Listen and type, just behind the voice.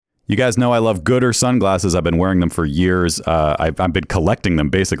You guys know I love Goodr sunglasses. I've been wearing them for years. I've been collecting them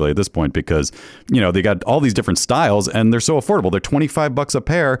basically at this point because, they got all these different styles and they're so affordable. They're $25 a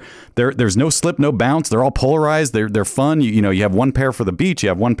pair. There's no slip, no bounce. They're all polarized. They're fun. You have one pair for the beach. You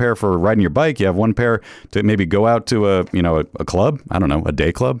have one pair for riding your bike. You have one pair to maybe go out to a club. I don't know, a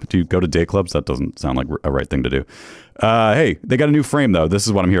day club. Do you go to day clubs? That doesn't sound like a right thing to do. Hey, they got a new frame though. This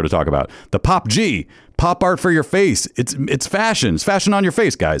is what I'm here to talk about. The Pop G. Pop art for your face. It's fashion. It's fashion on your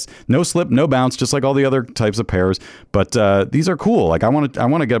face, guys. No slip, no bounce, just like all the other types of pairs. But these are cool. Like I want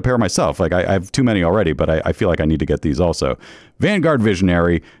to get a pair myself. Like I have too many already, but I feel like I need to get these also. Vanguard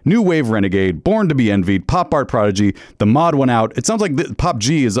Visionary, New Wave Renegade, Born to be Envied, Pop Art Prodigy. The mod went out. It sounds like the Pop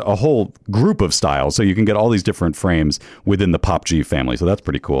G is a whole group of styles, so you can get all these different frames within the Pop G family. So that's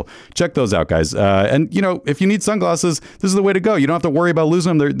pretty cool. Check those out, guys. And if you need sunglasses, this is the way to go. You don't have to worry about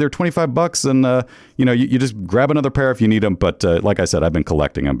losing them. They're $25, and you just grab another pair if you need them. But like I said, I've been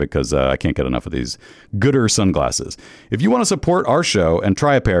collecting them because I can't get enough of these Goodr sunglasses. If you want to support our show and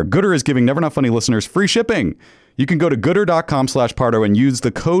try a pair, Goodr is giving Never Not Funny listeners free shipping. You can go to goodr.com/Pardo and use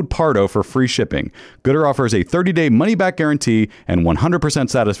the code Pardo for free shipping. Goodr offers a 30-day money-back guarantee and 100%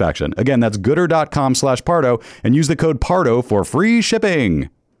 satisfaction. Again, that's goodr.com/Pardo and use the code Pardo for free shipping.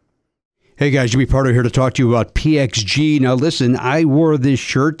 Hey guys, Jimmy Pardo here to talk to you about PXG. Now listen, I wore this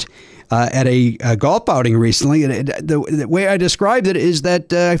shirt at a golf outing recently, and the way I described it is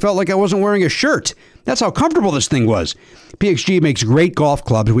that I felt like I wasn't wearing a shirt. That's how comfortable this thing was. PXG makes great golf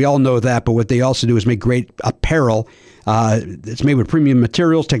clubs. We all know that, but what they also do is make great apparel. It's made with premium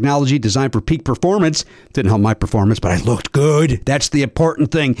materials, technology, designed for peak performance. Didn't help my performance, but I looked good. That's the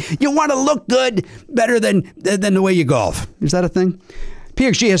important thing. You want to look good better than the way you golf. Is that a thing?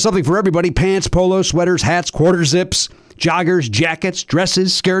 PXG has something for everybody. Pants, polos, sweaters, hats, quarter zips, joggers, jackets,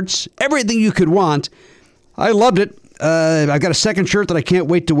 dresses, skirts, everything you could want. I loved it. I've got a second shirt that I can't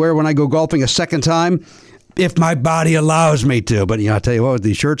wait to wear when I go golfing a second time, if my body allows me to. But I'll tell you what, with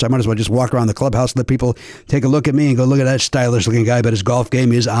these shirts, I might as well just walk around the clubhouse and let people take a look at me and go, look at that stylish looking guy, but his golf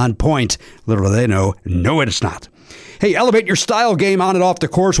game is on point. Little do they know, no, it's not. Hey, elevate your style game on and off the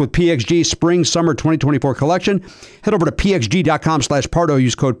course with PXG Spring Summer 2024 collection. Head over to pxg.com/Pardo.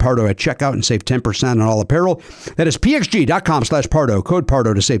 Use code Pardo at checkout and save 10% on all apparel. That is pxg.com/Pardo. Code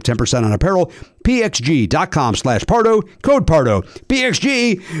Pardo to save 10% on apparel. pxg.com/Pardo. Code Pardo.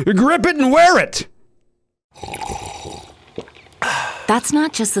 PXG, grip it and wear it. That's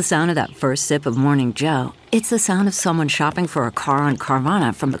not just the sound of that first sip of Morning Joe. It's the sound of someone shopping for a car on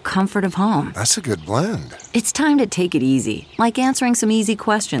Carvana from the comfort of home. That's a good blend. It's time to take it easy, like answering some easy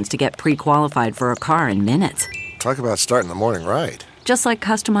questions to get pre-qualified for a car in minutes. Talk about starting the morning right. Just like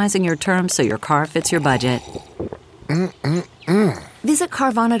customizing your terms so your car fits your budget. Visit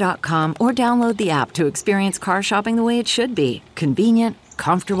Carvana.com or download the app to experience car shopping the way it should be. Convenient,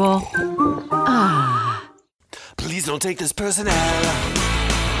 comfortable. Please don't take this person out.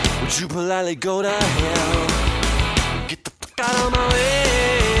 Would you politely go to hell? Get the fuck out of my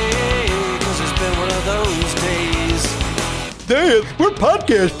way, 'cause it's been one of those days. Dad, we're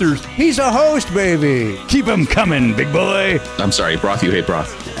podcasters. He's a host, baby. Keep them coming, big boy. I'm sorry, broth, you hate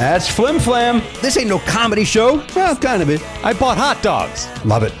broth. That's Flim Flam. This ain't no comedy show. Well, kind of it. I bought hot dogs.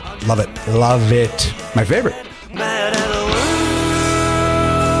 Love it. Love it. Love it. My favorite. Mad at the world.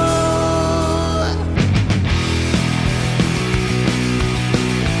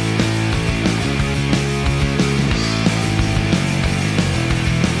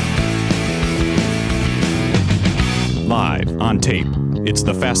 Live on tape. It's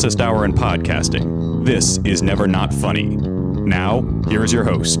the fastest hour in podcasting. This is Never Not Funny. Now, here is your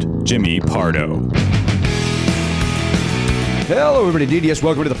host, Jimmy Pardo. Hello, everybody. DDS,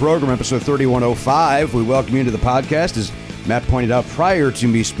 welcome to the program, episode 3105. We welcome you into the podcast. As Matt pointed out prior to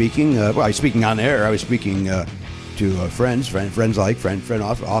me speaking, I was speaking on air. I was speaking to friends like friend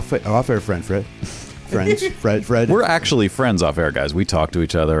off air friend Fred. Friends, Fred. We're actually friends off air, guys. We talk to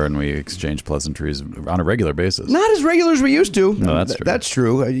each other and we exchange pleasantries on a regular basis. Not as regular as we used to. No, that's true. That's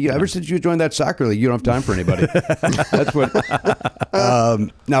true. Ever since you joined that soccer league, you don't have time for anybody. That's what.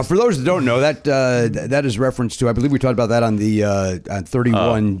 Now, for those that don't know, that is reference to. I believe we talked about that on the on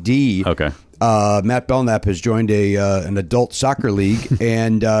 31D. Okay. Matt Belknap has joined an adult soccer league,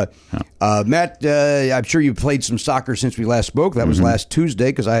 and Matt, I'm sure you played some soccer since we last spoke. That was last Tuesday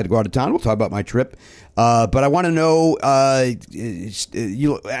because I had to go out of town. We'll talk about my trip, but I want to know.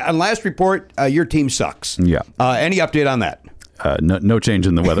 On last report, your team sucks. Yeah. Any update on that? No change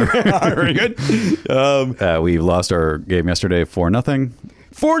in the weather. Very good. We lost our game yesterday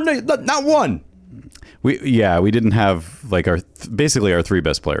 4-0. Not one. We didn't have basically our three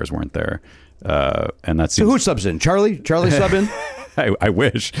best players weren't there. And that's so who subs in? Charlie sub in? I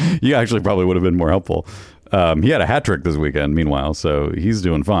wish. He actually probably would have been more helpful. He had a hat trick this weekend, meanwhile, so he's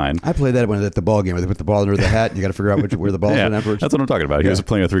doing fine. I played that when at the ball game where they put the ball under the hat and you got to figure out where the ball's Yeah, in afterwards. that's what I'm talking about. He was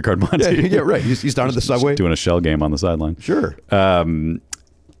playing a 3-card Monty. Yeah, right. He's down at the subway. Doing a shell game on the sideline. Sure.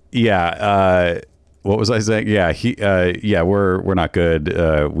 What was I saying? Yeah, we're not good.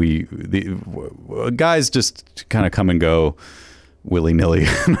 The guys just kind of come and go willy-nilly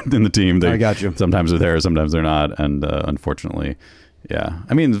in the team. I got you. Sometimes they're there, sometimes they're not, and unfortunately, yeah.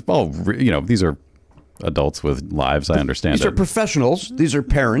 I mean, these are adults with lives. I understand. These are professionals. These are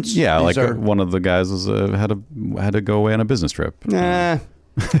parents. Yeah, These like one of the guys was had to go away on a business trip. Nah.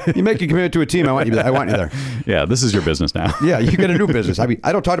 You make a commitment to a team. I want you there. Yeah, this is your business now. Yeah, you got to do business. I mean,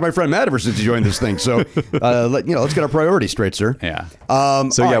 I don't talk to my friend Matt ever since he joined this thing. So, let's get our priorities straight, sir. Yeah.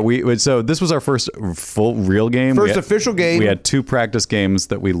 Right. So this was our first full real game. First official game. We had 2 practice games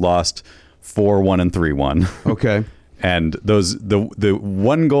that we lost 4-1 and 3-1. Okay. And the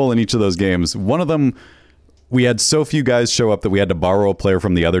one goal in each of those games, one of them, we had so few guys show up that we had to borrow a player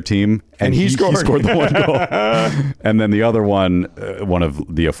from the other team, and he scored the one goal. And then the other one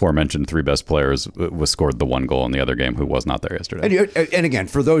of the aforementioned 3 best players scored the one goal in the other game who was not there yesterday. And again,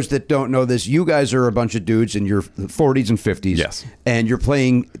 for those that don't know this, you guys are a bunch of dudes in your 40s and 50s. Yes. And you're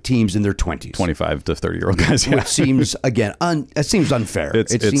playing teams in their 20s. 25 to 30-year-old guys. Yeah. Which seems, again, it seems unfair.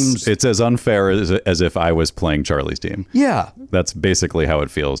 It's as unfair as if I was playing Charlie's team. Yeah. That's basically how it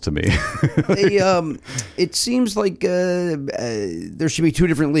feels to me. It seems like there should be 2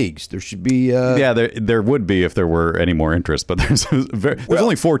 different leagues. There should be... yeah, there would be if there were any more interest, but there's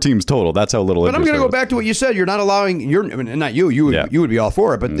only 4 teams total. That's how little interest. But I'm going to go back to what you said. You're not allowing... not you. You would be all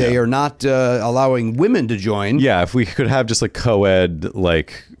for it, but they are not allowing women to join. Yeah, if we could have just like co-ed,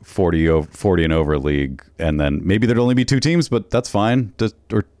 like 40 and over league, and then maybe there'd only be 2 teams, but that's fine.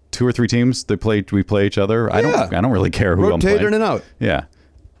 Or 2 or 3 teams. We play each other. Yeah. I don't really care who I'm playing. Rotate in and out. Yeah.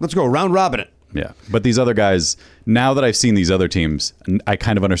 Let's go round robin it. Yeah, but these other guys, now that I've seen these other teams, I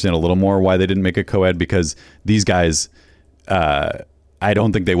kind of understand a little more why they didn't make it co-ed, because these guys, I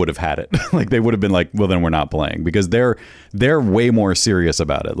don't think they would have had it. Like they would have been like, well, then we're not playing, because they're way more serious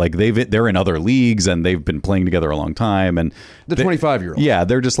about it. Like they're in other leagues and they've been playing together a long time. And the 25-year-old. Yeah,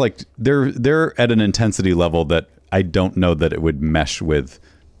 they're just like they're at an intensity level that I don't know that it would mesh with.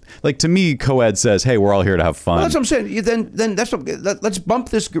 Like, to me, co-ed says, hey, we're all here to have fun. Well, that's what I'm saying. Then let's bump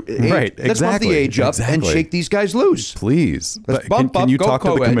this age. Right, exactly. Let's bump the age up and shake these guys loose. Please. Let's bump can up, you go talk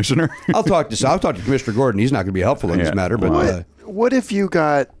co-ed. to the commissioner? I'll talk to Commissioner Gordon. He's not going to be helpful in this matter. But what if you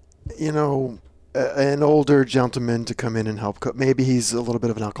got, an older gentleman to come in and help? Maybe he's a little bit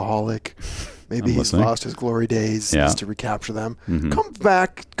of an alcoholic. Maybe he's lost his glory days. Needs to recapture them. Mm-hmm. Comes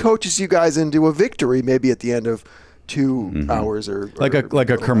back, coaches you guys into a victory, maybe at the end of 2 hours or like a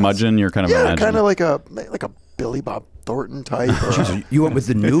curmudgeon. You're kind of imagining. Kind of like a Billy Bob Thornton type. Or, you went with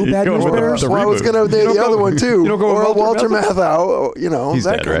the new Bad News Bears? Well, I was going to name the other one too. Or Walter Matthau. He's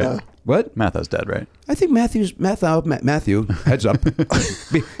that dead, kinda. right? What? Mathau's dead, right? I think Matthew, heads up.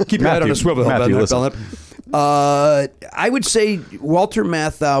 Keep your head on a swivel. Matthew, listen. I would say Walter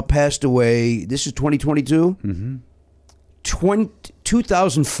Matthau passed away. This is 2022? Mm-hmm.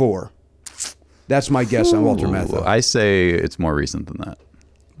 2004. That's my guess on Walter Matthau. I say it's more recent than that.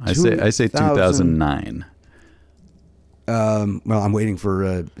 I say 2009. Well, I'm waiting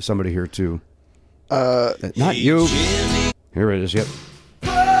for somebody here too. Not you. Here it is. Yep.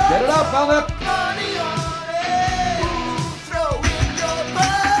 Get it up, Philip.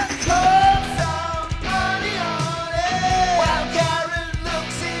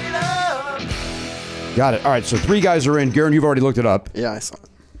 Got it. All right, so 3 guys are in. Garen, you've already looked it up. Yeah, I saw it.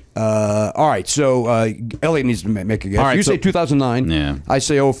 All right, so Elliot needs to make a guess. All right, you say 2009. Yeah. I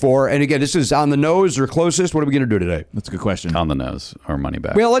say 04. And again, this is on the nose or closest. What are we going to do today? That's a good question. On the nose or money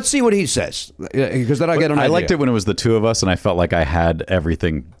back. Well, let's see what he says, because then I get an idea. I liked it when it was the 2 of us, and I felt like I had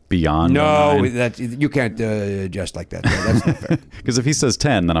everything beyond. No, that you can't adjust like that. That's not fair. Because if he says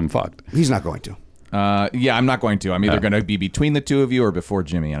 10, then I'm fucked. He's not going to. Yeah, I'm not going to. I'm either going to be between the 2 of you or before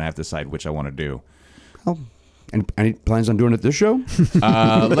Jimmy, and I have to decide which I want to do. Oh. Any plans on doing it this show?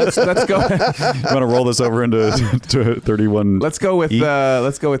 Let's go. You want to roll this over into 31? Let's go with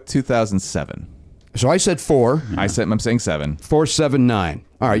 2007. So I said 4. I'm saying 7. 479.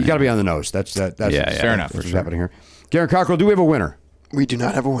 All right, you got to be on the nose. That's fair enough. What's happening here? Garen Cockrell, do we have a winner? We do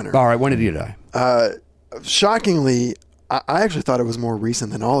not have a winner. All right, when did he die? Shockingly, I actually thought it was more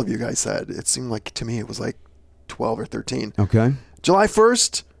recent than all of you guys said. It seemed like, to me, it was like 12 or 13. Okay. July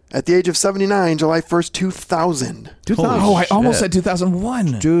 1st, at the age of 79, July 1st, 2000. 2000. Oh, I almost said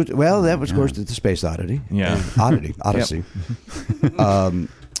 2001. Dude, well, that was, of course, the Space Oddity. Yeah. Odyssey.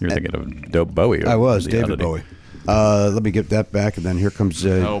 You're thinking of Dope Bowie. I was, David Bowie. Let me get that back, and then here comes.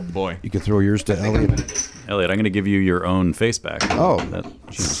 Oh boy! You can throw yours to Elliot. Elliot, I'm going to give you your own face back. Oh,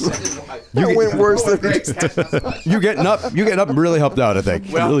 That went worse than you getting up really helped out. I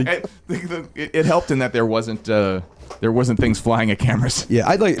think. Well, really. it helped in that there wasn't things flying at cameras. Yeah,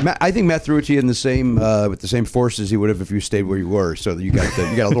 I think Matt threw it to you in the same with the same force as he would have if you stayed where you were. So that you got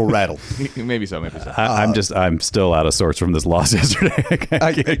a little rattled. Maybe so. I'm still out of sorts from this loss yesterday.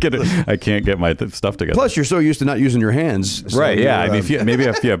 I can't get my stuff together. Plus, you're so used to not using your hands. So right? Yeah. I mean,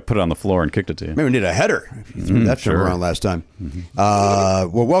 if you put it on the floor and kicked it to you. Maybe we need a header. If you threw that sure. around last time.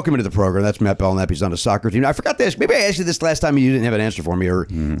 Well, welcome into the program. That's Matt Belknap. He's on the soccer team. I forgot to ask. Maybe I asked you this last time and you didn't have an answer for me, or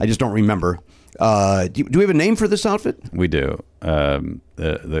I just don't remember. Do we have a name for this outfit? We do.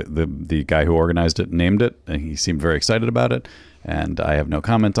 The guy who organized it named it, and he seemed very excited about it. And I have no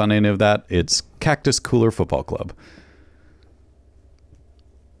comment on any of that. It's Cactus Cooler Football Club.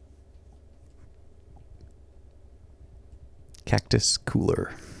 Cactus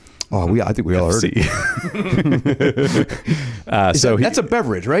Cooler. Oh, I think we all heard it. That's a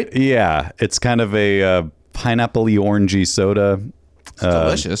beverage, right? Yeah, it's kind of a pineapple-y orangey soda. It's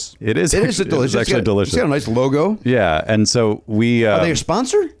delicious. It is. It is delicious. It's actually delicious. It's got a nice logo. Yeah, and so we. Are they a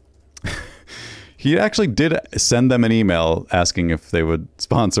sponsor? He actually did send them an email asking if they would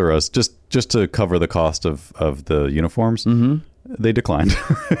sponsor us just to cover the cost of the uniforms. Mm-hmm. They declined.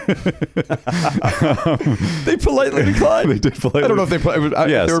 They politely declined. They did politely. I don't know if they.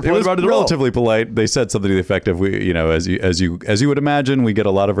 Yes, they were polite about it relatively polite. They said something to the effect of, "We, as you would imagine, we get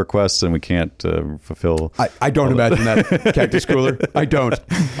a lot of requests and we can't fulfill." I don't imagine that, Cactus Cooler. I don't.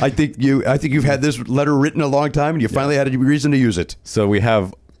 I think you've had this letter written a long time and you finally had a reason to use it. So we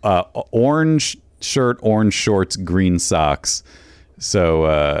have orange shirt, orange shorts, green socks. So,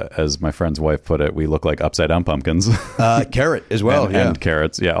 as my friend's wife put it, we look like upside down pumpkins. Carrot as well, and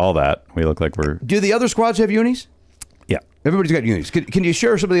carrots. Yeah, all that. We look like we're... Do the other squads have unis? Yeah. Everybody's got unis. Can you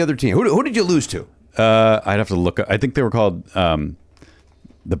share some of the other team? Who did you lose to? I'd have to look. I think they were called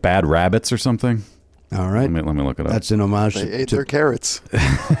the Bad Rabbits or something. All right. Let me look it up. That's an homage. They ate their carrots.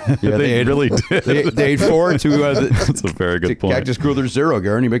 Yeah, they really did. They ate 4 to That's a very good point. Cactus Cooler 0,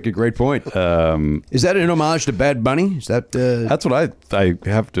 Garen. You make a great point. Is that an homage to Bad Bunny? Is that? That's what I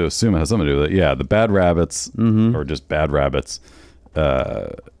have to assume it has something to do with it. Yeah, the Bad Rabbits, or just Bad Rabbits.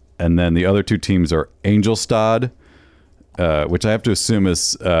 And then the other two teams are Angelstad, which I have to assume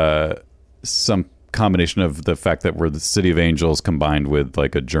is some combination of the fact that we're the city of angels combined with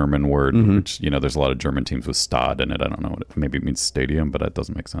like a German word, which, there's a lot of German teams with Stad in it. I don't know maybe it means stadium, but that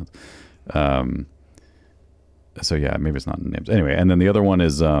doesn't make sense. So yeah, maybe it's not in names. Anyway, and then the other one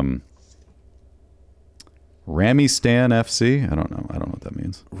is Ramistan FC. I don't know what that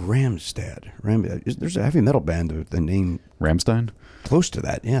means. Ramstad. There's a heavy metal band with the name Ramstein? Close to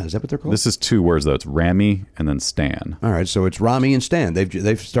that. Yeah, is that what they're called? This is 2 words though. It's Rami and then Stan. All right, so it's Rami and Stan.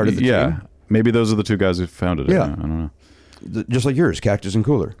 They've started the team. Maybe those are the 2 guys who founded it. Yeah. I don't know. Just like yours, Cactus and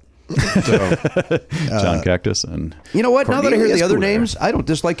Cooler. So, John Cactus and you know what? Now that I hear the other Cooler. names, I don't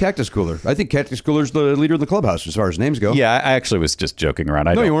dislike Cactus Cooler. I think Cactus Cooler's the leader in the clubhouse as far as names go. Yeah, I actually was just joking around.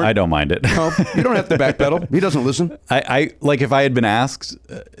 You weren't. I don't mind it. No, you don't have to backpedal. He doesn't listen. I like if I had been asked.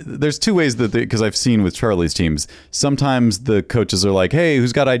 There's 2 ways that because I've seen with Charlie's teams. Sometimes the coaches are like, "Hey,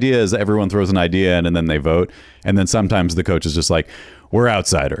 who's got ideas?" Everyone throws an idea in, and then they vote. And then sometimes the coach is just like, "We're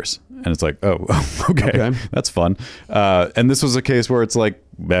outsiders," and it's like, "Oh, okay. That's fun." And this was a case where it's like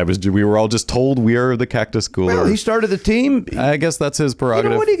we were all just told we are the Cactus Cooler. Well, he started the team. I guess that's his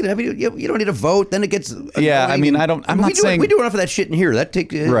prerogative. You don't need a vote. Then it gets. Yeah, I mean, I'm not saying we do enough of that shit in here. That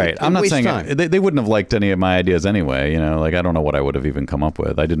takes right. I'm not saying time. They wouldn't have liked any of my ideas anyway. Like I don't know what I would have even come up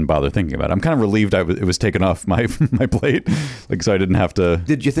with. I didn't bother thinking about it. I'm kind of relieved it was taken off my plate, like so I didn't have to.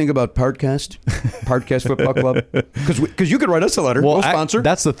 Did you think about Partcast Football Club? Because you could write us a letter. We'll sponsor.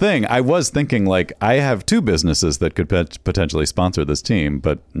 That's the thing. I was thinking like I have 2 businesses that could potentially sponsor this team,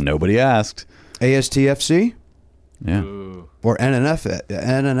 but nobody asked. ASTFC? Yeah. Ooh. Or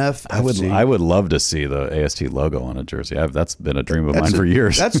NNF. I would love to see the AST logo on a jersey. That's been a dream of mine for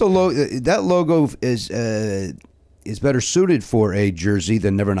years. That's the logo. That logo is better suited for a jersey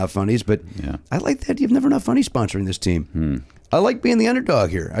than Never Not Funnies. But yeah. I like that you have Never Not Funny sponsoring this team. I like being the underdog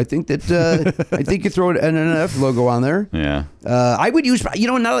here. I think that I think you throw an NNF logo on there. Yeah. I would use. Now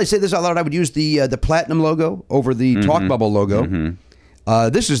that I say this out loud, I would use the platinum logo over the Talk Bubble logo.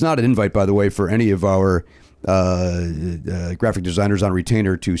 This is not an invite, by the way, for any of our graphic designers on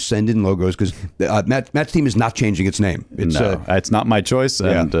retainer to send in logos because Matt's team is not changing its name. It's not my choice,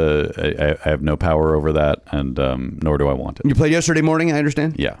 and I have no power over that, and nor do I want it. You played yesterday morning, I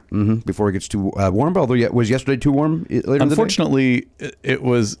understand? Yeah. Before it gets too warm, although was yesterday too warm later Unfortunately, it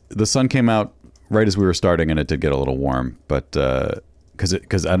was the sun came out right as we were starting, and it did get a little warm, but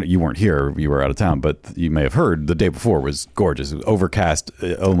because you weren't here, you were out of town, but you may have heard the day before was gorgeous. It was overcast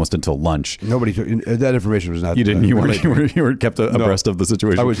almost until lunch. Nobody took that information was not. You didn't. You weren't kept abreast of the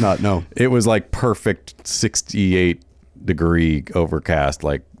situation. I was not. No, it was like perfect 68-degree overcast,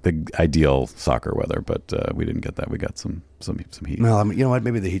 like the ideal soccer weather. But we didn't get that. We got some heat. Well, you know what?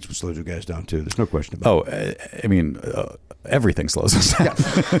 Maybe the heat slows you guys down too. There's no question about it. I mean, everything slows us down.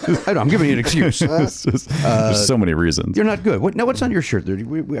 I know. I'm giving you an excuse. There's so many reasons. You're not good. What's on your shirt there?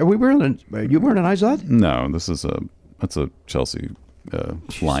 Are we wearing? Are you wearing an Izod? No, that's a Chelsea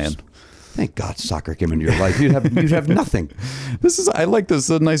lion. Thank God soccer came into your life. You'd have nothing. I like this.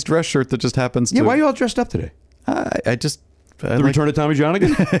 A nice dress shirt that just happens to. Yeah. Why are you all dressed up today? The return of Tommy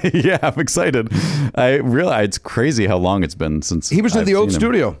Johnagin? Yeah, I'm excited. I realize it's crazy how long it's been since he was in the old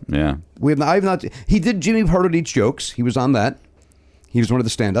studio. Yeah, I've not. He did Jimmy Pardo Eats Jokes. He was on that. He was one of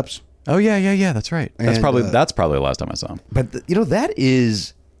the stand-ups. Oh yeah. That's right. That's probably the last time I saw him. But that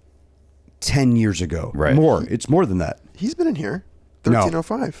is 10 years ago. Right. More. It's more than that. He's been in here.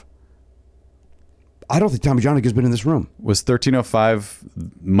 1305. I don't think Tommy Johnagin has been in this room. Was 1305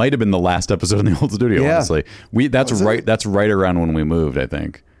 might have been the last episode in the old studio, honestly. That's right around when we moved, I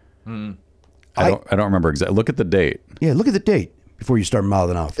think. I don't remember exactly. Look at the date. Yeah, look at the date before you start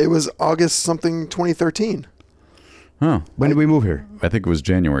mouthing off. It was August something 2013. Huh. When did we move here? I think it was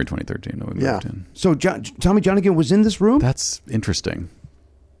January 2013 when we moved in. So Tommy Johnagin was in this room? That's interesting.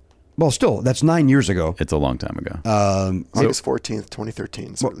 Well, still, that's 9 years ago. It's a long time ago. August 14th,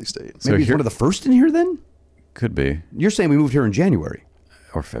 2013 is the release date. Maybe he's one of the first in here then? Could be. You're saying we moved here in January.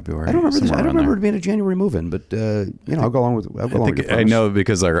 Or February. I don't remember this. I don't remember it being a January move-in, but I'll go along with it. I know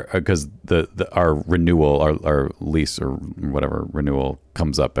because our renewal, our lease or whatever renewal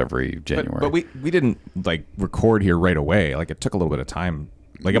comes up every January. But we didn't like record here right away. Like it took a little bit of time.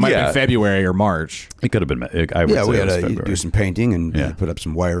 Like it might have been February or March. It could have been. We had to do some painting and put up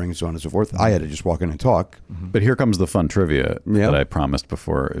some wiring and so on and so forth. I had to just walk in and talk. But here comes the fun trivia that I promised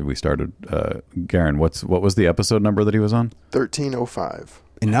before we started. Garen, what was the episode number that he was on? 1305.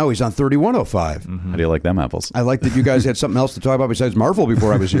 And now he's on 3105. How do you like them apples? I like that you guys had something else to talk about besides Marvel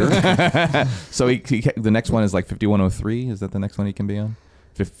before I was here. So the next one is like 5103. Is that the next one he can be on?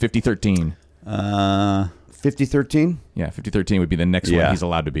 5013. 5013? Yeah, 5013 would be the next one he's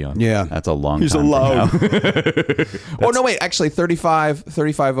allowed to be on. Yeah. That's a long he's time. He's allowed. Oh, no, wait. Actually,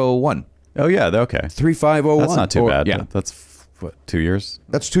 3501. Oh, yeah. Okay. 3501. That's not too bad. Yeah. That's, 2 years?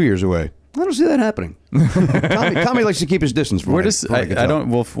 That's 2 years away. I don't see that happening. Tommy likes to keep his distance from me. I don't.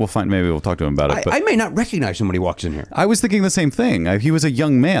 We'll find. Maybe we'll talk to him about it. But I may not recognize him when he walks in here. I was thinking the same thing. He was a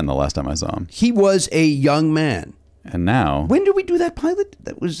young man the last time I saw him. He was a young man. And now, when did we do that pilot?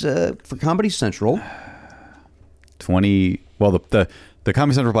 That was for Comedy Central. 20. Well, the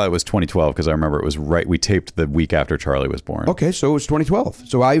Comedy Central pilot was 2012 because I remember it was right. We taped the week after Charlie was born. Okay, so it was 2012.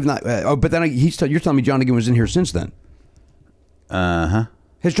 So I've not. But then you're telling me Johnagin was in here since then.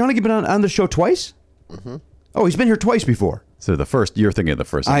 Has Johnagin been on the show twice? Mm-hmm. Oh, he's been here twice before. So you're thinking of the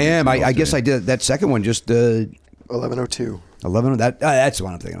first. I am. I guess I did that second one. Just 1102. 11. That's the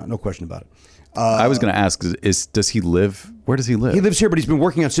one I'm thinking of. No question about it. I was going to ask: does he live? Where does he live? He lives here, but he's been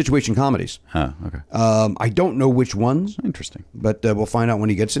working on situation comedies. Oh, okay. I don't know which ones. Interesting. But we'll find out when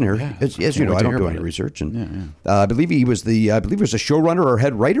he gets in here. Yeah. As you know, I don't do any research, and I believe he was a showrunner or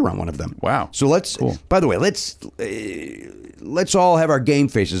head writer on one of them. Wow. So let's. Cool. By the way, let's all have our game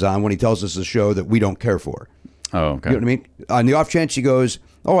faces on when he tells us a show that we don't care for. Oh, okay. You know what I mean? On the off chance he goes,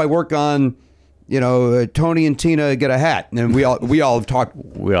 "Oh, I work on." Tony and Tina get a hat, and we all talk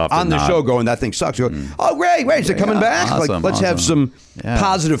on the show going, that thing sucks. We go, oh, great, is it coming back? Awesome, let's have some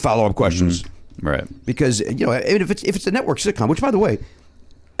positive follow-up questions. Mm-hmm. Right. Because, if it's a network sitcom, which, by the way,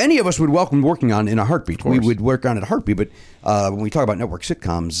 any of us would welcome working on in a heartbeat. We would work on it in a heartbeat, but when we talk about network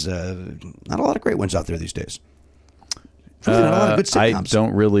sitcoms, not a lot of great ones out there these days. Really not a lot of good sitcoms. I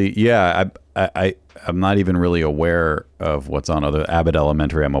don't really, I'm not even really aware of what's on other. Abbott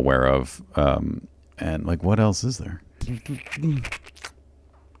Elementary I'm aware of. And like, what else is there?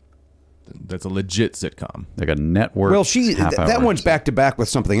 That's a legit sitcom. Like a network. Well, that one's back to back with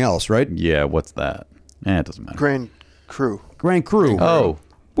something else, right? Yeah, what's that? It doesn't matter. Grand Crew. Oh.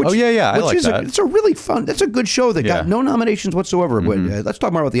 I like that. It's a really fun. That's a good show that got no nominations whatsoever. But let's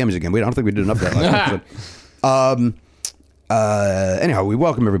talk more about the Emmys again. I don't think we did enough of that last week. Anyhow, we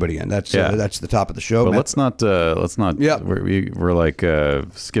welcome everybody in. That's the top of the show. But let's not. Yeah, we're like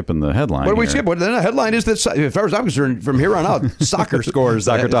skipping the headline. What do we skip? The headline is that, as far as I'm concerned, from here on out, soccer scores.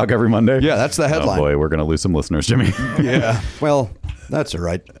 Soccer talk every Monday. Yeah, that's the headline. Oh boy, we're gonna lose some listeners, Jimmy. Yeah. Well, That's all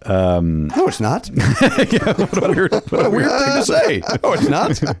right. No, it's not. What a weird thing to say. No, it's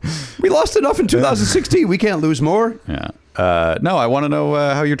not. We lost enough in 2016. We can't lose more. Yeah. No, I want to know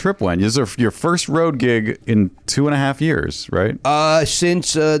how your trip went. This is your first road gig in 2.5 years, right?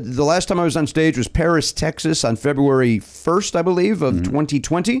 Since the last time I was on stage was Paris, Texas on February 1st, I believe, of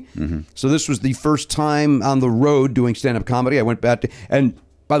 2020. So this was the first time on the road doing stand-up comedy. I went back to, and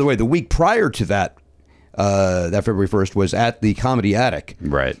by the way, the week prior to that, that February 1st was at the Comedy Attic.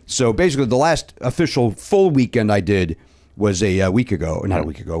 Right. So basically the last official full weekend I did was a week ago. Not a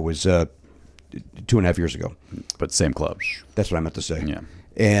week ago, was 2.5 years ago. But same club. That's what I meant to say. Yeah.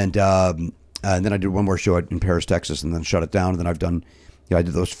 And then I did one more show in Paris, Texas, and then shut it down. And then I've done, I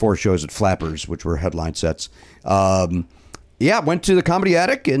did those 4 shows at Flappers, which were headline sets. Went to the Comedy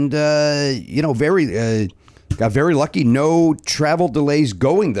Attic and, got very lucky. No travel delays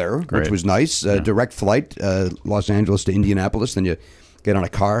going there, which was nice. Direct flight, Los Angeles to Indianapolis. Then you get in a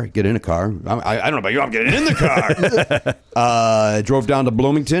car. I don't know about you. I'm getting in the car. Drove down to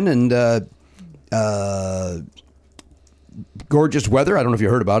Bloomington and gorgeous weather. I don't know if you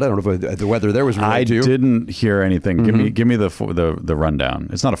heard about it. I don't know if the weather there was related to you. I didn't hear anything. Give me the rundown.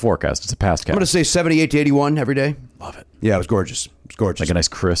 It's not a forecast. It's a past cast. I'm going to say 78 to 81 every day. Love it. Yeah, it was gorgeous. It was gorgeous. Like a nice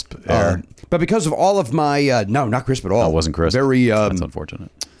crisp air. But because of all of my no, not crisp at all. Oh, it wasn't crisp. Very. That's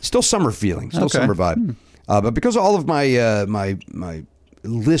unfortunate. Still summer feeling. Still summer vibe. But because of all of my my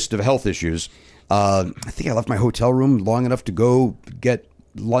list of health issues, I think I left my hotel room long enough to go get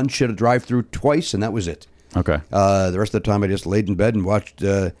lunch at a drive-through twice, and that was it. Okay. The rest of the time, I just laid in bed and watched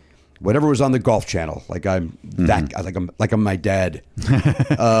whatever was on the Golf Channel. Like I'm my dad.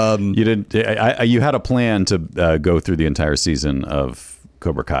 You didn't. You had a plan to go through the entire season of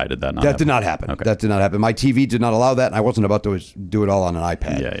Cobra Kai. Did that not? That did not happen. Okay. That did not happen. My TV did not allow that, and I wasn't about to do it all on an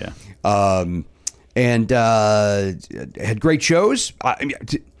iPad. Yeah. Had great shows.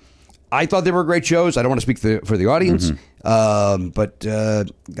 I thought they were great shows. I don't want to speak for the audience, but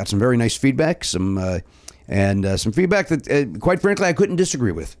got some very nice feedback. Some feedback that, quite frankly, I couldn't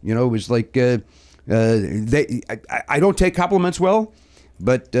disagree with. It was like I don't take compliments well,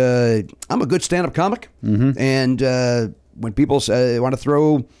 but I'm a good stand-up comic, and when people want to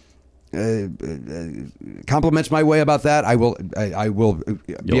throw compliments my way about that, I will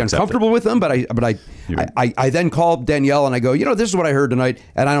be uncomfortable with them. But I then call Danielle and I go, this is what I heard tonight,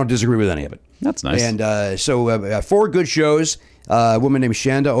 and I don't disagree with any of it. That's nice. And so 4 good shows. A woman named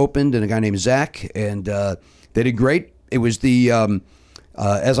Shanda opened, and a guy named Zach, and they did great. It was the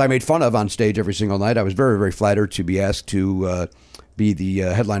as I made fun of on stage every single night. I was very, very flattered to be asked to be the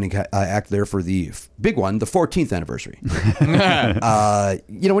headlining act there for the big one, the 14th anniversary. When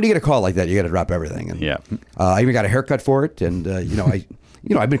you get a call like that, you got to drop everything. And, I even got a haircut for it, and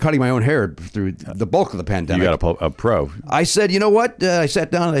I've been cutting my own hair through the bulk of the pandemic. You got a pro. I said, you know what? I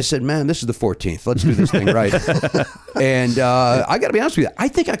sat down and I said, man, this is the 14th. Let's do this thing right. And I got to be honest with you. I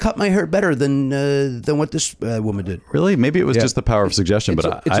think I cut my hair better than what this woman did. Really? Maybe it was just the power of suggestion.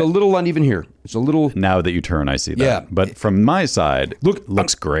 It's a little uneven here. It's a little. Now that you turn, I see that. Yeah. But from my side,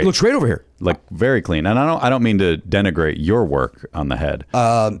 looks great. Looks great over here. Like very clean. And I don't mean to denigrate your work on the head,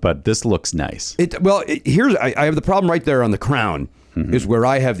 but this looks nice. Here's I have the problem right there on the crown. Is where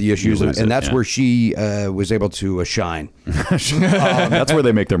I have the issues, and that's where she was able to shine. That's where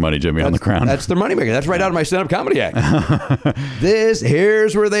they make their money, Jimmy, on the crown. That's their money maker. That's right out of my stand-up comedy act.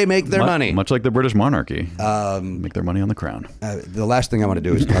 Here's where they make their money. Much like the British monarchy, make their money on the crown. The last thing I want to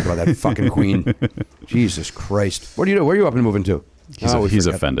do is talk about that fucking queen. Jesus Christ! What do you do? Where are you up and moving to? He's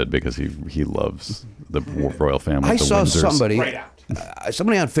offended because he loves the royal family. I saw Windsors.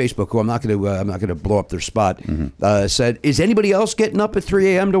 somebody on Facebook who I'm not going to blow up their spot. Said, "Is anybody else getting up at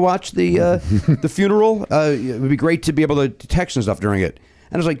 3 a.m. to watch the funeral? It would be great to be able to text and stuff during it."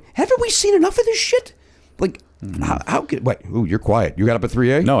 And I was like, "Haven't we seen enough of this shit? Like, how could wait? Ooh, you're quiet. You got up at 3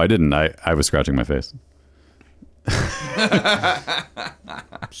 a.m.? No, I didn't. I was scratching my face.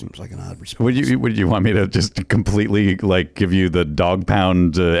 Seems like an odd response. Would you want me to just completely give you the dog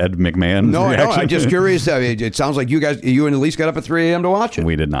pound Ed McMahon? No, reaction? I'm just curious. It sounds like you and Elise got up at 3 a.m. to watch it.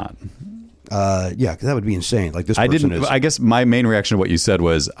 We did not. Yeah, because that would be insane. Like this I person didn't. is. I guess my main reaction to what you said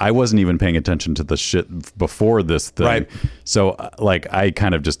was I wasn't even paying attention to the shit before this thing. Right. So I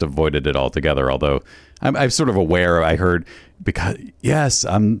kind of just avoided it altogether. Although I'm sort of aware. I heard because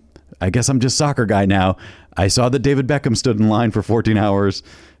I guess I'm just soccer guy now. I saw that David Beckham stood in line for 14 hours.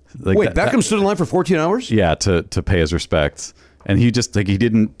 Beckham stood in line for 14 hours? Yeah, to pay his respects. And he just he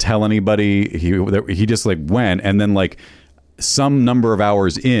didn't tell anybody. He just went, and then some number of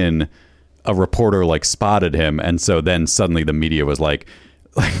hours in, a reporter spotted him, and so then suddenly the media was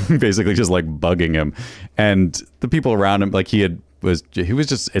basically just bugging him, and the people around him he had was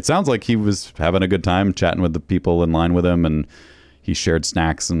just, it sounds like he was having a good time chatting with the people in line with him, and he shared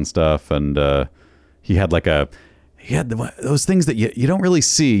snacks and stuff, and he had those things that you don't really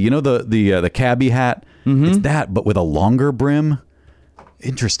see. You know, the cabbie hat? It's that, but with a longer brim.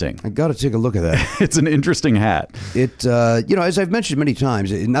 Interesting. I got to take a look at that. It's an interesting hat. It, as I've mentioned many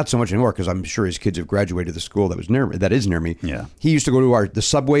times, not so much anymore because I'm sure his kids have graduated the school that is near me. Yeah. He used to go to the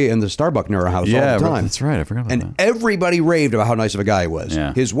Subway and the Starbucks near our house all the time. That's right. I forgot about that. And everybody raved about how nice of a guy he was.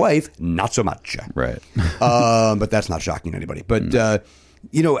 Yeah. His wife, not so much. Right. But that's not shocking to anybody. But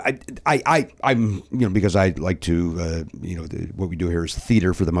I'm because I like to what we do here is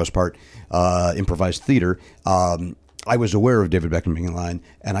theater for the most part, improvised theater. I was aware of David Beckham being in line,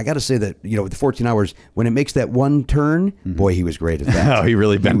 and I got to say that with the 14 hours, when it makes that one turn, boy, he was great at that. Oh, he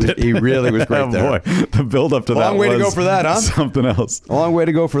really bent it. He really was great there. Boy, the build up to that. Long way to go for that, huh? Something else. A long way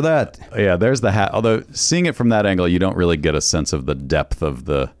to go for that. Yeah, there's the hat. Although seeing it from that angle, you don't really get a sense of the depth of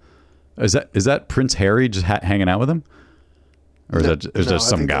the. Is that Prince Harry just hanging out with him? Or is that just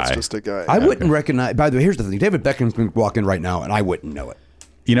some guy? That's just a guy. I wouldn't recognize. By the way, here's the thing: David Beckham can walk in right now, and I wouldn't know it.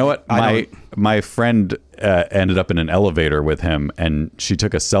 You know what? My friend ended up in an elevator with him, and she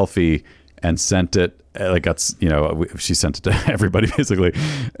took a selfie and sent it. She sent it to everybody basically,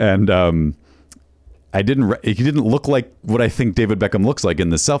 and he didn't look like what I think David Beckham looks like in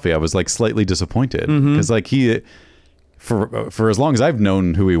this selfie. I was like slightly disappointed because he. For as long as I've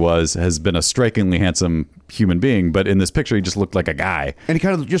known who he was, has been a strikingly handsome human being. But in this picture, he just looked like a guy. And he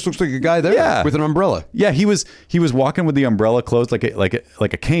kind of just looks like a guy there with an umbrella. Yeah, he was walking with the umbrella closed like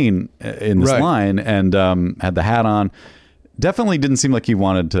a cane in this line, and had the hat on. Definitely didn't seem like he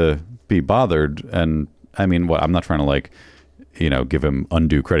wanted to be bothered. And I mean, I'm not trying to give him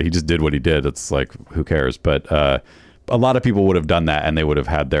undue credit. He just did what he did. It's like, who cares? But a lot of people would have done that, and they would have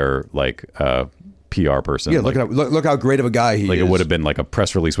had their PR person. Yeah, look how great of a guy he is. It would have been like a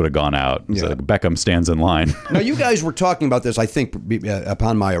press release would have gone out. Yeah. Like Beckham stands in line. Now, you guys were talking about this, I think,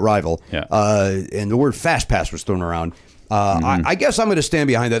 upon my arrival. Yeah. And the word fast pass was thrown around. I guess I'm going to stand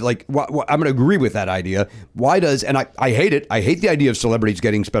behind that. I'm going to agree with that idea. Why does, and I hate it. I hate the idea of celebrities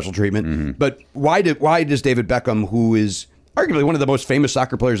getting special treatment. But why does David Beckham, who is arguably one of the most famous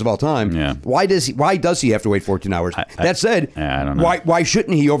soccer players of all time, why does he have to wait 14 hours? That said, I don't know. Why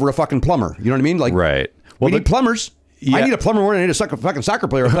shouldn't he over a fucking plumber? You know what I mean? Right. Well, we need plumbers. Yeah. I need a plumber more than I need a fucking soccer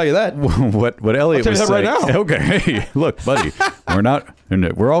player. I'll tell you that. What Elliot was saying right now. Okay, hey, look, buddy,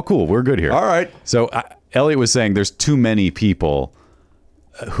 we're all cool. We're good here. All right. So Elliot was saying there's too many people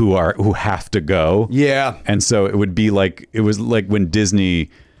who have to go. Yeah. And so it was like when the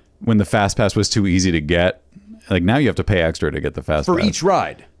fast pass was too easy to get. Like now you have to pay extra to get the fast pass. For each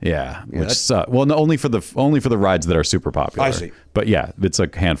ride. Yeah, which sucks. Well, no, only for the rides that are super popular. I see. But yeah, it's a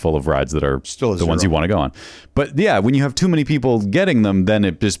handful of rides that are still the ones you want to go on. But yeah, when you have too many people getting them, then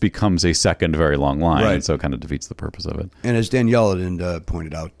it just becomes a second very long line. Right. And so it kind of defeats the purpose of it. And as Danielle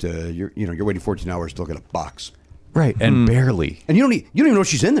pointed out, you're waiting 14 hours to look at a box. Right, and barely. And you don't even know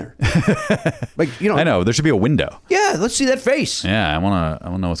she's in there. I know there should be a window. Yeah, let's see that face. Yeah, I want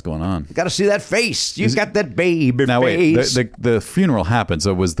to know what's going on. Got to see that face. You got that baby now, face. Wait, the funeral happened.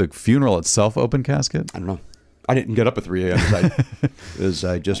 So was the funeral itself open casket? I don't know. I didn't get up at 3 a.m. because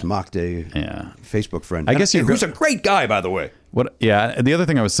I just mocked a Facebook friend. I guess who's a great guy, by the way. What? Yeah. The other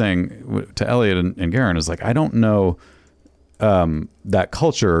thing I was saying to Elliot and Garen is I don't know. That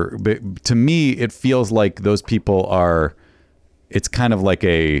culture, but to me, it feels like those people are. It's kind of like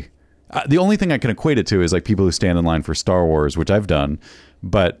the only thing I can equate it to is people who stand in line for Star Wars, which I've done,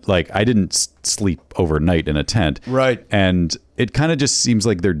 but I didn't sleep overnight in a tent, right? And it kind of just seems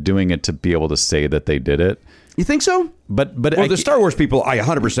like they're doing it to be able to say that they did it. You think so? But the Star Wars people, I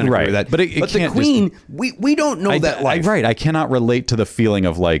 100% agree with that. But the Queen, we don't know that life. Right. I cannot relate to the feeling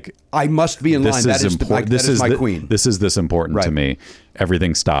of I must be in line. That is my queen. This is this important to me.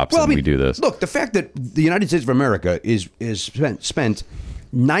 Everything stops and we do this. Look, the fact that the United States of America is spent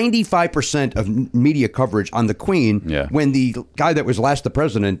 95% of media coverage on the Queen when the guy that was last the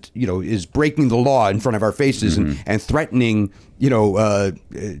president, is breaking the law in front of our faces and threatening,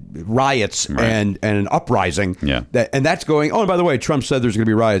 riots and an uprising. Yeah. And that's going, oh, and by the way, Trump said there's going to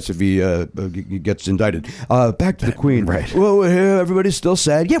be riots if he gets indicted. Back to the Queen. Right. Well, everybody's still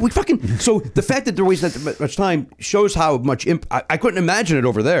sad. Yeah, so the fact that there was that much time shows how much I couldn't imagine it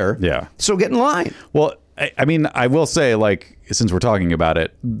over there. Yeah. So get in line. Well, I mean, I will say, since we're talking about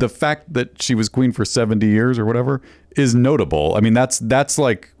it, the fact that she was queen for 70 years or whatever is notable. I mean, that's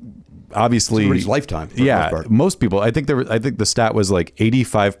obviously somebody's lifetime. For yeah, the most part. Most people. I think the stat was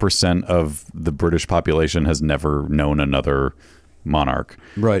 85% of the British population has never known another monarch.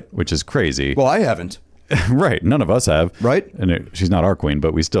 Right, which is crazy. Well, I haven't. Right. None of us have. Right. And she's not our queen,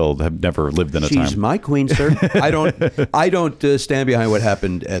 but we still have never lived in a time. She's my queen, sir. I don't stand behind what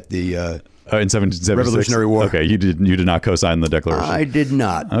happened at the in 1776? Revolutionary War. Okay, you did not co-sign the Declaration. I did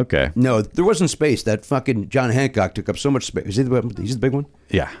not. Okay. No, there wasn't space. That fucking John Hancock took up so much space. He's the big one?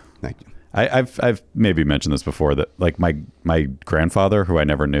 Yeah. Thank you. I've maybe mentioned this before, that like my grandfather, who I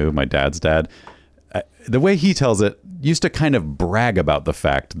never knew, my dad's dad, the way he tells it, used to kind of brag about the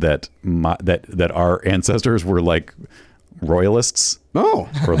fact that that our ancestors were like royalists, or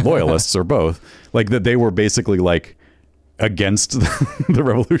loyalists, or both, like that they were basically like against the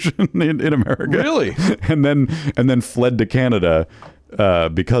revolution in America, really, and then fled to Canada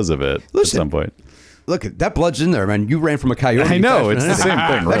because of it. At some point. Look, that blood's in there, man. You ran from a coyote. I know, it's the same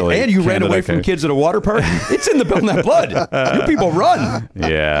thing, really. And you ran away from kids at a water park. It's in the blood. You people run.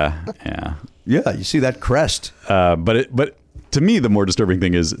 Yeah. Yeah, you see that crest. But to me, the more disturbing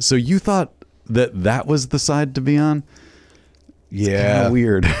thing is, so you thought that was the side to be on? Yeah. Kind of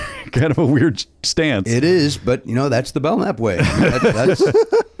weird. Kind of a weird stance. It is, but, that's the Belknap way. That's,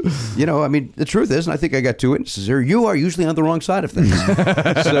 I mean, the truth is, and I think I got two witnesses here, you are usually on the wrong side of things.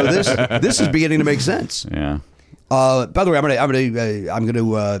 So this is beginning to make sense. Yeah. By the way, I'm going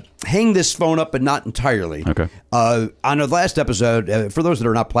to hang this phone up, but not entirely. Okay. On the last episode, for those that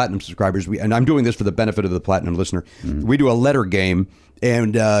are not Platinum subscribers, and I'm doing this for the benefit of the Platinum listener, we do a letter game,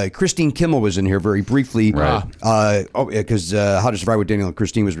 and Christine Kimmel was in here very briefly. Right. Because How to Survive with Daniel and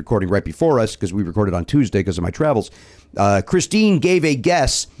Christine was recording right before us, because we recorded on Tuesday because of my travels. Christine gave a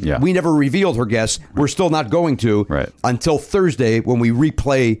guess. Yeah. We never revealed her guess. We're still not going to until Thursday when we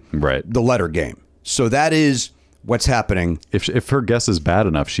replay the letter game. So that is what's happening. If her guess is bad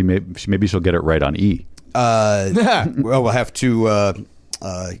enough, maybe she'll get it right on E. Well, we'll have to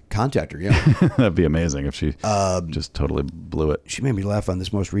contact her. Yeah, that'd be amazing if she just totally blew it. She made me laugh on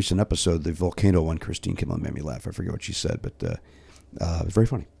this most recent episode, the volcano one. Christine Kimmel made me laugh. I forget what she said, but it was very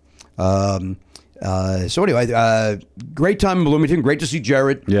funny. So anyway, great time in Bloomington. Great to see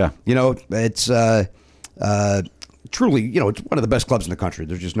Jared. Yeah, it's. Truly, it's one of the best clubs in the country.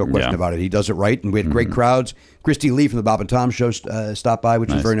 There's just no question about it. He does it right, and we had great crowds. Christy Lee from the Bob and Tom Show stopped by,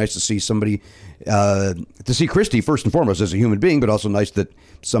 which was very nice to see somebody, to see Christy first and foremost as a human being, but also nice that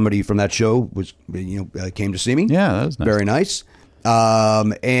somebody from that show was, came to see me. Yeah, that was nice. Very nice.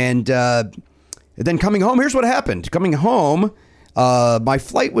 And then coming home, here's what happened. Coming home, my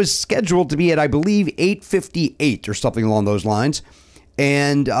flight was scheduled to be at, I believe, 8:58 or something along those lines,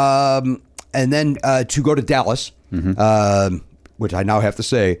 and then to go to Dallas. Which I now have to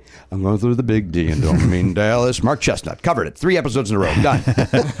say, I'm going through the big D and don't mean Dallas. Mark Chestnut covered it 3 episodes in a row. Done.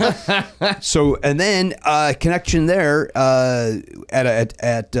 So, and then connection there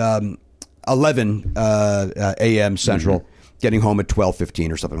at 11 a.m. Central, getting home at 12:15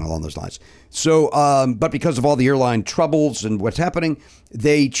 or something along those lines. So, but because of all the airline troubles and what's happening,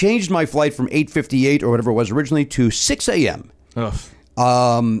 they changed my flight from 8:58 or whatever it was originally to 6 a.m.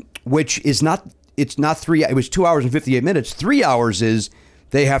 Which is not. It's not 3. It was 2 hours and 58 minutes. 3 hours is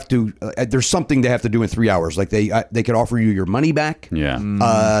they have to. There's something they have to do in 3 hours. Like they could offer you your money back.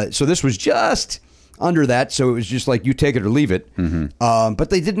 Yeah. So this was just under that. So it was just like you take it or leave it. But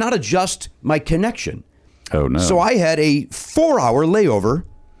they did not adjust my connection. Oh no. So I had a 4-hour layover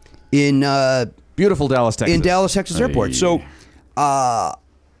in beautiful Dallas, Texas. In Dallas, Texas Airport. So.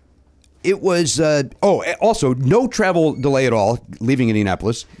 It was, also no travel delay at all leaving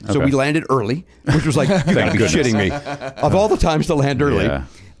Indianapolis. So we landed early, which was like, you gotta be shitting me. Of all the times to land early. Yeah.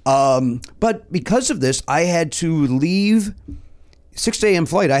 But because of this, I had to leave 6 a.m.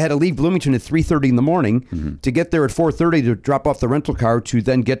 flight. I had to leave Bloomington at 3:30 in the morning to get there at 4:30 to drop off the rental car to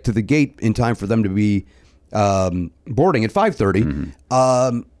then get to the gate in time for them to be boarding at 5:30.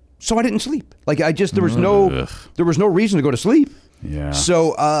 So I didn't sleep. Like there was no reason to go to sleep. Yeah.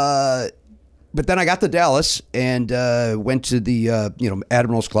 So, but then I got to Dallas and went to the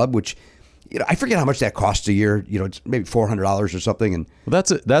Admirals Club, which I forget how much that costs a year. It's maybe $400 or something. And well,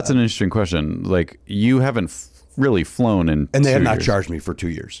 that's an interesting question. Like you haven't really flown in, and they have not years. Charged me for 2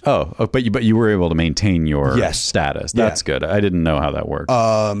 years. Oh, but you were able to maintain your status. That's good. I didn't know how that worked.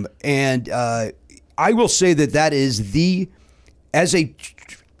 And I will say that is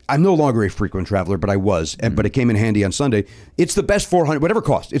I'm no longer a frequent traveler, but I was, but it came in handy on Sunday. It's the best whatever it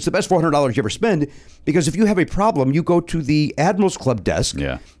costs. It's the best $400 you ever spend, because if you have a problem, you go to the Admirals Club desk,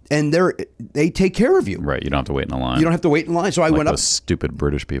 and they take care of you. Right, you don't have to wait in a line. You don't have to wait in line. So I went up. Those stupid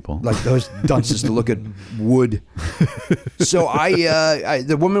British people, like those dunces to look at wood. So I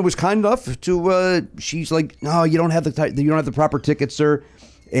the woman was kind enough to. She's like, no, you don't have the proper ticket, sir.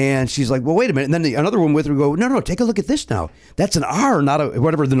 And she's like, well, wait a minute. And then another one with her go, no, take a look at this now. That's an R, not a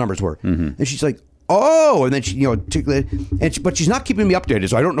whatever the numbers were. And she's like, oh, and then she, but she's not keeping me updated,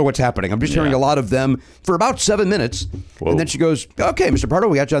 so I don't know what's happening. I'm just hearing a lot of them for about 7 minutes, and then she goes, okay, Mr. Pardo,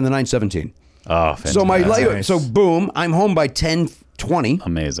 we got you on the 9:17. Oh, fantastic. So boom, I'm home by 10:20.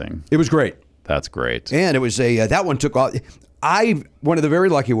 Amazing. It was great. That's great. And it was that one took off. One of the very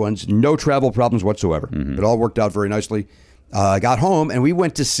lucky ones, no travel problems whatsoever. Mm-hmm. It all worked out very nicely. I got home and we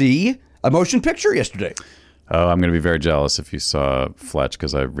went to see a motion picture yesterday. Oh, I'm going to be very jealous if you saw Fletch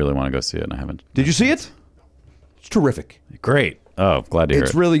because I really want to go see it and I haven't. Did you see it? It's terrific. Great. Oh, glad to hear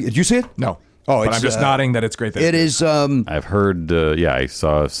It's it. really. Did you see it? No. Oh, but I'm just nodding that it's great. It is. I've heard. I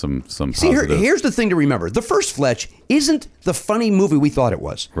saw some. See, here's the thing to remember: the first Fletch isn't the funny movie we thought it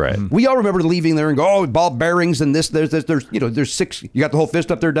was. Right. Mm-hmm. We all remember leaving there and go, "Oh, ball bearings and this. There's 6. You got the whole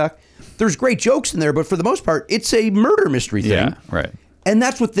fist up there, Doc. There's great jokes in there, but for the most part, it's a murder mystery thing. Yeah. Right. And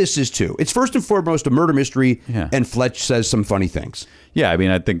that's what this is too. It's first and foremost a murder mystery, and Fletch says some funny things. Yeah, I mean,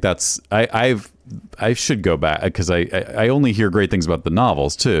 I think that's I should go back because I only hear great things about the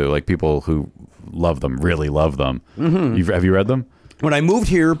novels too. Like people who love them really love them. Mm-hmm. Have you read them? When I moved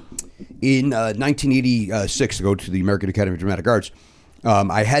here in 1986 to go to the American Academy of Dramatic Arts,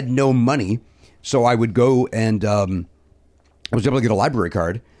 I had no money, so I would go and I was able to get a library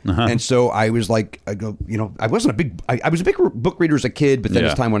card. And so I was like, I was a big book reader as a kid, but then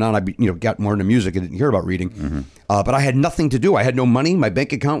as time went on, I got more into music and didn't hear about reading. Mm-hmm. But I had nothing to do. I had no money, my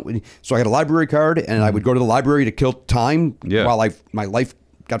bank account. So I had a library card and I would go to the library to kill time while my life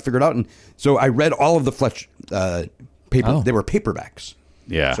got figured out. And so I read all of the Fletch paper. They were paperbacks.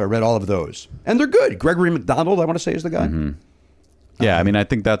 Yeah. So I read all of those. And they're good. Gregory McDonald, I want to say, is the guy. Mm-hmm. Yeah, I mean, I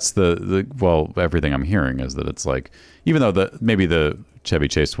think that's everything I'm hearing is that it's like, even though maybe the Chevy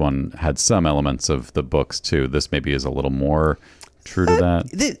Chase one had some elements of the books too, this maybe is a little more true to that.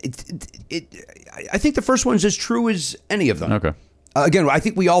 I think the first one's as true as any of them. Okay. Again, I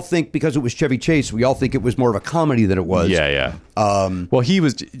think we all think because it was Chevy Chase, we all think it was more of a comedy than it was. Yeah. Well,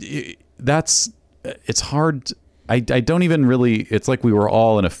 it's hard. I don't even really, it's like we were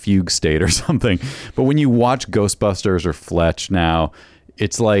all in a fugue state or something. But when you watch Ghostbusters or Fletch now,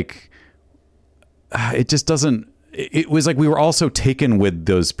 it's like, it just doesn't, it was like we were also taken with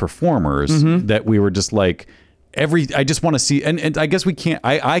those performers that we were just like, I just want to see, and I guess we can't,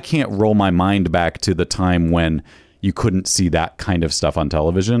 I can't roll my mind back to the time when you couldn't see that kind of stuff on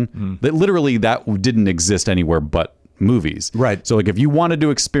television. That literally that didn't exist anywhere but movies. Right. So like if you wanted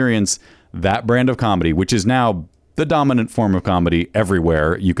to experience that brand of comedy, which is now the dominant form of comedy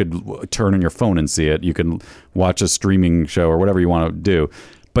everywhere, you could turn on your phone and see it. You can watch a streaming show or whatever you want to do.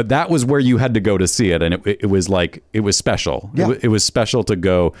 But that was where you had to go to see it, and it was like it was special. Yeah. It was special to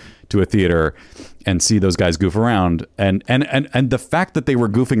go to a theater and see those guys goof around, and the fact that they were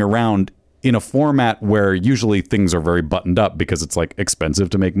goofing around in a format where usually things are very buttoned up because it's like expensive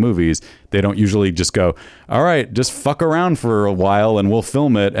to make movies. They don't usually just go, all right, just fuck around for a while and we'll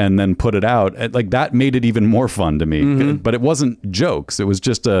film it and then put it out. Like that made it even more fun to me. But it wasn't jokes. It was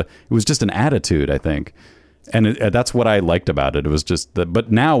just an attitude, I think. And that's what I liked about it. It was just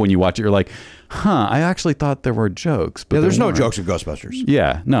but now when you watch it, you're like, I actually thought there were jokes. But there's no jokes in Ghostbusters.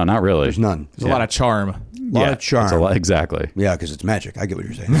 Yeah, no, not really. There's none. There's a lot of charm. A lot of charm. Exactly. Yeah, because it's magic. I get what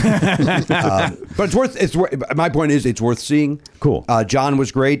you're saying. But it's worth. My point is, it's worth seeing. Cool. John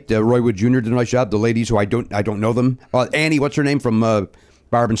was great. Roy Wood Jr. did a nice job. The ladies who I don't know them. Annie, what's her name from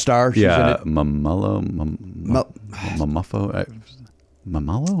Barb and Star? She's in it. Mamalo.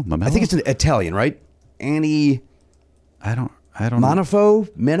 Mamalo. I think it's an Italian, right? Annie. I don't.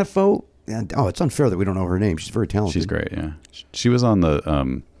 Manifo. Oh, it's unfair that we don't know her name. She's very talented. She's great. Yeah, she was on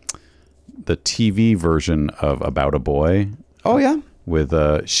the TV version of About a Boy. Oh yeah. With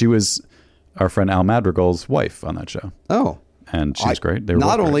she was our friend Al Madrigal's wife on that show. Oh. And she's great. They were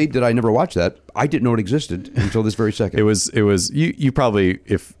not only great. did I never watch that, I didn't know it existed until this very second. It was you probably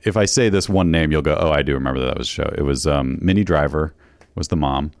if I say this one name, you'll go, oh, I do remember that was a show. It was Minnie Driver was the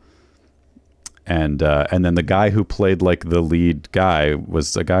mom. And then the guy who played like the lead guy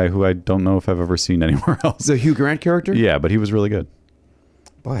was a guy who I don't know if I've ever seen anywhere else. The Hugh Grant character? Yeah, but he was really good.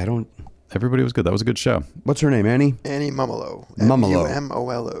 Boy, I don't... Everybody was good. That was a good show. What's her name, Annie? Annie Mumolo. Mumolo.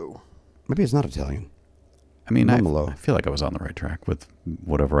 Mumolo. Maybe it's not Italian. I mean, I feel like I was on the right track with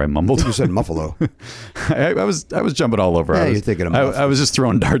whatever I mumbled. You said Muffalo. I was jumping all over. Yeah, you're thinking of I was just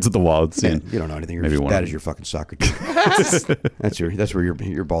throwing darts at the wall. You don't know anything. You're as bad as your fucking soccer team. That's where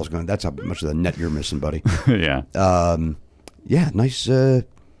your ball's going. That's how much of the net you're missing, buddy. Yeah. Yeah. Nice day.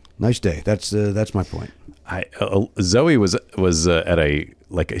 That's my point. Zoe was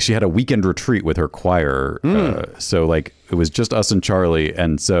at she had a weekend retreat with her choir. So like it was just us and Charlie,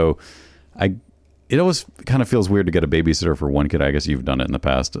 and so it always kind of feels weird to get a babysitter for one kid. I guess you've done it in the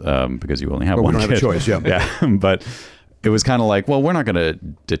past because you only have one we don't kid. have a choice, yeah. But it was kind of like, well, we're not going to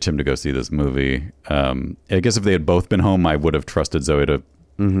ditch him to go see this movie. I guess if they had both been home, I would have trusted Zoe to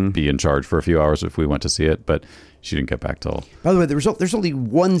be in charge for a few hours if we went to see it, but she didn't get back till... By the way, there's only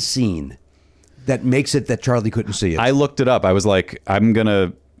one scene that makes it that Charlie couldn't see it. I looked it up. I was like,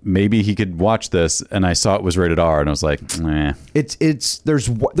 maybe he could watch this, and I saw it was rated R, and I was like, nah.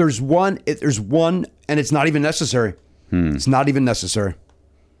 There's one, and it's not even necessary. It's not even necessary.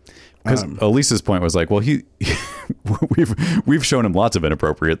 Because Elise's point was like, well, we've shown him lots of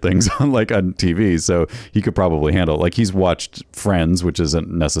inappropriate things on TV, so he could probably handle it. Like, he's watched Friends, which isn't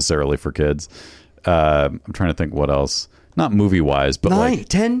necessarily for kids. I'm trying to think what else. Not movie wise, but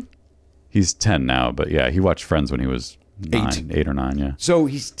 10. He's 10 now, but yeah, he watched Friends when he was 8 or 9. Yeah. So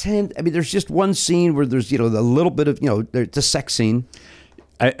he's 10. I mean, there's just one scene where there's a little bit of it's a sex scene.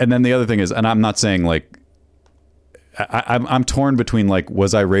 And then the other thing is, and I'm not saying I'm torn between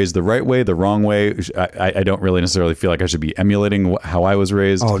was I raised the right way, the wrong way? I don't really necessarily feel like I should be emulating how I was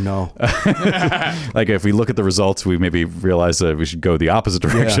raised. Oh no! If we look at the results, we maybe realize that we should go the opposite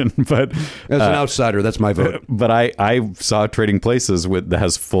direction. Yeah. But as an outsider, that's my vote. But I saw Trading Places that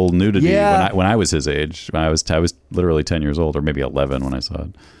has full nudity when I was his age. When I was literally 10 years old, or maybe 11 when I saw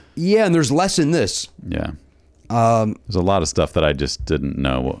it. Yeah, and there's less in this. Yeah. There's a lot of stuff that I just didn't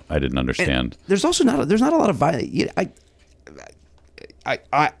know. I didn't understand. There's also not a lot of violence.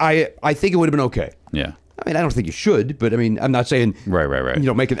 I think it would have been okay. Yeah. I mean, I don't think you should, but I mean, I'm not saying right.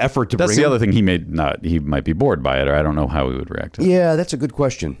 Make an effort to. That's bring the other thing. He might be bored by it, or I don't know how he would react to it. Yeah, that's a good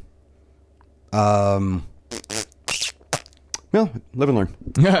question. Well, live and learn.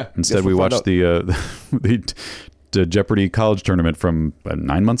 Instead, we watched the Jeopardy college tournament from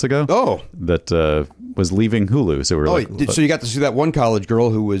 9 months ago. Oh, that was leaving Hulu. So so you got to see that one college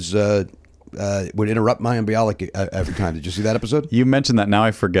girl who was would interrupt Mayim Bialik every time. Did you see that episode? You mentioned that. Now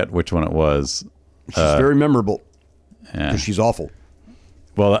I forget which one it was. She's very memorable because she's awful.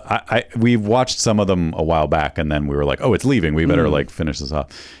 Well, we watched some of them a while back, and then we were like, "Oh, it's leaving. We better finish this off."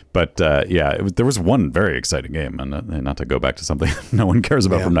 But there was one very exciting game, and not to go back to something no one cares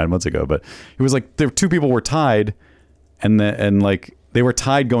about from 9 months ago, but it was like two people were tied, and they were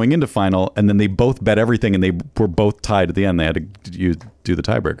tied going into final, and then they both bet everything, and they were both tied at the end. They had to do the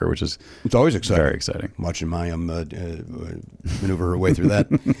tiebreaker, which is always exciting. Very exciting. Watching Mayim maneuver her way through that.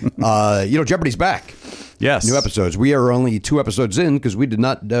 Jeopardy's back. Yes. New episodes. We are only 2 episodes in because we did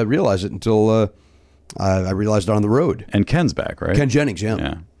not realize it until I realized it on the road. And Ken's back, right? Ken Jennings,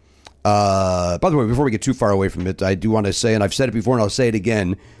 yeah. By the way, before we get too far away from it, I do want to say, and I've said it before and I'll say it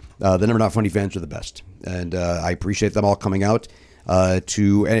again, the Never Not Funny fans are the best. And I appreciate them all coming out.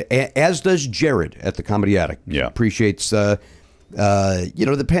 As does Jared at the Comedy Attic. Yeah. Appreciates, the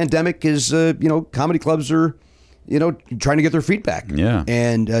pandemic is, comedy clubs are, trying to get their feet back. Yeah.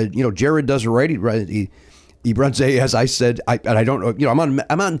 And, Jared does it right. He runs as I said, I don't know,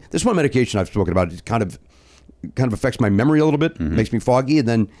 I'm on this one medication I've spoken about. It kind of affects my memory a little bit, makes me foggy. And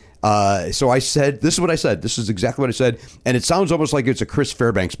then, so I said, this is what I said. This is exactly what I said. And it sounds almost like it's a Chris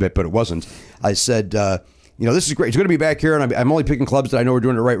Fairbanks bit, but it wasn't. I said, this is great. It's going to be back here, and I'm only picking clubs that I know are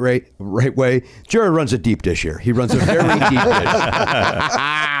doing it right way. Jared runs a deep dish here. He runs a very deep dish.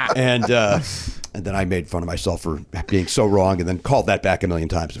 And then I made fun of myself for being so wrong, and then called that back a million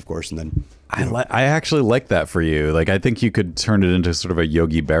times, of course. And then I actually like that for you. I think you could turn it into sort of a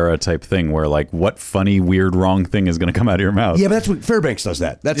Yogi Berra type thing, where what funny, weird, wrong thing is going to come out of your mouth. Yeah, but that's what Fairbanks does.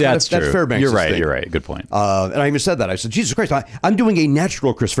 That's true. That's Fairbanks. You're right. thing. You're right. Good point. And I even said that. I said, Jesus Christ, I'm doing a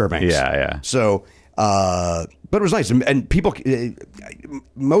natural Chris Fairbanks. Yeah. So. But it was nice, and people,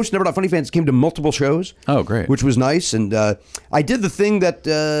 most Never Not Funny fans came to multiple shows. Oh, great! Which was nice, and I did the thing that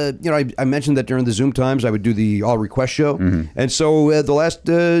I mentioned that during the Zoom times I would do the all request show, and so the last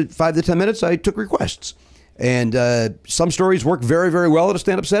 5 to 10 minutes I took requests, and some stories work very, very well at a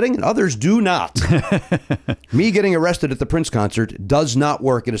stand-up setting, and others do not. Me getting arrested at the Prince concert does not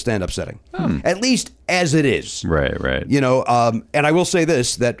work in a stand-up setting, at least as it is. Right. And I will say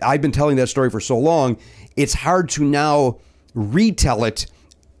this, that I've been telling that story for so long, it's hard to now retell it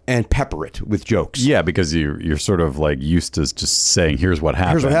and pepper it with jokes. Yeah, because you're sort of used to just saying, here's what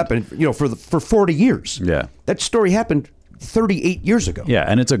happened. Here's what happened, for 40 years. Yeah. That story happened 38 years ago. Yeah,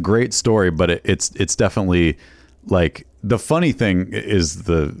 and it's a great story, but it's definitely the funny thing is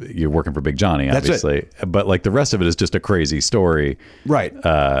you're working for Big Johnny, obviously, but the rest of it is just a crazy story. Right.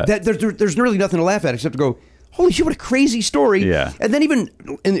 There's really nothing to laugh at except to go, holy shit, what a crazy story. Yeah. And then even,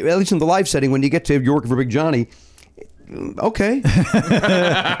 at least in the live setting, when you get to you're working for Big Johnny, okay.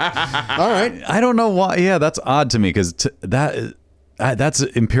 All right. I don't know why. Yeah, that's odd to me because that's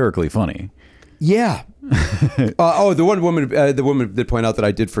empirically funny. Yeah. The woman did point out that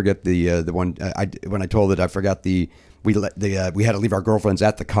I did forget the one. When I told it, I forgot we had to leave our girlfriends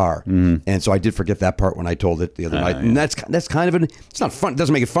at the car, and so I did forget that part when I told it the other night. And that's kind of it's not fun. It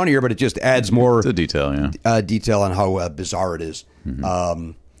doesn't make it funnier, but it just adds more it's a detail, detail on how bizarre it is.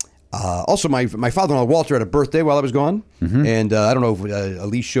 Also, my father-in-law Walter had a birthday while I was gone, and I don't know if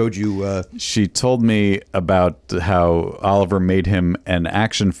Elise showed you. She told me about how Oliver made him an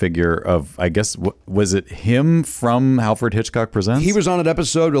action figure of, I guess, was it him from Alfred Hitchcock Presents? He was on an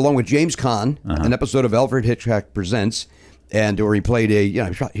episode along with James Caan, an episode of Alfred Hitchcock Presents, and where he played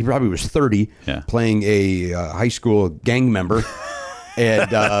he probably was 30, playing a high school gang member,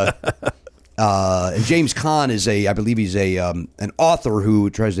 and. And James Caan is I believe he's an author who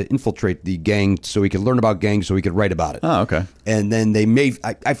tries to infiltrate the gang so he can learn about gangs so he could write about it. Oh, okay. And then they made,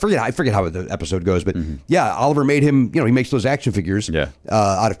 I forget how the episode goes, but Oliver made him, he makes those action figures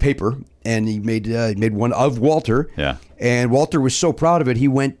out of paper, and he made one of Walter. Yeah. And Walter was so proud of it, he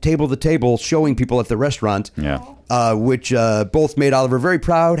went table to table showing people at the restaurant, which both made Oliver very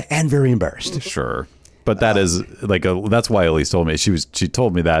proud and very embarrassed. Sure. But that is that's why Elise told me. She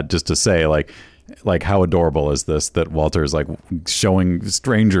told me that just to say like how adorable is this that Walter is like showing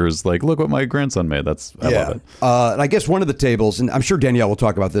strangers like, look what my grandson made. I love it. And I guess one of the tables, and I'm sure Danielle will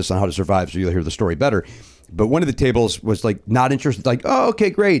talk about this on How to Survive, so you'll hear the story better. But one of the tables was like not interested, like, oh,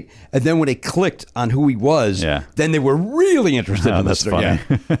 okay, great. And then when they clicked on who he was, then they were really interested in this. That's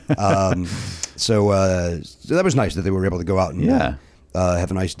funny. So that was nice that they were able to go out and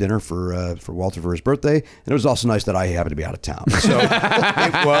have a nice dinner for Walter for his birthday, and it was also nice that I happened to be out of town. So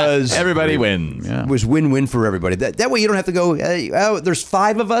it was everybody wins. It was win-win for everybody. That way you don't have to go. There's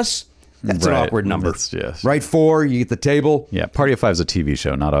 5 of us. That's an awkward number, right? 4, you get the table. Yeah, Party of 5 is a TV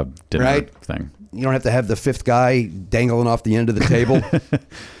show, not a dinner thing. You don't have to have the 5th guy dangling off the end of the table.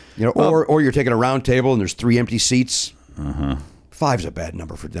 Or you're taking a round table and there's 3 empty seats. 5's a bad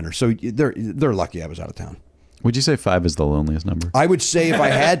number for dinner, so they're lucky I was out of town. Would you say 5 is the loneliest number? I would say if I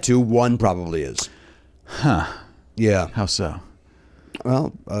had to, 1 probably is. Huh. Yeah. How so?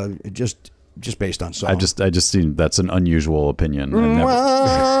 Well, just based on song. I just seen that's an unusual opinion.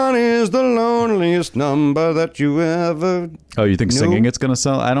 1 is the loneliest number that you ever. Oh, you think singing it's gonna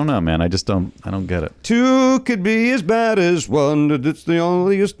sell? I don't know, man. I don't get it. 2 could be as bad as 1. It's the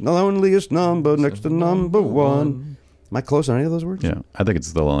loneliest number next to number 1. Am I close on any of those words? Yeah, I think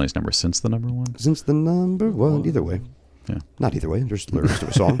it's the loneliest number since the number 1. Since the number 1. Either way. Yeah. Not either way. There's lyrics to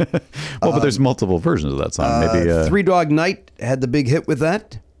a song. But there's multiple versions of that song. Maybe 3 Dog Night had the big hit with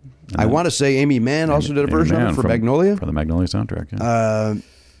that. I want to say Amy Mann also did a version of it for Magnolia. For the Magnolia soundtrack, yeah.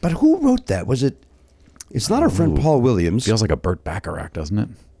 But who wrote that? Was it? It's not our friend Paul Williams. Feels like a Burt Bacharach, doesn't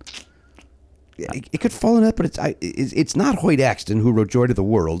it? It could fall in that, but it's not Hoyt Axton who wrote Joy to the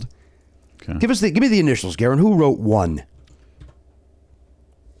World. Okay. Give me the initials, Garen. Who wrote 1?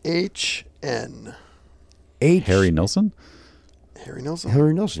 H.N. Harry Nilsson? Harry Nilsson.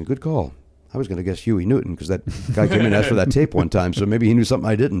 Harry Nilsson. Good call. I was going to guess Huey Newton because that guy came in and asked for that tape one time, so maybe he knew something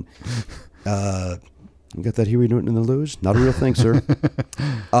I didn't. You got that Huey Newton in the loose? Not a real thing, sir.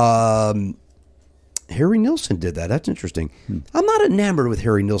 Harry Nilsson did that. That's interesting. I'm not enamored with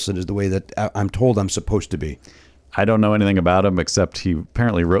Harry Nilsson as the way that I'm told I'm supposed to be. I don't know anything about him except he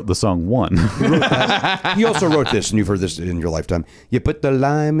apparently wrote the song 1. He also wrote this, and you've heard this in your lifetime. You put the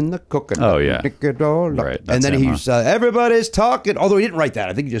lime in the coconut. Oh, yeah. Right. And then he's, everybody's talking. Although he didn't write that.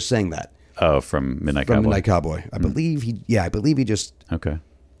 I think he just sang that. Oh, from Midnight Cowboy. Midnight Cowboy. I believe he just. Okay.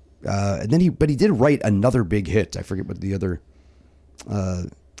 And then he did write another big hit. I forget what the other.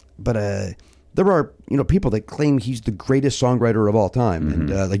 But there are people that claim he's the greatest songwriter of all time,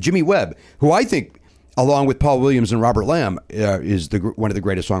 and like Jimmy Webb, who I think, along with Paul Williams and Robert Lamb, is one of the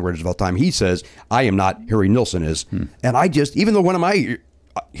greatest songwriters of all time. He says, I am not, Harry Nilsson is. And I just, even though one of my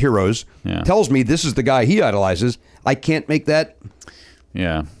heroes tells me this is the guy he idolizes, I can't make that.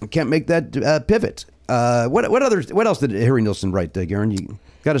 Yeah. I can't make that pivot. What else did Harry Nilsson write, Garen? You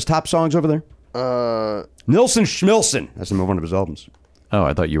got his top songs over there? Nilsson Schmilsson. That's the name of one of his albums. Oh,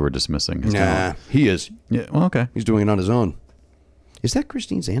 I thought you were dismissing his talent. He is. Yeah, well, okay. He's doing it on his own. Is that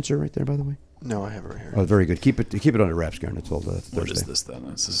Christine's answer right there, by the way? No, I have it right here. Oh, very good. Keep it under wraps, Garen, until Thursday. What is this then?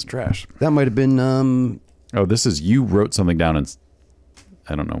 This is trash. That might have been... Oh, this is... You wrote something down and...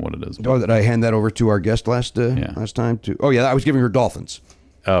 I don't know what it is. Oh, did I hand that over to our guest last time? Oh, yeah, I was giving her Dolphins.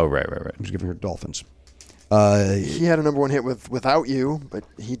 Oh, right. I was giving her Dolphins. He had a number 1 hit with Without You, but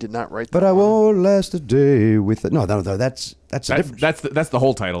he did not write that. But I won't last a day with it. No, that's the difference. That's the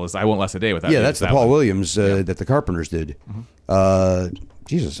whole title is I Won't Last a Day Without You. Yeah, that's the Paul Williams that the Carpenters did.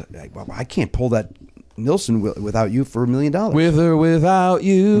 Jesus, I can't pull that Nilsson, Without You for $1 million. With or without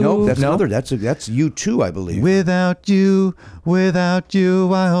you. Nope, that's another. That's U2, I believe. Without you,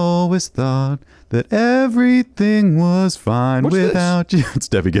 I always thought that everything was fine. What's without this? you. It's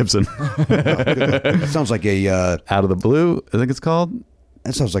Debbie Gibson. That sounds like a Out of the Blue, I think it's called.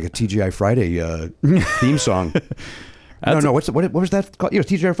 That sounds like a TGI Friday theme song. No. What was that called?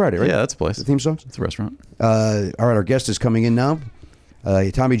 TGI Friday, right? Yeah, that's a place. The theme song? It's a restaurant. All right, our guest is coming in now.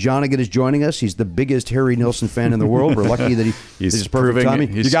 Tommy Johnagin is joining us. He's the biggest Harry Nilsson fan in the world. We're lucky that he's perfect. Tommy,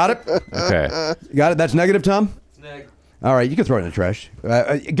 you got it? Okay. You got it? That's negative, Tom? It's all right, you can throw it in the trash.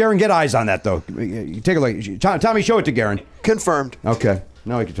 Garen, get eyes on that, though. Take a look. Tommy, show it to Garen. Confirmed. Okay.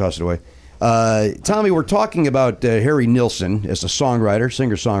 Now I can toss it away. Tommy, we're talking about Harry Nilsson as a songwriter,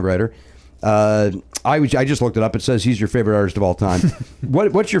 singer-songwriter. I just looked it up. It says he's your favorite artist of all time.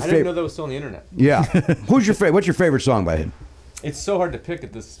 What's your favorite? I didn't know that was still on the internet. Yeah. What's your favorite song by him? It's so hard to pick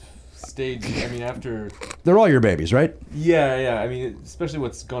at this stage. I mean, after... They're all your babies, right? Yeah. I mean, especially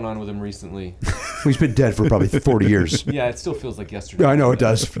what's going on with him recently. He's been dead for probably 40 years. Yeah, it still feels like yesterday. I know it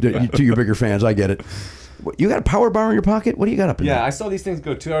does. To you bigger fans, I get it. You got a power bar in your pocket? What do you got up in there? Yeah, I saw these things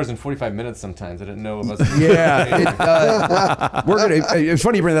go 2 hours and 45 minutes sometimes. I didn't know it was. Yeah. It's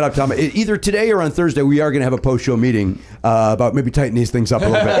funny you bring that up, Tom. Either today or on Thursday, we are going to have a post-show meeting about maybe tightening these things up a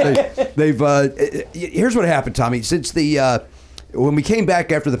little bit. Here's what happened, Tommy. Since when we came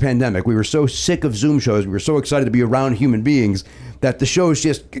back after the pandemic, we were so sick of Zoom shows. We were so excited to be around human beings that the shows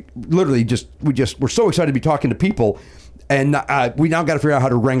we're so excited to be talking to people. And we now got to figure out how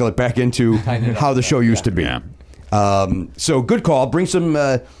to wrangle it back into how the show used to be. Yeah. So good call. Bring some,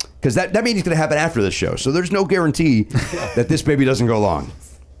 because that meeting's going to happen after the show. So there's no guarantee that this baby doesn't go long.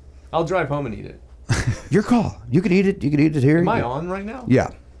 I'll drive home and eat it. Your call. You could eat it. You could eat it here. Am I on right now? Yeah.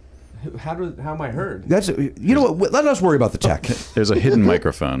 How am I heard? You know what? Let us worry about the tech. There's a hidden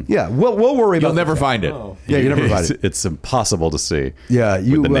microphone. Yeah, we'll worry about. You'll never find it. Oh. Yeah, you never find it. It's impossible to see. Yeah,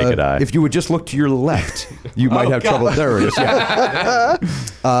 with the naked eye. If you would just look to your left, you might have trouble. There it is. Yeah.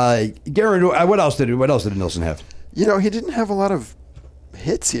 Garen, what else did Nilsson have? You know, he didn't have a lot of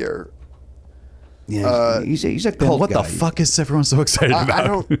hits here. Yeah, he's a cult what guy. the fuck is everyone so excited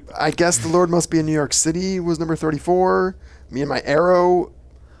about? I guess The Lord Must Be in New York City was number 34. Me and My Arrow.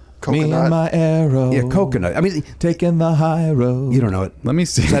 Coconut. Me and my arrow. Yeah, Coconut. I mean, taking the high road. You don't know it. Let me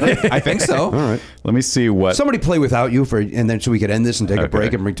see. Is that it? I think so. All right. Let me see what. Somebody play Without You and then so we could end this and take a Okay.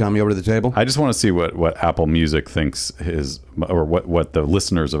 break and bring Tommy over to the table. I just want to see what Apple Music thinks or what the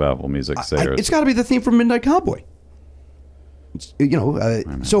listeners of Apple Music say. It's got to be the theme from Midnight Cowboy.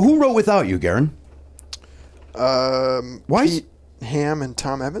 So who wrote Without You, Garen? Why? Pete Ham and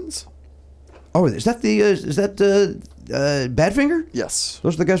Tom Evans. Oh, is that Badfinger? Yes.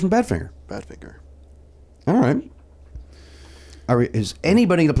 Those are the guys from Badfinger. Badfinger. All right. Is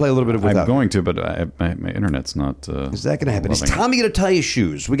anybody going to play a little bit of Without I'm going to, but my internet's not. Is that going to happen? Is loving it. Tommy going to tie his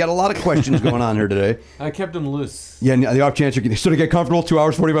shoes? We got a lot of questions going on here today. I kept them loose. Yeah, and the off chance you're sort of get comfortable. 2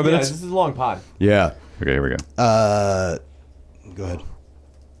 hours, 45 Yeah, minutes. this is a long pod. Yeah. Okay, here we go. Go ahead.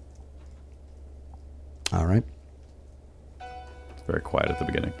 All right. It's very quiet at the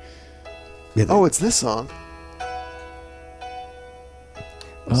beginning. Yeah, Oh, it's this song.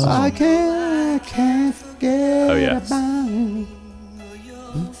 I can't forget. Oh, yeah.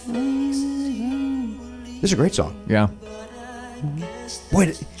 This is a great song. Yeah.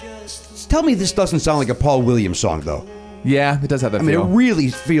 Wait, tell me this doesn't sound like a Paul Williams song, though. Yeah, it does have that I mean, feel. it really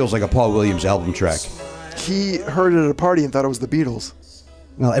feels like a Paul Williams album track. He heard it at a party and thought it was the Beatles.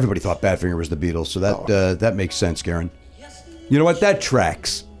 Well, everybody thought Badfinger was the Beatles, so that makes sense, Garen. You know what? That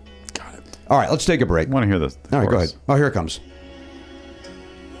tracks. Got it. All right, let's take a break. I want to hear this. All right, go ahead. Oh, here it comes.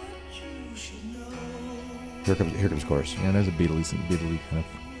 Here comes chorus. Yeah, there's a Beatles kind of.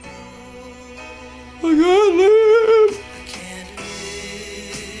 I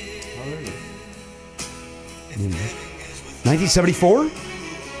can't live. 1974?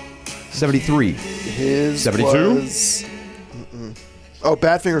 73. His 72? was... Oh,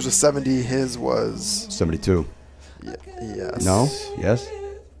 Badfinger's was 70. His was... 72. Yes. No? Yes?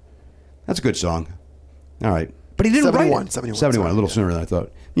 That's a good song. All right. But he didn't 71, write it. 71, 71, a sorry, little yeah. sooner than I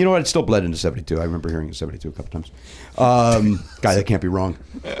thought. You know what? It still bled into 72. I remember hearing it 72 a couple times. Guy, that can't be wrong.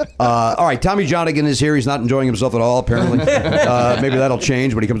 All right, Tommy Johnagin is here. He's not enjoying himself at all, apparently. Maybe that'll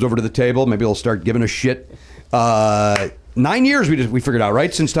change when he comes over to the table. Maybe he'll start giving a shit. 9 years we figured out,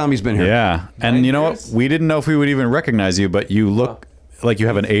 right? Since Tommy's been here. Yeah, and you know what? We didn't know if we would even recognize you, but you look like you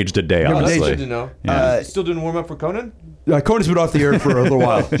haven't aged a day. Oh, that's Honestly, good to know. Yeah. Still doing warm up for Conan? Conan's been off the air for a little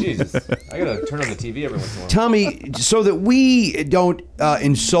while. Jesus, I gotta turn on the TV every once in a while. Tommy, so that we don't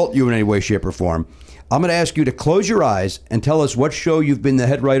insult you in any way, shape, or form, I'm going to ask you to close your eyes and tell us what show you've been the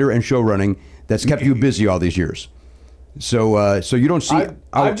head writer and show running that's kept you busy all these years. So you don't see.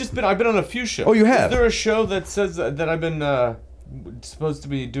 I've been on a few shows. Oh, you have? Is there a show that says that I've been supposed to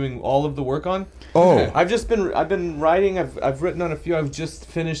be doing all of the work on? Oh. I've been writing. I've written on a few. I've just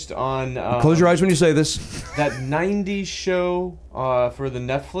finished on. Close your eyes when you say this. That 90s show for the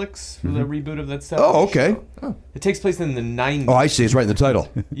Netflix, for the reboot of that 70s Oh, okay. show. It takes place in the 90s. Oh, I see. It's right in the title.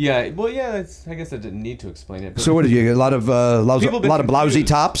 Yeah. Well, yeah. I guess I didn't need to explain it. But So what did you get? A lot of blousy confused.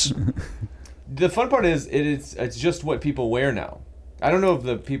 tops. The fun part is it's just what people wear now. I don't know if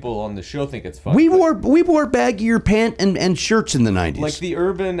the people on the show think it's fun. We wore baggier pant and shirts in the 90s. Like the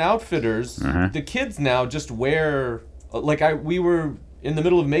Urban Outfitters, the kids now just wear we were in the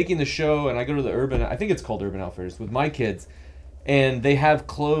middle of making the show, and I go to the I think it's called Urban Outfitters with my kids, and they have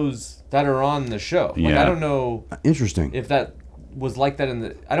clothes that are on the show. Like I don't know. Interesting. If that was like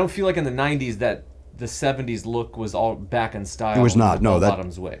that I don't feel like in the 90s that the 70s look was all back in style. It was not. No, that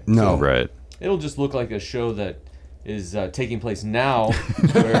Bottom's way. No, So right. It'll just look like a show that is taking place now,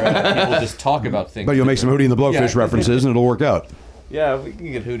 where people just talk about things. But you'll make some Hootie and the Blowfish references, and it'll work out. Yeah, we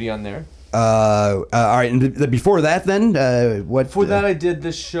can get Hootie on there. All right, and before that, then what? Before that, I did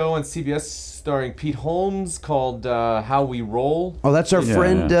this show on CBS starring Pete Holmes called How We Roll. Oh, that's our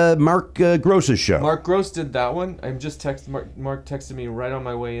friend Mark Gross's show. Mark Gross did that one. I'm just Mark texted me right on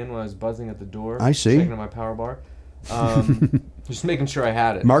my way in when I was buzzing at the door. I see. Checking on my power bar. Just making sure I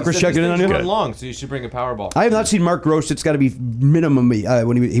had it. Mark was checking in on you? Run long, so you should bring a power ball. I have not seen Mark Gross. It's got to be minimum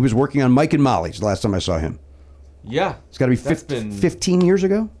when he was working on Mike and Molly's the last time I saw him. Yeah. It's got to be 15 years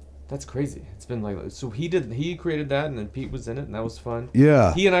ago? That's crazy. It's been like so. He created that, and then Pete was in it, and that was fun.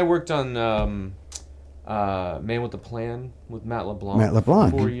 Yeah. He and I worked on Man with a Plan with Matt LeBlanc. Matt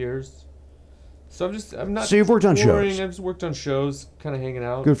LeBlanc. For 4 years. So I'm not. So you've worked on shows. I've just worked on shows, kind of hanging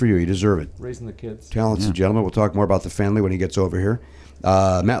out. Good for you. You deserve it. Raising the kids. Talented gentleman. We'll talk more about the family when he gets over here.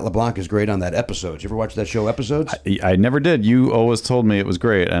 Matt LeBlanc is great on that Episodes. You ever watch that show, Episodes? I never did. You always told me it was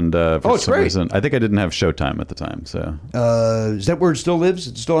great, and for it's some great. reason, I think I didn't have Showtime at the time. So is that where it still lives?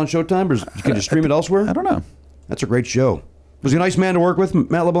 It's still on Showtime, or can you stream it elsewhere? I don't know. That's a great show. Was he a nice man to work with,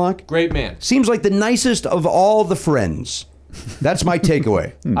 Matt LeBlanc? Great man. Seems like the nicest of all the friends. That's my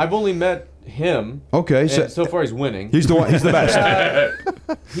takeaway. I've only met him. Okay, so far he's winning. He's the one. He's the best.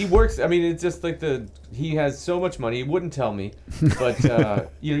 He works. I mean, it's just like he has so much money. He wouldn't tell me, but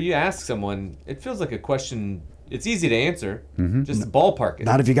you ask someone, it feels like a question. It's easy to answer. Just ballpark it.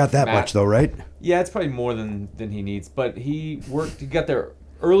 Not if you got that much, though, right? Yeah, it's probably more than he needs. But he worked. He got there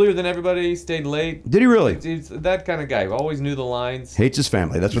earlier than everybody. Stayed late. Did he really? He's that kind of guy. Always knew the lines. Hates his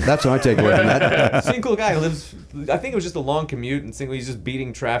family. That's my takeaway from that. Single guy lives. I think it was just a long commute, and he's just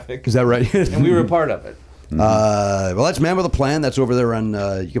beating traffic. Is that right? And we were a part of it. Well, that's Man with a Plan. That's over there on.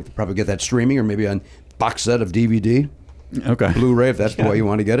 You could probably get that streaming or maybe on box set of DVD, Okay. Blu-ray if that's the way you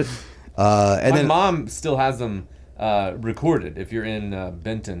want to get it. And My mom still has them recorded. If you're in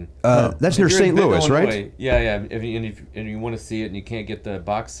Benton, that's near St. Louis, right? Yeah. If you want to see it and you can't get the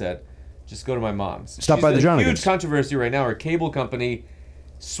box set, just go to my mom's. Stop by the Johnagins. Huge controversy right now. Her cable company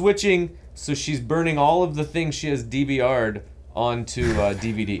switching, so she's burning all of the things she has DVR'd onto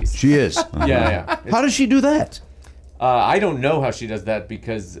DVDs. She is. Yeah. How does she do that? I don't know how she does that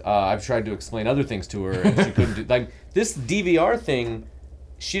because I've tried to explain other things to her and she couldn't do. Like this DVR thing,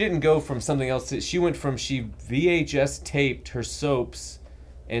 she didn't go from something else. She went from she VHS taped her soaps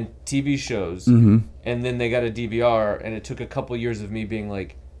and TV shows, and then they got a DVR, and it took a couple years of me being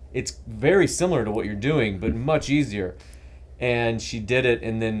like, it's very similar to what you're doing, but much easier. And she did it,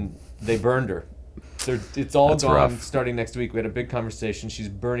 and then they burned her. It's all That's gone rough. starting next week. We had a big conversation. She's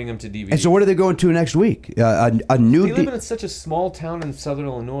burning them to DVD. And so what are they going to next week? A new... They live in such a small town in southern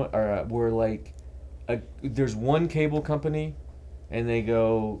Illinois where, like, there's one cable company, and they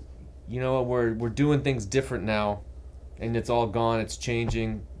go, you know what, we're doing things different now, and it's all gone. It's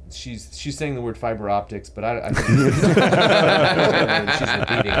changing. She's saying the word fiber optics, but I think she's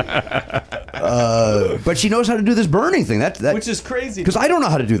repeating it. but she knows how to do this burning thing. That Which is crazy. Because I don't know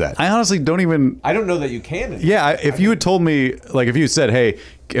how to do that. I honestly don't even. I don't know that you can. Yeah, if you had told me, like, if you said, "Hey,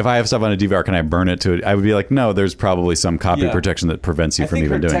 if I have stuff on a DVR, can I burn it to it?" I would be like, "No, there's probably some copy protection that prevents you from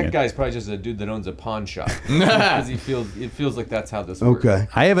even doing it." I think her tech guy's probably just a dude that owns a pawn shop because it feels like that's how this works. Okay.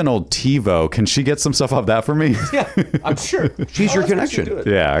 I have an old TiVo. Can she get some stuff off that for me? Yeah, I'm sure. She's your I'll ask her to connection. do it.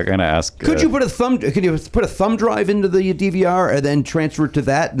 Yeah, I'm gonna ask. Could you put a thumb drive into the DVR and then transfer it to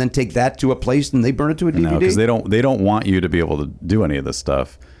that and then take that to a place and they burn it to a DVD? No, because they don't want you to be able to do any of this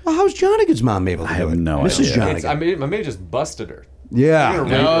stuff. Well, how's Jonagin's mom able to do it? have no Mrs. idea. Johnagin. I may have just busted her. Yeah.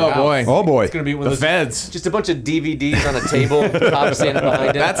 Oh, boy. Oh, boy. It's gonna be one of The those, feds. just a bunch of DVDs on a table. Cop standing behind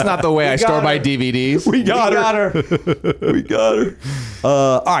it. That's not the way I store my DVDs. We got her. her. We got her.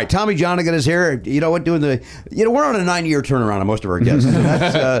 All right, Tommy Johnagin is here. You know what? We're on a 9-year turnaround on most of our guests.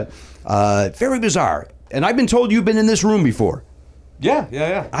 So that's very bizarre. And I've been told you've been in this room before.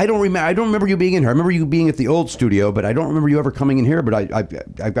 Yeah. I don't remember you being in here. I remember you being at the old studio, but I don't remember you ever coming in here. But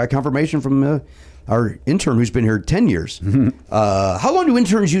I got confirmation from our intern who's been here 10 years. How long do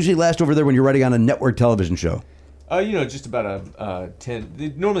interns usually last over there when you're writing on a network television show? Just about a 10. They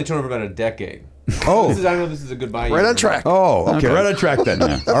normally turn over about a decade. Oh. I know this is a good buy. Right on track. Oh, okay. Right on track then.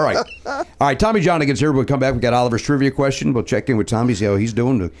 All right. Tommy Jonagin's here. We'll come back. We got Oliver's trivia question. We'll check in with Tommy, see how he's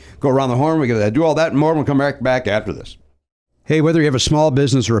doing. We'll go around the horn. We're going to do all that and more. We'll come back after this. Hey, whether you have a small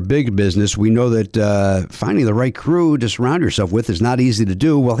business or a big business, we know that finding the right crew to surround yourself with is not easy to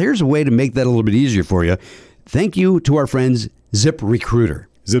do. Well, here's a way to make that a little bit easier for you. Thank you to our friends ZipRecruiter.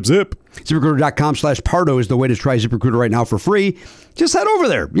 Zip, zip. ZipRecruiter.com/Pardo is the way to try ZipRecruiter right now for free. Just head over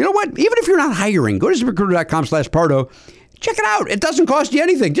there. You know what? Even if you're not hiring, go to ZipRecruiter.com/Pardo. Check it out. It doesn't cost you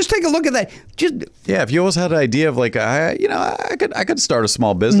anything. Just take a look at that. If you always had an idea of like, I could start a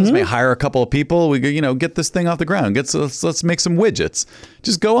small business, maybe hire a couple of people. We could, get this thing off the ground. Let's make some widgets.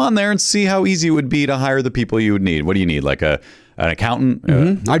 Just go on there and see how easy it would be to hire the people you would need. What do you need? Like an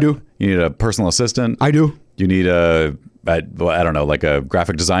accountant? I do. You need a personal assistant? I do. You need I don't know, like a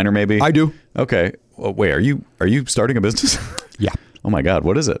graphic designer maybe? I do. Okay. Well, wait, are you starting a business? Yeah. Oh my God,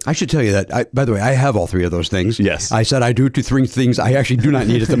 what is it? I should tell you that. By the way, I have all three of those things. Yes. I said I do 3 things I actually do not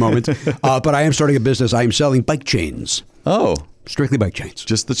need at the moment. But I am starting a business. I am selling bike chains. Oh. Strictly bike chains.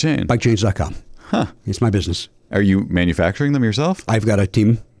 Just the chain. Bikechains.com. Huh. It's my business. Are you manufacturing them yourself? I've got a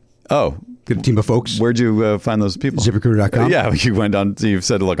team. Oh. Got a team of folks. Where'd you find those people? ZipRecruiter.com. Yeah, you went on. You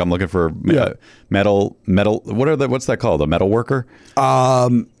said, "Look, I'm looking for metal. What's that called? A metal worker?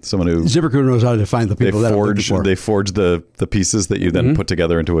 Someone who ZipRecruiter knows how to find the people that I'm looking for. They forge the pieces that you then put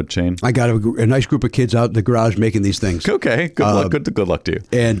together into a chain. I got a nice group of kids out in the garage making these things. Okay, good luck. Good luck to you.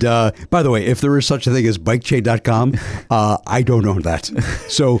 And by the way, if there is such a thing as bikechain.com, I don't own that.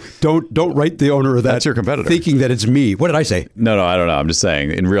 So don't write the owner of that. That's your competitor. Thinking that it's me. What did I say? No, I don't know. I'm just saying,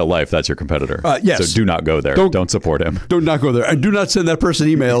 in real life, that's your competitor. Yes. So do not go there. Don't support him. Do not go there. And do not send that person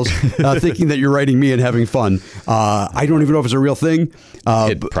emails thinking that you're writing me and having fun. I don't even know if it's a real thing.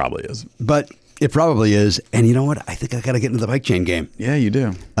 It probably is. But it probably is. And you know what? I think I got to get into the bike chain game. Yeah, you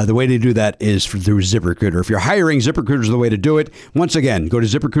do. The way to do that is through ZipRecruiter. If you're hiring, ZipRecruiter is the way to do it. Once again, go to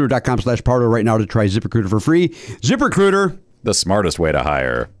ZipRecruiter.com/Pardo right now to try ZipRecruiter for free. ZipRecruiter. The smartest way to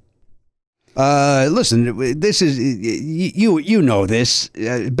hire. Listen, this is, you know this.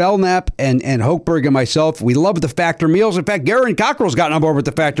 Belknap and Hochberg and myself, we love the Factor meals. In fact, Garen Cockrell's gotten on board with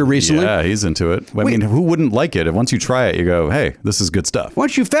the Factor recently. Yeah, he's into it. I mean, who wouldn't like it? Once you try it, you go, hey, this is good stuff.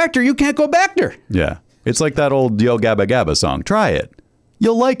 Once you Factor, you can't go back there. Yeah. It's like that old Yo Gabba Gabba song. Try it.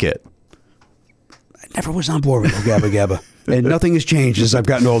 You'll like it. I never was on board with Yo Gabba Gabba. And nothing has changed as I've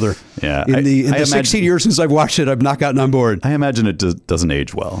gotten older. Yeah. In the 16 years since I've watched it, I've not gotten on board. I imagine it doesn't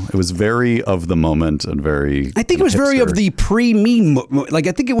age well. It was very of the moment and very I think it was hipster. very of the pre-me. Like,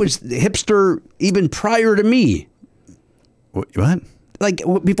 I think it was hipster even prior to me. What? Like,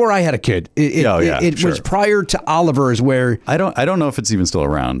 before I had a kid. It was prior to Oliver's where... I don't know if it's even still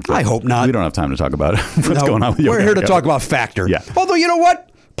around. I hope not. We don't have time to talk about it. What's going on with We're here to talk about Factor. Yeah. Although, you know what?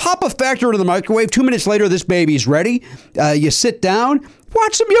 Pop a Factor into the microwave. 2 minutes later, this baby's ready. You sit down,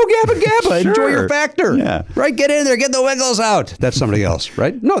 watch some Yo Gabba Gabba. Enjoy your Factor. Yeah. Right? Get in there. Get the Wiggles out. That's somebody else,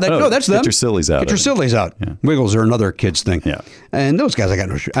 right? No, that's them. Get your sillies out. Get your sillies out. Yeah. Wiggles are another kid's thing. Yeah. And those guys, I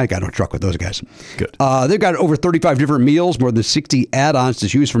got no truck with those guys. Good. They've got over 35 different meals, more than 60 add-ons to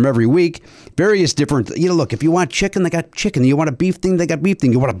choose from every week. Various different, look, if you want chicken, they got chicken. You want a beef thing, they got beef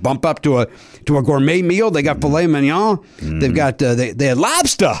thing. You want to bump up to a gourmet meal, they got filet mignon. They've got, they had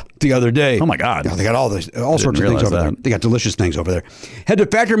lobster the other day. Oh my God. They got all sorts of things over there. They got delicious things over there. Head to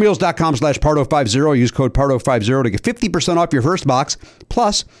factormeals.com/Pardo50. Use code Pardo50 to get 50% off your first box,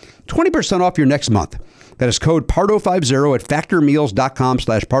 plus 20% off your next month. That is code Pardo50 at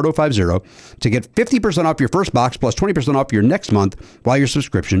factormeals.com/Pardo50 to get 50% off your first box plus 20% off your next month while your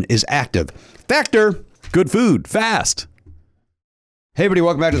subscription is active. Factor. Good food, fast. Hey, everybody,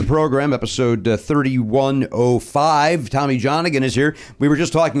 welcome back to the program, episode 3105. Tommy Johnagin is here. We were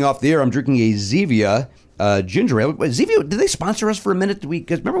just talking off the air. I'm drinking a Zevia ginger ale. Zevia, did they sponsor us for a minute?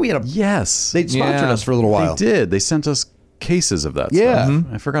 Because remember we had a... Yes. They sponsored us for a little while. They did. They sent us cases of that yeah. stuff.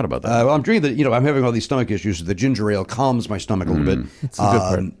 I forgot about that. Well, I'm drinking I'm having all these stomach issues. The ginger ale calms my stomach a little bit. It's a good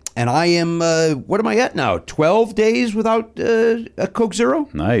part. And I am, what am I at now? 12 days without a Coke Zero?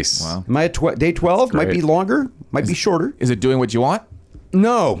 Nice. Wow. Am I at day 12? Might be longer, might be shorter. Is it doing what you want?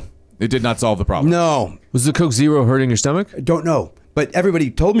 No. It did not solve the problem. No. Was the Coke Zero hurting your stomach? Don't know. But everybody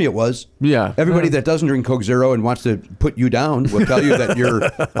told me it was. Yeah. Everybody that doesn't drink Coke Zero and wants to put you down will tell you that you're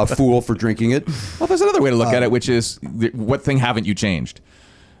a fool for drinking it. Well, there's another way to look at it, which is what thing haven't you changed?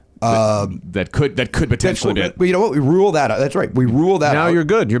 That could potentially be. But you know what? We rule that out. That's right. We rule that out. Now you're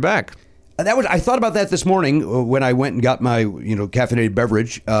good. You're back. I thought about that this morning when I went and got my caffeinated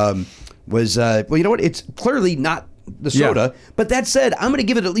beverage. Well, you know what? It's clearly not the soda. Yeah. But that said, I'm going to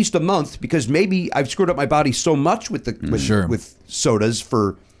give it at least a month because maybe I've screwed up my body so much with with sodas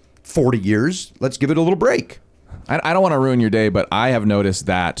for 40 years. Let's give it a little break. I don't want to ruin your day, but I have noticed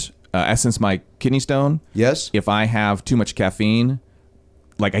that since my kidney stone, yes, if I have too much caffeine,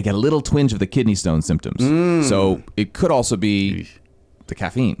 like I get a little twinge of the kidney stone symptoms. So it could also be the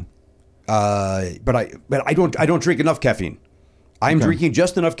caffeine. But I don't drink enough caffeine. I'm drinking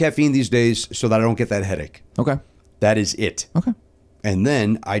just enough caffeine these days so that I don't get that headache. Okay. That is it. Okay. And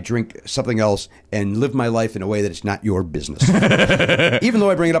then I drink something else and live my life in a way that it's not your business. Even though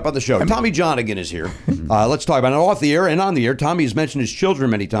I bring it up on the show. Tommy Johnagin is here. Let's talk about it off the air and on the air. Tommy has mentioned his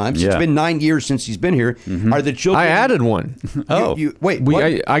children many times. Yeah. It's been 9 years since he's been here. Are the children... I added one.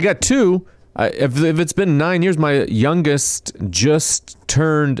 Wait, I got two. If it's been 9 years, my youngest just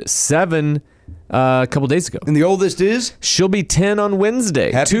turned 7 a couple days ago. And the oldest is? She'll be 10 on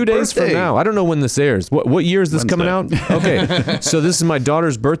Wednesday. Happy 2 days birthday. from now. I don't know when this airs. What year is this coming out? Okay. So this is my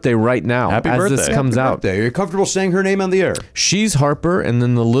daughter's birthday right now. Happy birthday. This comes out. Are you comfortable saying her name on the air? She's Harper, and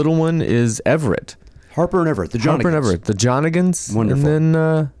then the little one is Everett. Harper and Everett, the Johnagins. Harper and Everett, the Johnagins. Wonderful. And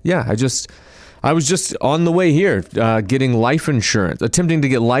then, I was just on the way here, getting life insurance, attempting to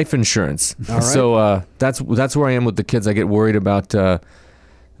get life insurance. All right. So that's where I am with the kids. I get worried about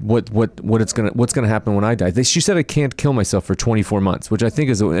what's gonna happen when I die. She said I can't kill myself for 24 months, which I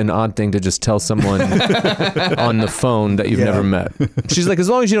think is an odd thing to just tell someone on the phone that you've never met. She's like, as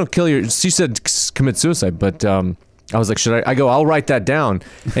long as you don't kill she said commit suicide, but I was like, should I go? I'll write that down.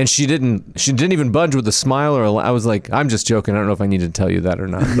 And she didn't even budge with a smile I was like, I'm just joking. I don't know if I need to tell you that or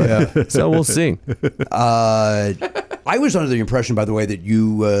not. But, so we'll see. I was under the impression, by the way, that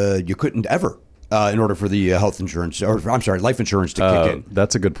you couldn't ever. In order for the life insurance to kick in.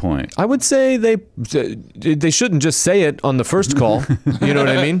 That's a good point. I would say they shouldn't just say it on the first call. You know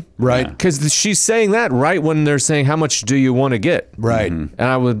what I mean? Right. Because she's saying that right when they're saying, how much do you want to get? Right. And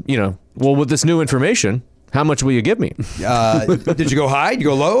I would, well, with this new information, how much will you give me? Did you go high? Did you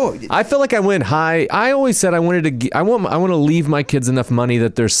go low? I feel like I went high. I always said I want to leave my kids enough money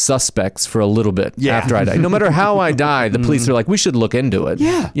that they're suspects for a little bit after I die. No matter how I die, the police are like, we should look into it.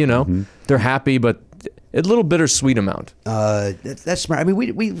 Yeah. They're happy, but a little bittersweet amount. That's smart. I mean,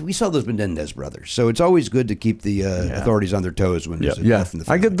 we saw those Menendez brothers, so it's always good to keep the authorities on their toes when there's a death in the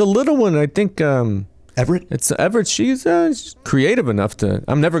family. I get the little one. I think Everett. It's Everett. She's creative enough to.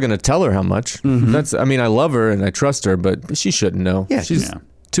 I'm never going to tell her how much. Mm-hmm. I mean, I love her and I trust her, but she shouldn't know. Yeah, she's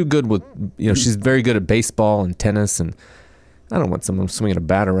too good with. She's very good at baseball and tennis, and I don't want someone swinging a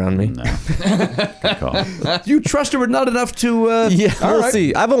bat around me. No. Good call. You trust her, but not enough to. We'll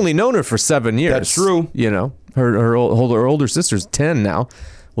see. I've only known her for 7 years. That's true. Her older sister's 10 now.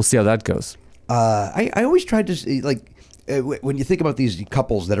 We'll see how that goes. I always tried to see, when you think about these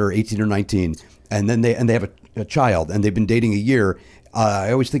couples that are 18 or 19, and then they have a child, and they've been dating a year.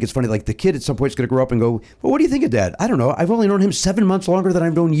 I always think it's funny. Like the kid at some point is going to grow up and go, "Well, what do you think of Dad?" I don't know. I've only known him 7 months longer than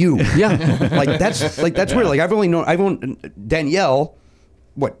I've known you. Yeah, that's weird. Like I've known Danielle.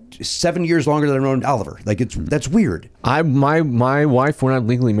 7 years longer than I've known Oliver. That's weird. My wife, we're not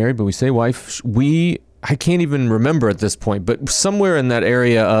legally married, but we say wife. I can't even remember at this point, but somewhere in that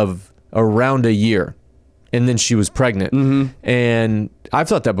area of around a year, and then she was pregnant. Mm-hmm. And I've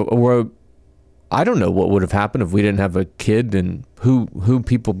thought that, but I don't know what would have happened if we didn't have a kid, and who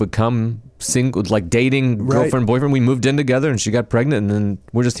people become single, like dating, girlfriend, boyfriend. We moved in together, and she got pregnant, and then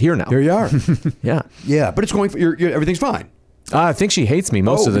we're just here now. Here you are. Yeah. But it's going for everything's fine. I think she hates me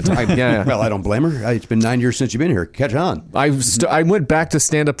most of the time. Yeah. Well, I don't blame her. It's been 9 years since you've been here. Catch on. I went back to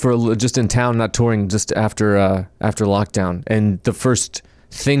stand up for just in town, not touring, just after lockdown, and the first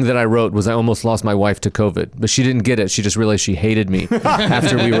thing that I wrote was I almost lost my wife to COVID, but she didn't get it. She just realized she hated me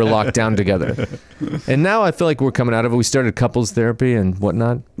after we were locked down together. And now I feel like we're coming out of it. We started couples therapy and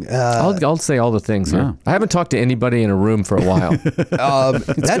whatnot. I'll say all the things here. I haven't talked to anybody in a room for a while. That's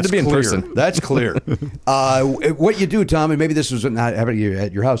good to be in clear. person. That's clear. What you do, Tom, and maybe this was not happening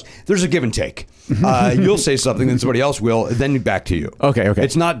at your house, there's a give and take. You'll say something, then somebody else will, and then back to you. Okay.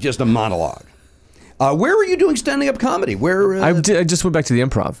 It's not just a monologue. Where were you doing standing up comedy? Where I just went back to the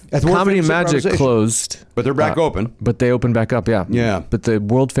Improv. At the World Comedy and Famous Magic Improvisation. closed, But they're back open. But they opened back up. Yeah. Yeah. But the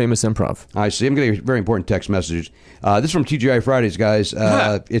world famous Improv. I see. I'm getting very important text messages. This is from TGI Fridays, guys.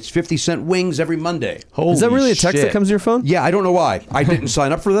 It's 50-cent wings every Monday. Is that really a text shit. that comes to your phone? Yeah, I don't know why. I didn't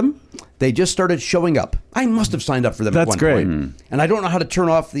sign up for them. They just started showing up. I must have signed up for them at That's one great. point. And I don't know how to turn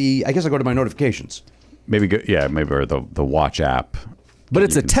off I guess I go to my notifications. Maybe or the Watch app. But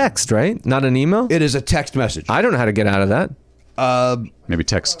it's a text, right? Not an email? It is a text message. I don't know how to get out of that. Maybe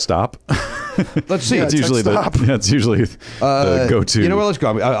text stop. Let's see. It's usually the go-to. You know what? Let's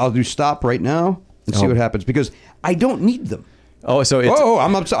go. I'll do stop right now and see what happens because I don't need them. Oh, so it's...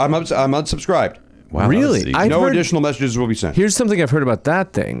 I'm unsubscribed. Wow, Really? No additional messages will be sent. Here's something I've heard about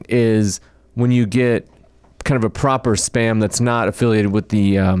that thing is when you get kind of a proper spam that's not affiliated with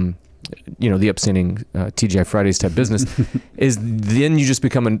the the upstanding TGI Fridays type business, is then you just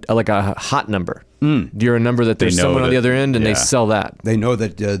become like a hot number. You're a number that there's someone on the other end, and they sell that. They know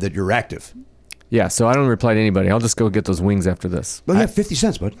that you're active. Yeah, so I don't reply to anybody. I'll just go get those wings after this. Well, yeah, 50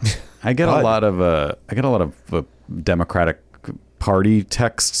 cents, bud. I get a lot of Democratic Party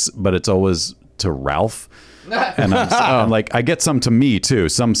texts, but it's always to Ralph. And I'm like, I get some to me too.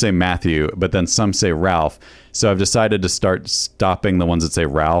 Some say Matthew, but then some say Ralph. So I've decided to start stopping the ones that say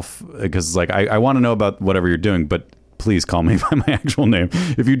Ralph because it's like I want to know about whatever you're doing, but please call me by my actual name.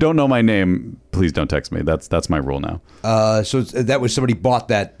 If you don't know my name, please don't text me. That's my rule now. So that was somebody bought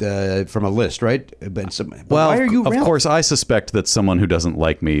that from a list, right? But why are you? Of Ralph? course, I suspect that someone who doesn't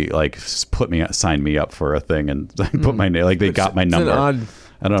like me signed me up for a thing and put my name. Like they got my number.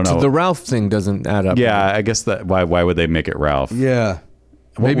 I don't know. So the Ralph thing doesn't add up. Yeah, I guess that. Why would they make it Ralph? Yeah.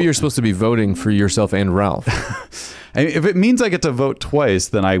 Maybe you're supposed to be voting for yourself and Ralph. I mean, if it means I get to vote twice,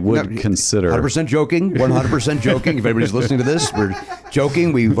 then I would consider. 100% joking. 100% joking. If anybody's listening to this, we're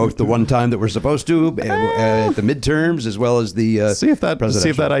joking. We vote the one time that we're supposed to at the midterms as well as the see if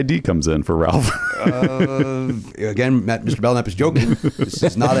that ID comes in for Ralph. Again, Mr. Belknap is joking. This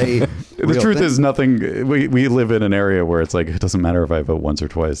is not a. The truth is nothing. We live in an area where it's like it doesn't matter if I vote once or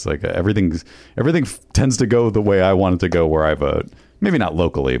twice. Like everything tends to go the way I want it to go where I vote. Maybe not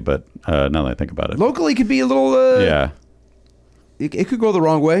locally, but now that I think about it. Locally could be a little... yeah. It could go the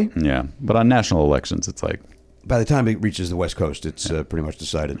wrong way. Yeah. But on national elections, it's like... By the time it reaches the West Coast, it's pretty much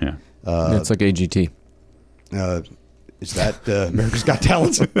decided. Yeah. It's like AGT. Is that America's Got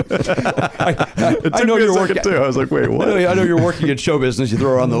Talent? I know you're working too. I was like, wait, what? I know you're working in show business. You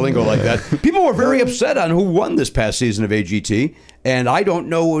throw around the lingo like that. People were very upset on who won this past season of AGT, and I don't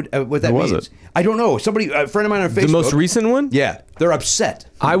know what that means. Was it? I don't know. A friend of mine on Facebook. The most recent one? Yeah, they're upset.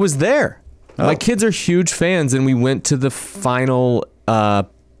 I was there. My kids are huge fans, and we went to the final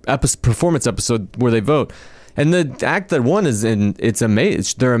performance episode where they vote. And the act that won it's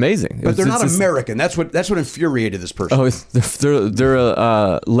amazing. They're amazing, but they're not American. That's what infuriated this person. Oh, they're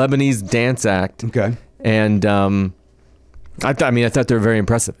a Lebanese dance act. Okay, and I thought they were very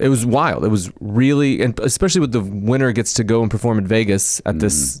impressive. It was wild. It was really, and especially with the winner gets to go and perform in Vegas at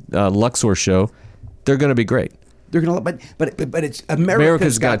this Luxor show. They're going to be great. They're gonna, but it's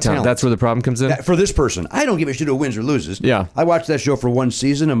America's Got Talent. That's where the problem comes in. For this person, I don't give a shit who wins or loses. Yeah, I watched that show for one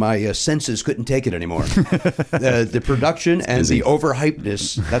season, and my senses couldn't take it anymore. The production and the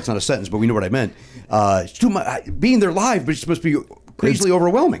overhypedness. That's not a sentence, but we know what I meant. It's too much. Being there live, but it's supposed to be crazily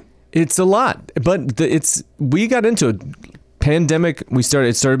overwhelming. It's a lot, but we got into it. Pandemic.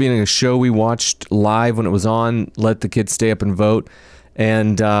 It started being a show we watched live when it was on. Let the kids stay up and vote,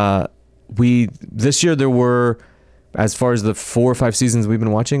 and this year there were. As far as the 4 or 5 seasons we've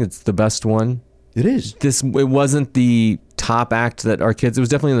been watching, it's the best one. It is. It wasn't the top act that our kids. It was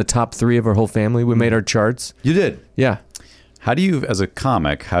definitely in the top 3 of our whole family. We made our charts. You did. Yeah. How do you, as a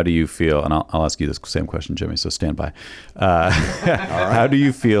comic, how do you feel? And I'll ask you this same question, Jimmy. So stand by. How do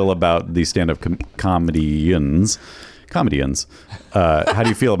you feel about the stand-up comedians? How do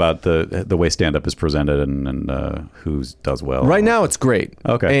you feel about the way stand-up is presented and who does well? Right now, it's great.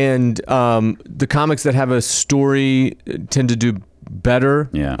 Okay. And the comics that have a story tend to do better.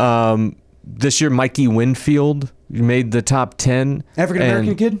 Yeah. This year, Mikey Winfield made the top 10.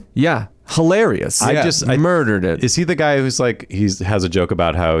 African-American kid? Yeah. Hilarious. I murdered it. Is he the guy who's like, has a joke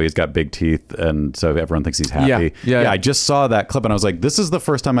about how he's got big teeth and so everyone thinks he's happy? Yeah. I just saw that clip and I was like, this is the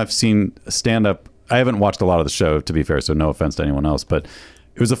first time I've seen stand-up. I haven't watched a lot of the show, to be fair, so no offense to anyone else, but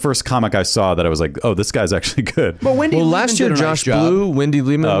it was the first comic I saw that I was like, oh, this guy's actually good. Well, last year, Josh Blue, Wendy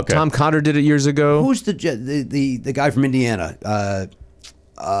Lehman, Tom Cotter did it years ago. Who's the guy from Indiana?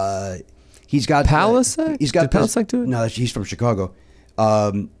 He's got Palisek? He's got Did Palisek do it? No, he's from Chicago.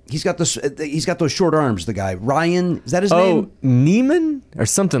 He's got this. He's got those short arms. The guy Ryan, is that his name? Neiman or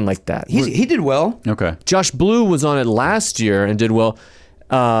something like that. He did well. Okay. Josh Blue was on it last year and did well.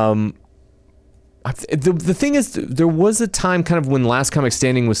 The thing is, there was a time kind of when Last Comic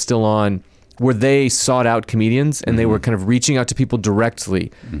Standing was still on where they sought out comedians and they were kind of reaching out to people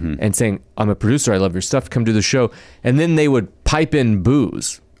directly and saying, I'm a producer, I love your stuff, come do the show. And then they would pipe in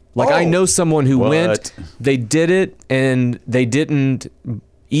booze. Like I know someone who went, they did it and they didn't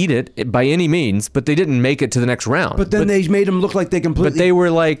eat it by any means, but they didn't make it to the next round. But then they made them look like they completely... But they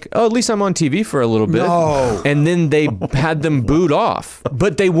were like, oh, at least I'm on TV for a little bit. No. And then they had them booed off.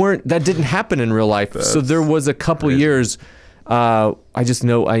 But they weren't... That didn't happen in real life. So there was a couple years... I just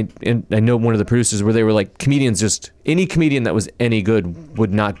know... I know one of the producers where they were like, comedians just... Any comedian that was any good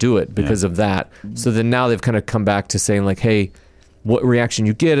would not do it because of that. So then now they've kind of come back to saying like, hey, what reaction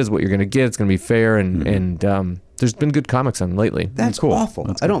you get is what you're going to get. It's going to be fair. And there's been good comics on lately. That's cool.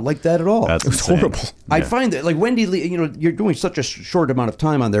 Awful. I don't like that at all. That's It's horrible. I find that like Wendy Lee, you're doing such a short amount of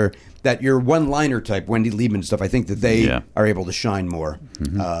time on there that your one-liner type Wendy Liebman stuff, I think that they are able to shine more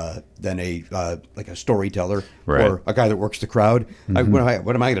than a like a storyteller or a guy that works the crowd. What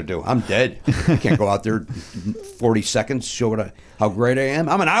am I going to do? I'm dead. I can't go out there 40 seconds, show how great I am.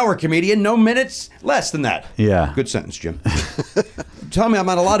 I'm an hour comedian, no minutes, less than that. Yeah. Good sentence, Jim. Tell me, I'm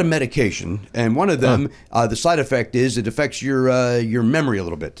on a lot of medication, and one of them, the side effect is it affects your memory a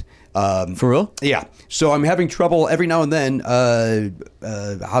little bit. For real? Yeah. So I'm having trouble every now and then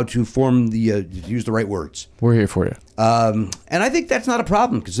how to form use the right words. We're here for you. And I think that's not a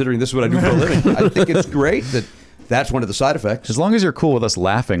problem considering this is what I do for a living. I think it's great that that's one of the side effects. As long as you're cool with us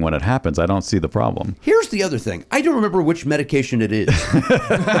laughing when it happens, I don't see the problem. Here's the other thing. I don't remember which medication it is.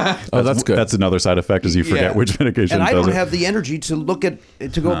 That's good. That's another side effect is you forget which medication and I does don't it. have the energy to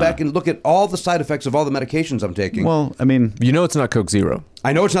go back and look at all the side effects of all the medications I'm taking. Well, I mean... You know it's not Coke Zero.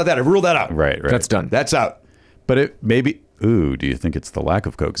 I know it's not that. I've ruled that out. Right. That's done. That's out. But it maybe... Ooh, do you think it's the lack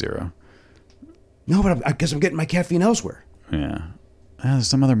of Coke Zero? No, but I guess I'm getting my caffeine elsewhere. Yeah. There's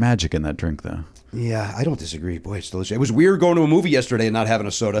some other magic in that drink, though. Yeah, I don't disagree. Boy, it's delicious. It was weird going to a movie yesterday and not having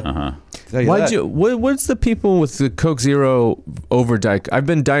a soda. What's the people with the Coke Zero over Diet? I've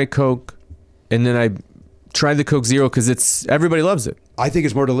been Diet Coke, and then I tried the Coke Zero because everybody loves it. I think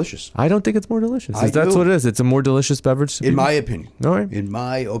it's more delicious. I don't think it's more delicious. That's what it is. It's a more delicious beverage. In my opinion. All right. In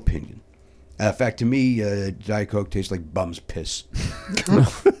my opinion. In fact, to me, Diet Coke tastes like bum's piss.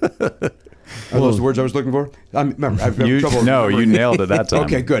 Are those the words I was looking for? Remember, I've got trouble. No, you nailed it that time.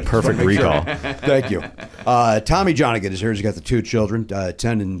 Okay, good. Perfect recall. Thank you. Tommy Johnagin is here. He's got the two children,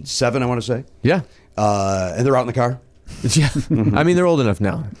 10 and 7, I want to say. Yeah. And they're out in the car? Yeah. I mean, they're old enough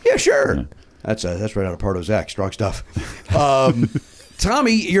now. Yeah, sure. Yeah. That's right out of Pardo's act. Strong stuff.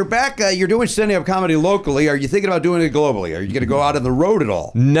 Tommy, you're back. You're doing stand-up comedy locally. Are you thinking about doing it globally? Are you going to go out on the road at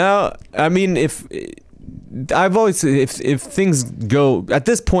all? No. I mean, if things go at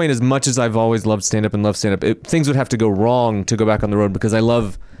this point, as much as I've always loved stand-up and love stand-up, things would have to go wrong to go back on the road because I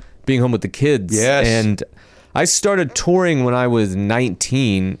love being home with the kids. Yes. And I started touring when I was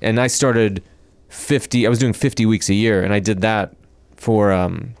 19, and I started 50. I was doing 50 weeks a year, and I did that for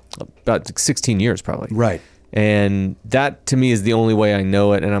about 16 years probably. Right. And that to me is the only way I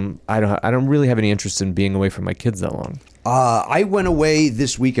know it, and I don't really have any interest in being away from my kids that long. I went away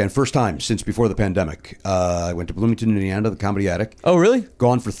this weekend, first time since before the pandemic. I went to Bloomington, Indiana, the Comedy Attic. Oh, really?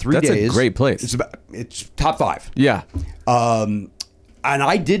 Gone for 3 days. That's a great place. It's top 5. Yeah. And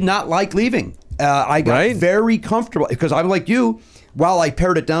I did not like leaving. I got very comfortable because I'm like you. While I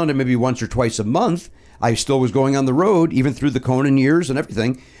pared it down to maybe once or twice a month, I still was going on the road, even through the Conan years and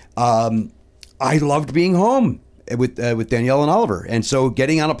everything. I loved being home with Danielle and Oliver. And so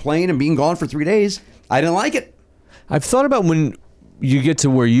getting on a plane and being gone for 3 days, I didn't like it. I've thought about when you get to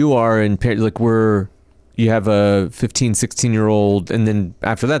where you are and like where you have a 15, 16-year-old, and then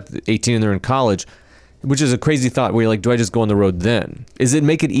after that, 18 and they're in college, which is a crazy thought where you're like, do I just go on the road then? Is it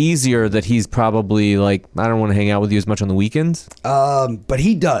make it easier that he's probably like, I don't want to hang out with you as much on the weekends? But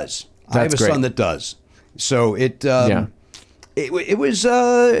he does. That's I have a great. son that does. So it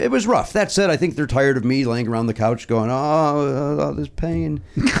was rough. That said, I think they're tired of me laying around the couch going, this pain.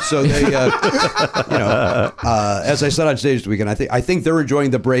 So they, as I said on stage this weekend, I think they're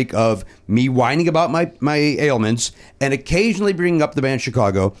enjoying the break of me whining about my ailments and occasionally bringing up the band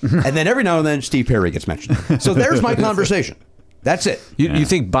Chicago, and then every now and then Steve Perry gets mentioned. So there's my conversation. That's it. You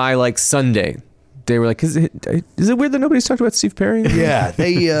think by like Sunday, they were like, is it weird that nobody's talked about Steve Perry? Yeah,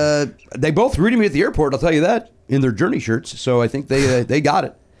 they both greeted me at the airport, I'll tell you that, in their Journey shirts. So I think they got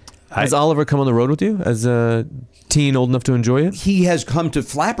it. Has Oliver come on the road with you as a teen old enough to enjoy it? He has come to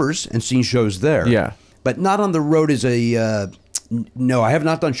Flappers and seen shows there. Yeah. But not on the road as a No, I have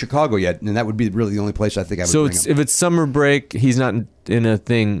not done Chicago yet, and that would be really the only place I think I would So bring him. if it's summer break, he's not in a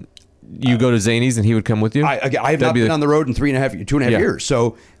thing. You go to Zany's and he would come with you. I have not been on the road in 2.5 years.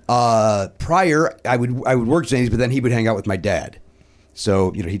 So prior, I would work Zany's, but then he would hang out with my dad.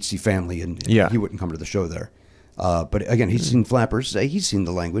 So he'd see family, and he wouldn't come to the show there. But again, he's seen Flappers. He's seen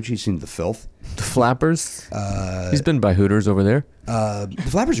the language. He's seen the filth. The Flappers. He's been by Hooters over there. The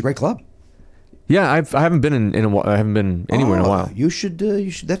Flappers is a great club. Yeah, I haven't been in a while. I haven't been anywhere in a while. You should.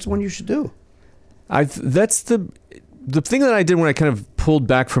 That's one you should do. That's the thing that I did when I kind of pulled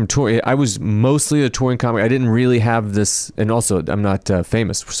back from touring. I was mostly a touring comic. I didn't really have this, and also I'm not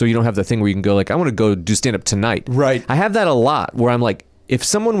famous, so you don't have the thing where you can go like, I want to go do stand up tonight. Right. I have that a lot where I'm like, if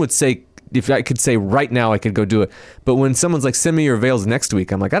someone would say, if I could say right now, I could go do it. But when someone's like, send me your avails next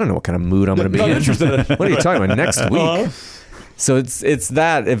week, I'm like, I don't know what kind of mood I'm going to be in. What are you talking about next week? So it's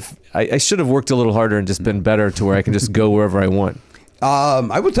that. If I should have worked a little harder and just been better to where I can just go wherever I want.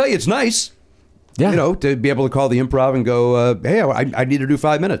 I will tell you, it's nice. Yeah. To be able to call the Improv and go, hey, I need to do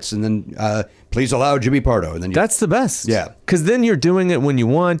 5 minutes, and then please allow Jimmy Pardo, and then that's the best. Yeah, because then you're doing it when you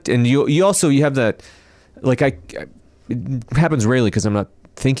want, and you also have that. Like it happens rarely because I'm not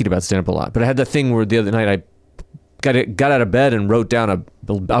thinking about stand up a lot, but I had that thing where the other night I got out of bed and wrote down I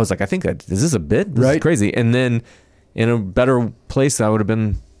was like, I think is this a bit? This is crazy. And then in a better place, I would have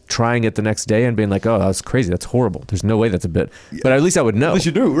been trying it the next day and being like, oh, that's crazy. That's horrible. There's no way that's a bit. But at least I would know. At least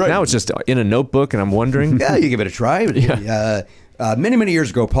you do, right? Now it's just in a notebook and I'm wondering. Yeah, you give it a try. Yeah. Many, many years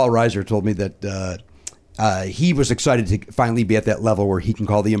ago, Paul Reiser told me that he was excited to finally be at that level where he can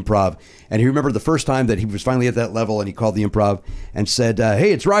call the Improv. And he remembered the first time that he was finally at that level and he called the Improv and said,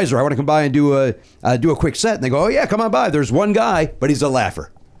 hey, it's Reiser. I want to come by and do a quick set. And they go, oh, yeah, come on by. There's one guy, but he's a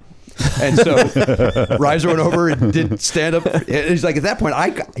laugher. And so Reiser went over and did stand up. And he's like, at that point,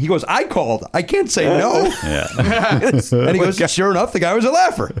 he goes, I called. I can't say no. Yeah. And he goes, sure enough, the guy was a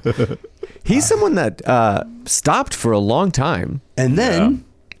laugher. He's someone that stopped for a long time. And then...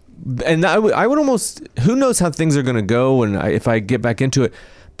 And I would almost, who knows how things are going to go and if I get back into it.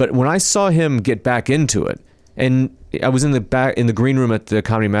 But when I saw him get back into it, and I was in the green room at the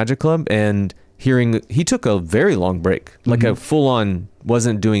Comedy Magic Club and he took a very long break, like a full on,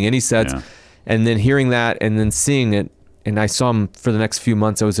 wasn't doing any sets. Yeah. And then hearing that and then seeing it, and I saw him for the next few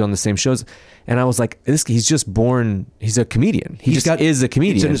months, I was on the same shows. And I was like, he's just born, he's a comedian. He is a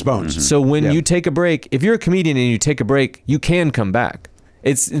comedian. It's in his bones. Mm-hmm. So when you take a break, if you're a comedian and you take a break, you can come back.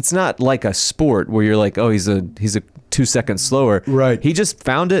 It's not like a sport where you're like, oh, he's a 2 seconds slower. Right. He just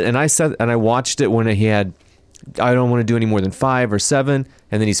found it, and I watched it when he had, I don't want to do any more than 5 or 7,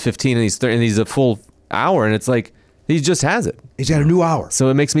 and then he's 15 and he's 30, and he's a full hour, and it's like he just has it. He's got a new hour. So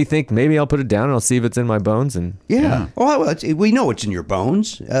it makes me think maybe I'll put it down and I'll see if it's in my bones. And yeah. Well, we know it's in your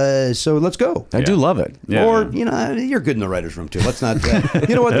bones, so let's go. I do love it. Yeah. Or you're good in the writers' room too. Let's not.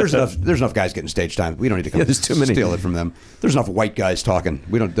 You know what? There's enough guys getting stage time. We don't need to come there's too many. Steal it from them. There's enough white guys talking.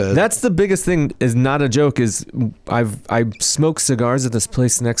 We don't. That's the biggest thing. Is not a joke. Is I smoke cigars at this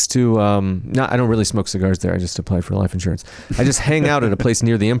place next to. I don't really smoke cigars there. I just apply for life insurance. I just hang out at a place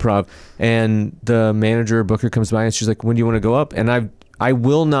near the Improv, and the manager booker comes by and she's like, "When do you want to go up?" And I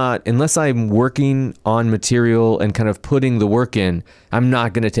will not, unless I'm working on material and kind of putting the work in, I'm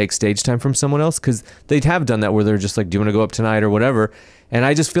not going to take stage time from someone else, because they have done that where they're just like, do you want to go up tonight or whatever? And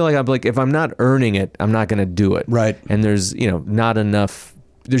I just feel like I'm like, if I'm not earning it, I'm not going to do it. Right. And there's, not enough,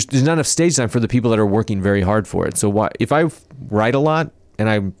 there's not enough stage time for the people that are working very hard for it. So if I write a lot and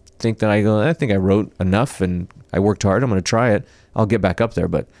I think that I think I wrote enough and I worked hard, I'm going to try it, I'll get back up there.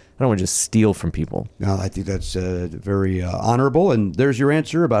 But I don't want to just steal from people. No, I think that's very honorable. And there's your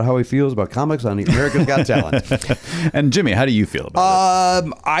answer about how he feels about comics on America's Got Talent. And Jimmy, how do you feel about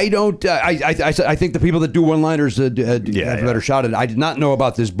it? I don't. I think the people that do one-liners have a better shot at it. I did not know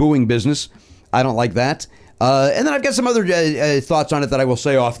about this booing business. I don't like that. And then I've got some other thoughts on it that I will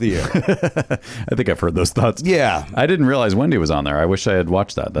say off the air. I think I've heard those thoughts. Yeah. I didn't realize Wendy was on there. I wish I had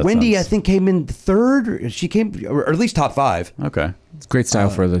watched that. Wendy, I think, came in third. She came, or at least top 5. Okay. It's great style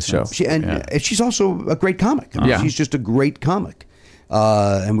for this show. She's also a great comic. Yeah. She's just a great comic.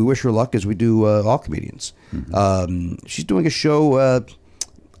 And we wish her luck, as we do all comedians. Mm-hmm. She's doing a show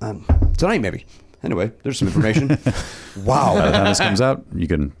tonight, maybe. Anyway, there's some information. Wow. By the time this comes out, you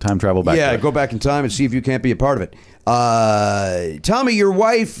can time travel back. Yeah, go back in time and see if you can't be a part of it. Tommy, your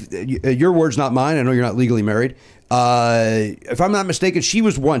wife, your words, not mine. I know you're not legally married. If I'm not mistaken, she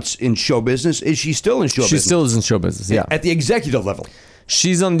was once in show business. Is she still in show business? She still is in show business, yeah. At the executive level.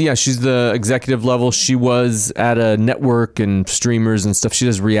 She's the executive level. She was at a network and streamers and stuff. She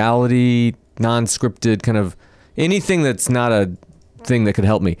does reality, non-scripted, kind of anything that's not a thing that could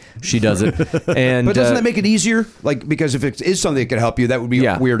help me. She does it. And But doesn't that make it easier? Like, because if it is something that could help you, that would be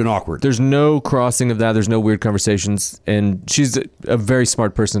weird and awkward. There's no crossing of that. There's no weird conversations. And she's a very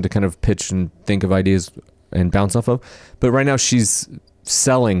smart person to kind of pitch and think of ideas and bounce off of. But right now she's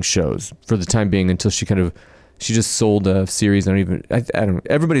selling shows for the time being until she just sold a series. I don't.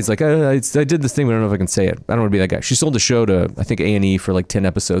 Everybody's like, I did this thing, but I don't know if I can say it. I don't want to be that guy. She sold a show to, I think, A&E for like 10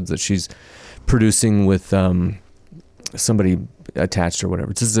 episodes that she's producing with somebody attached or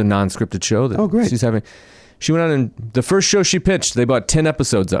whatever. This is a non-scripted show that she's having. She went on and the first show she pitched, they bought 10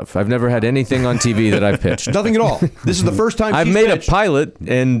 episodes of. I've never had anything on TV that I've pitched. Nothing at all. This is the first time I've she's made pitched. a pilot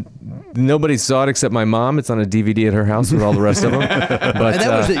and nobody saw it except my mom. It's on a DVD at her house with all the rest of them. But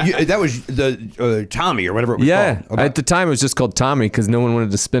And that was the Tommy or whatever it was called. At the time it was just called Tommy because no one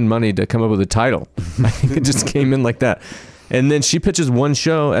wanted to spend money to come up with a title. I think it just came in like that. And then she pitches one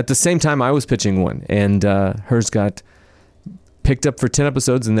show at the same time I was pitching one, and hers got picked up for 10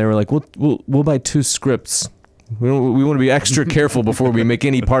 episodes, and they were like, we'll buy 2 scripts. We want to be extra careful before we make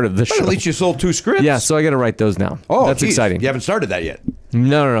any part of this show. At least you sold 2 scripts. Yeah, so I got to write those now. Oh, that's exciting. You haven't started that yet.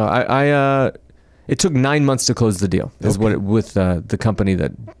 No. I it took 9 months to close the deal. With the company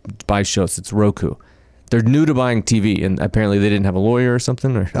that buys shows. It's Roku. They're new to buying TV, and apparently they didn't have a lawyer or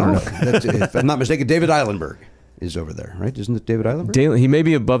something. Or I don't know. If I'm not mistaken, David Eilenberg is over there, right? Isn't it David Eilenberg? He may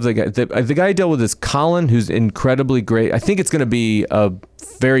be above the guy. The guy I dealt with is Colin, who's incredibly great. I think it's going to be a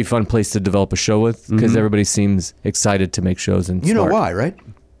very fun place to develop a show with because everybody seems excited to make shows. And you know why, right?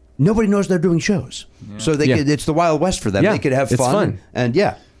 Nobody knows they're doing shows, so it's the Wild West for them. Yeah, they could have fun. it's fun. And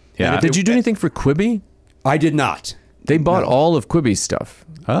Did you do anything for Quibi? I did not. They bought all of Quibi's stuff.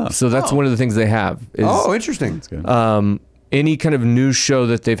 Oh. So that's one of the things they have. Interesting. That's good. Any kind of news show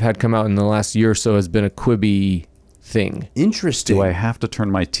that they've had come out in the last year or so has been a Quibi thing. Interesting. Do I have to turn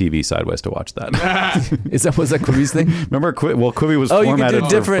my TV sideways to watch that? Was that Quibi's thing? Remember, Quibi was formatted you could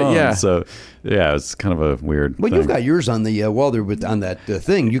do different, for phone, yeah. So it's kind of a weird. Well, thing. you've got yours on the wall there on that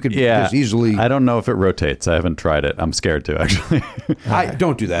thing. You could just easily. I don't know if it rotates. I haven't tried it. I'm scared to actually. I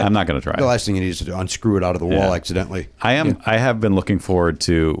don't do that. I'm not going to try. The last thing you need is to unscrew it out of the wall accidentally. I have been looking forward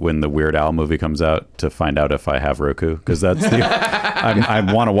to when the Weird Al movie comes out to find out if I have Roku because that's the. I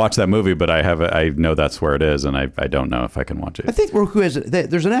want to watch that movie, but I know that's where it is, and I don't know if I can watch it. I think Roku has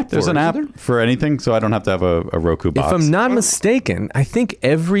there's an app. There's an app for anything, so I don't have to have a Roku box. If I'm not mistaken, I think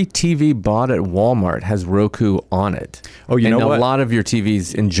every TV bought at Walmart has Roku on it. Oh, you know what? And a lot of your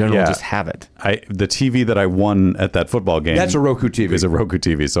TVs in general just have it. The TV that I won at that football game. That's a Roku TV. Is a Roku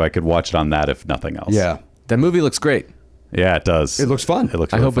TV, so I could watch it on that if nothing else. Yeah, that movie looks great. Yeah, it does. It looks fun. It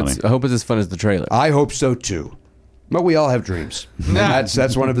looks. I really hope funny. I hope it's as fun as the trailer. I hope so too. But we all have dreams. And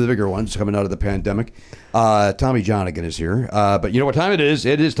that's one of the bigger ones coming out of the pandemic. Tommy Johnagin is here. But you know what time it is?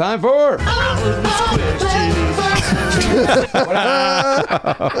 It is time for... What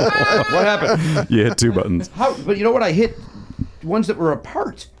happened? You hit 2 buttons. But you know what? I hit ones that were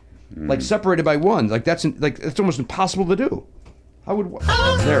apart. Like separated by one. Like that's almost impossible to do. How would...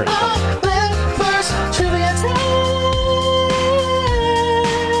 There it is.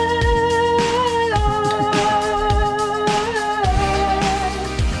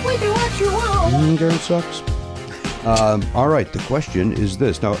 Garen sucks. All right, the question is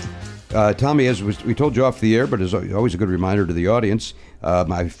this. Now, Tommy, as we told you off the air, but as always a good reminder to the audience,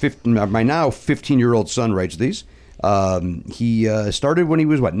 my now 15-year-old son writes these. He started when he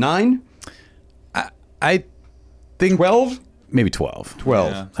was, 9? I think 12? Maybe 12.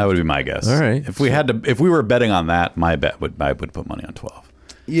 12. Yeah. That would be my guess. All right. If we were betting on that, my bet I would put money on 12.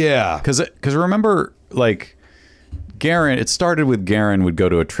 Yeah. Because remember, like, Garen, it started with Garen would go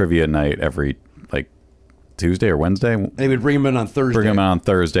to a trivia night every Tuesday or Wednesday. And he would bring him in on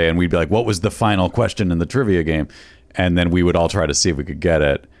Thursday. And we'd be like, what was the final question in the trivia game? And then we would all try to see if we could get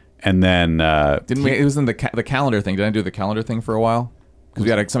it. And then it was in the calendar thing. Did I do the calendar thing for a while? Because we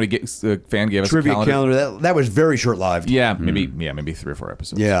had a fan gave us trivia a calendar. That was very short-lived. Yeah, maybe 3 or 4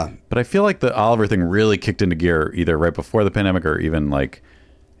 episodes. Yeah. But I feel like the Oliver thing really kicked into gear either right before the pandemic or even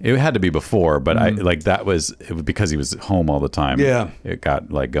it had to be before, but it was because he was home all the time. Yeah. It got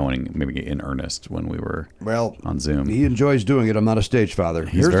going maybe in earnest when we were on Zoom. He enjoys doing it. I'm not a stage father.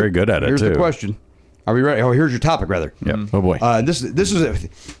 He's very good at it, Here's too. the question. Are we ready? Oh, here's your topic, rather. Yep. Oh, boy. This is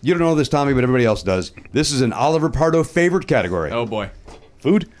you don't know this, Tommy, but everybody else does. This is an Oliver Pardo favorite category. Oh, boy.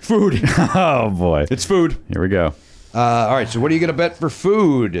 Food? Food. Oh, boy. It's food. Here we go. All right, so what are you going to bet for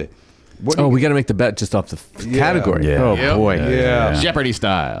food? We got to make the bet just off the category. Yeah. Oh, Yep. boy. Yeah. Jeopardy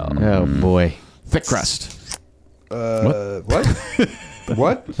style. Oh, boy. Thick crust. What?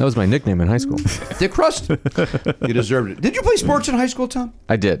 What? That was my nickname in high school. Thick crust? You deserved it. Did you play sports in high school, Tom?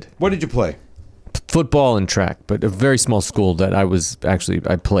 I did. What did you play? football and track, but a very small school that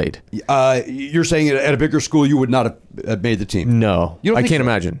I played. You're saying at a bigger school you would not have made the team? No, I can't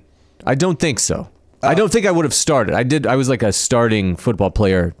imagine. I don't think so. I don't think I would have started. I was like a starting football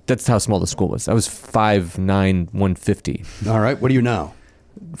player. That's how small the school was. I was 5'9", 150. All right. What are you now?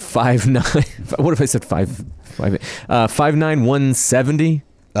 5'9". What if I said 5'9", 170?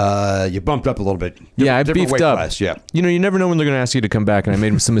 You bumped up a little bit. Yeah, I Different beefed weight up. class, yeah. You know, you never know when they're going to ask you to come back, and I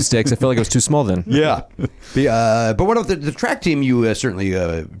made some mistakes. I felt like I was too small then. Yeah. But what about the track team? You certainly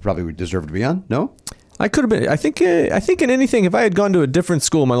probably would deserve to be on. No. I could have been. I think in anything, if I had gone to a different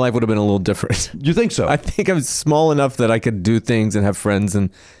school, my life would have been a little different. You think so? I think I was small enough that I could do things and have friends.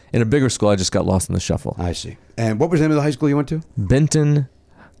 And in a bigger school, I just got lost in the shuffle. I see. And what was the name of the high school you went to? Benton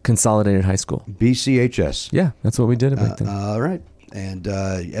Consolidated High School. BCHS. Yeah, that's what we did back then. All right. And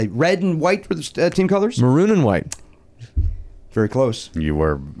red and white were the team colors? Maroon and white. Very close. You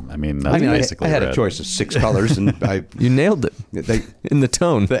were, that's basically I had red. a choice of 6 colors, and You nailed it. In the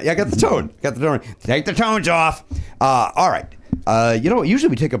tone. I got the tone. Take the tones off. All right. Usually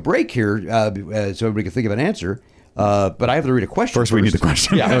we take a break here so everybody can think of an answer. But I have to read a question. First, we need the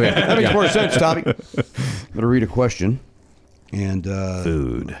question. Yeah, okay. That makes more sense, Tommy. I'm going to read a question. And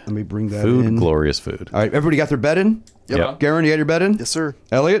food. Let me bring that food, in. Glorious food. All right. Everybody got their bed in? Yep. Garen, you got your bed in? Yes, sir.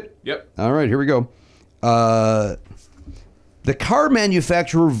 Elliot? Yep. All right. Here we go. The car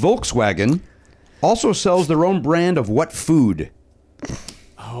manufacturer Volkswagen also sells their own brand of what food?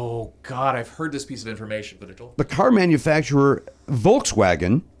 Oh, God, I've heard this piece of information, but The car manufacturer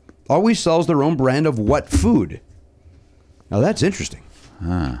Volkswagen always sells their own brand of what food? Now, that's interesting.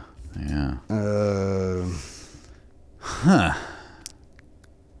 Yeah.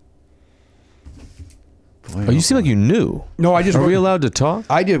 Boy, Oh, you seem like you knew. No, I just... Are we allowed to talk?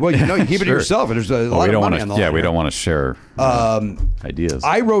 I did. Well, you keep it to yourself. There's a lot of money on the line. we here. don't want to share ideas.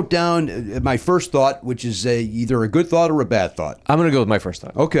 I wrote down my first thought, which is either a good thought or a bad thought. I'm going to go with my first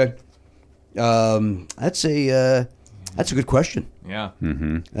thought. Okay. That's a good question. Yeah.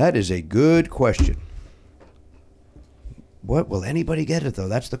 That is a good question. What will anybody get it though?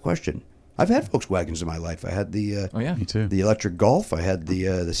 That's the question. I've had Volkswagens in my life. I had the Oh, yeah. Me too. the electric Golf. I had the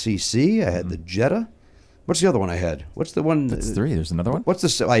CC. I had the Jetta. What's the other one I had? What's the one? That's 3. There's another one? What's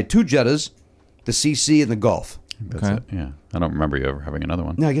the? I had 2 Jettas, the CC, and the Golf. That's Okay. it. Yeah. I don't remember you ever having another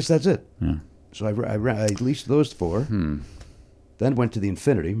one. No, I guess that's it. Yeah. So I leased those 4. Then went to the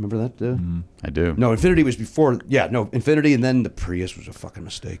Infinity. Remember that? I do. No, Infinity was before. Yeah, no, Infinity, and then the Prius was a fucking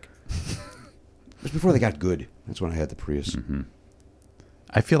mistake. It was before they got good. That's when I had the Prius.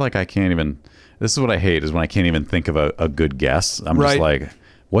 I feel like I can't even. This is what I hate is when I can't even think of a good guess. I'm Right. just like,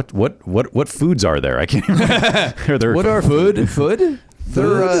 what foods are there? I can't even. What are food? Food?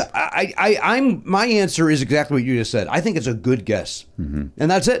 They're, my answer is exactly what you just said. I think it's a good guess, and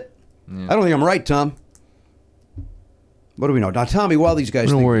that's it. I don't think I'm right, Tom. What do we know now, Tommy? While these guys,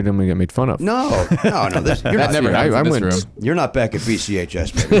 Don't worry, I'm going to get made fun of. no. This, you're not. never happens in I this went. room. You're not back at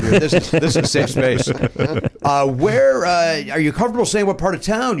BCHS, baby. This is safe space. Where are you comfortable saying what part of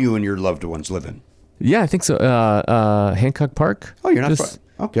town you and your loved ones live in? Yeah, I think so. Hancock Park. Oh, you're not Just-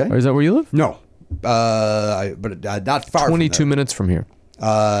 far. Okay. Or is that where you live? No, but not far. 22 from minutes from here.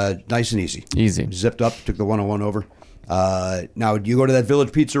 there. Nice and easy. Easy. Zipped up, took the 101 over. Now, do you go to that Village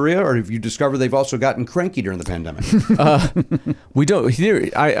Pizzeria, or have you discovered they've also gotten cranky during the pandemic? We don't. Here,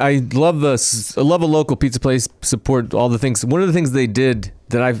 I love I love a local pizza place. Support all the things. One of the things they did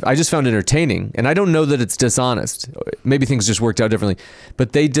that I just found entertaining, and I don't know that it's dishonest. Maybe things just worked out differently.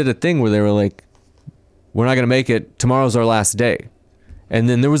 But they did a thing where they were like, "We're not going to make it. Tomorrow's our last day," and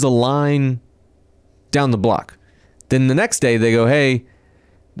then there was a line down the block. Then the next day they go, "Hey,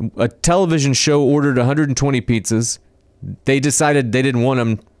 a television show ordered 120 pizzas. They decided they didn't want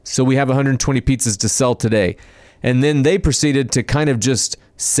them, so we have 120 pizzas to sell today." And then they proceeded to kind of just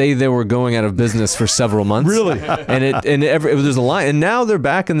say they were going out of business for several months. Really? And there's a line, and now they're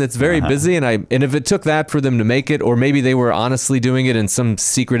back, and it's very busy. And if it took that for them to make it, or maybe they were honestly doing it, and some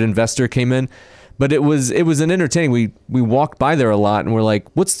secret investor came in. But it was an entertaining. We walked by there a lot, and we're like,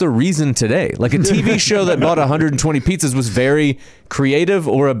 "What's the reason today?" Like a TV show that bought 120 pizzas was very creative,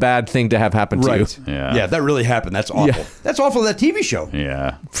 or a bad thing to have happen to you. Yeah. That really happened. That's awful. Yeah. That's awful. That TV show.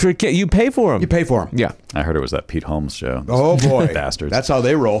 Yeah. You pay for them. You pay for them. Yeah. I heard it was that Pete Holmes show. Oh boy, Bastards. That's how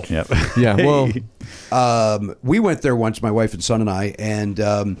they roll. Yep. Yeah. Well, We went there once, my wife and son and I, and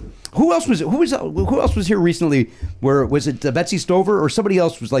who else was here recently? Where was it? Betsy Stover or somebody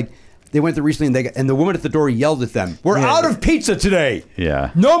else was like. They went there recently, and the woman at the door yelled at them, "We're out of pizza today.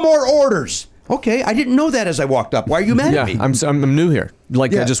 Yeah. No more orders." Okay, I didn't know that as I walked up. Why are you mad yeah. at me? I'm new here. I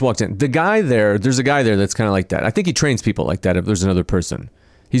Yeah. just walked in. The guy there, there's a guy there that's kind of like that. I think he trains people like that. If there's another person,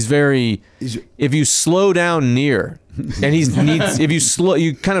 He's very. If you slow down near, and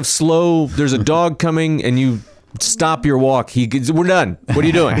you kind of slow. There's a dog coming, and you stop your walk. We're done. What are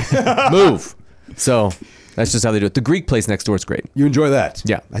you doing? Move. So that's just how they do it. The Greek place next door is great. You enjoy that?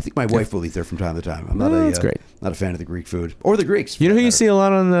 Yeah. I think my wife will eat there from time to time. I'm not that's great. Not a fan of the Greek food or the Greeks. You know who you see a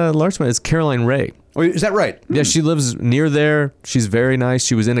lot on the Larchmont is Caroline Ray. Oh, is that right? Yeah, she lives near there. She's very nice.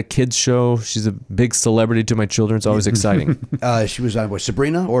 She was in a kids show. She's a big celebrity to my children. It's always exciting. She was on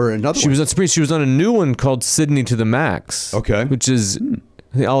Sabrina or another one? She was on Sabrina. She was on a new one called Sydney to the Max. Okay. Which is,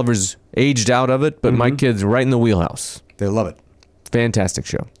 I think Oliver's aged out of it, but my kid's right in the wheelhouse. They love it. Fantastic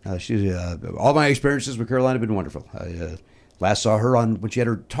show. All my experiences with Caroline have been wonderful. I last saw her when she had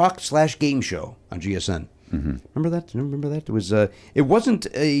her talk/game show on GSN. Remember that? It wasn't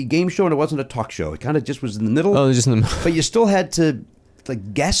a game show and it wasn't a talk show. It kind of just was in the middle. Oh, just in the middle. But you still had to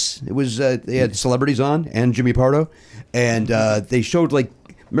guess. It was they had celebrities on and Jimmy Pardo, and they showed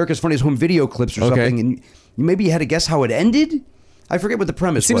America's Funniest Home Video clips or something, and maybe you had to guess how it ended. I forget what the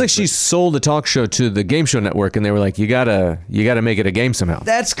premise was. Seems like she sold a talk show to the game show network, and they were like, "You gotta make it a game somehow."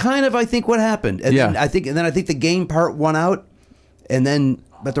 That's kind of, I think, what happened. And then I think the game part won out,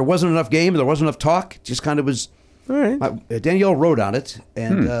 but there wasn't enough game, there wasn't enough talk. It just kind of was. All right. Danielle wrote on it,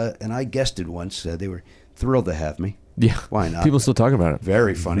 and I guessed it once. They were thrilled to have me. Yeah, why not? People still talk about it.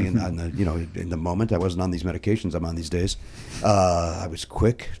 Very funny, and in the moment, I wasn't on these medications I'm on these days. I was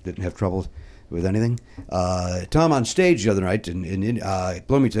quick, didn't have trouble with anything. Tom on stage the other night in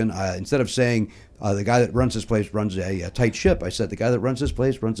Bloomington, instead of saying the guy that runs this place runs a tight ship, I said the guy that runs this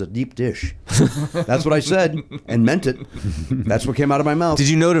place runs a deep dish. That's what I said and meant it. That's what came out of my mouth. Did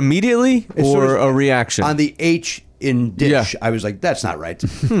you note immediately or a reaction? On the H in dish, Yeah. I was like, that's not right.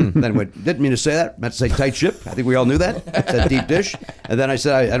 Then didn't mean to say that. Meant to say tight ship. I think we all knew that. I said deep dish. And then I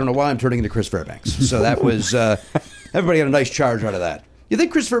said, I don't know why I'm turning into Chris Fairbanks. So that was, everybody got a nice charge out of that. You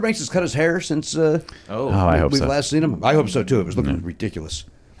think Chris Fairbanks has cut his hair since I hope we've so. last seen him? I hope so, too. It was looking ridiculous.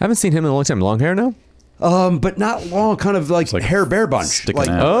 I haven't seen him in a long time. Long hair now? But not long, kind of like hair bear bunch. sticking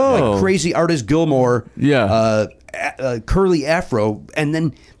out. Like crazy artist Gilmore. Yeah. Curly afro.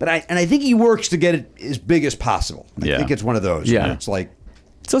 I think he works to get it as big as possible. I think it's one of those. Yeah. It's like.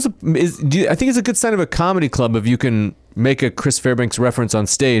 It's also, I think it's a good sign of a comedy club if you can make a Chris Fairbanks reference on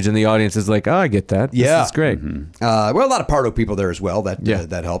stage and the audience is like, oh, I get that. Yeah. This is great. Well, a lot of Pardo people there as well.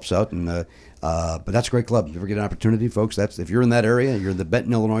 That helps out. And but that's a great club. If you ever get an opportunity, folks, if you're in that area, you're in the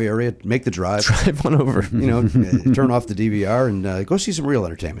Benton, Illinois area, make the drive. Drive on over. Turn off the DVR and go see some real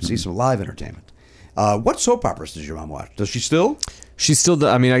entertainment. See some live entertainment. What soap operas does your mom watch? Does she still? She's still.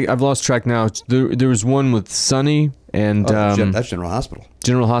 I've lost track now. There was one with Sonny and that's General Hospital.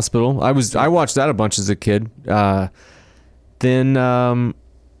 General Hospital. I watched that a bunch as a kid. Then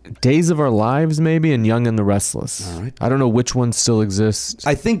Days of Our Lives maybe, and Young and the Restless. All right. I don't know which one still exists.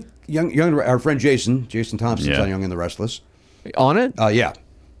 I think our friend Jason Thompson's on Young and the Restless. On it? Yeah.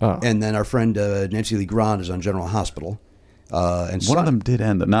 Oh. And then our friend Nancy Lee Grand is on General Hospital. And one of them did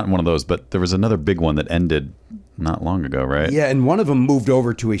end, not one of those, but there was another big one that ended not long ago, right? Yeah, and one of them moved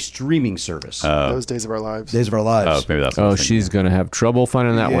over to a streaming service. Those Days of Our Lives. Days of Our Lives. Oh, maybe that's what I was thinking. She's going to have trouble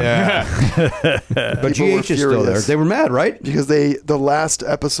finding that one. But People were GH is still there. furious. They were mad, right? Because the last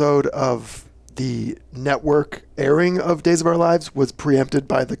episode of the network airing of Days of Our Lives was preempted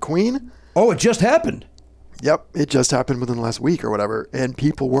by the Queen. Oh, it just happened. Yep, it just happened within the last week or whatever, and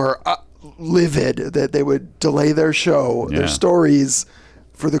people were livid that they would delay their show, their stories,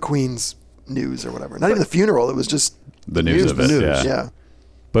 for the Queen's news or whatever. Not even the funeral; it was just the news of it. Yeah.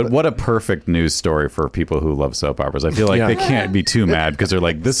 But what a perfect news story for people who love soap operas. I feel like they can't be too mad because they're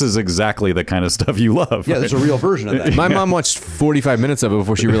like, this is exactly the kind of stuff you love. Yeah, there's a real version of that. My mom watched 45 minutes of it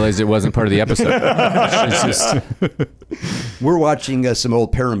before she realized it wasn't part of the episode. We're watching some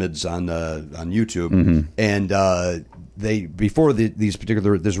old pyramids on YouTube, and they before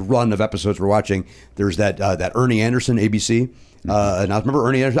this run of episodes we're watching, there's that Ernie Anderson ABC. And I remember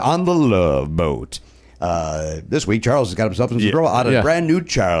Ernie Anderson on the Love Boat. This week, Charles has got himself into trouble out of brand new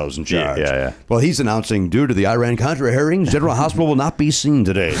Charles in charge. Yeah. Well, he's announcing, due to the Iran-Contra hearings, General Hospital will not be seen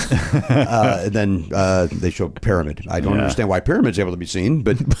today. And then they show Pyramid. I don't understand why Pyramid's able to be seen,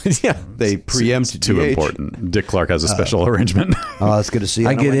 but they preempt it's too DH. What Dick Clark has a special arrangement. Oh, that's good to see.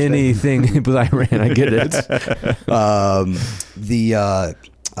 I get anything with Iran. I get it.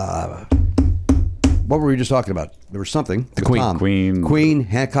 What were we just talking about? There was something. The Queen,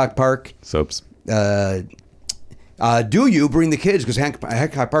 Hancock Park. Soaps. Do you bring the kids? Because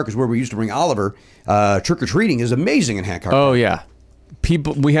Hancock Park is where we used to bring Oliver. Trick or treating is amazing in Hancock Park. Oh yeah,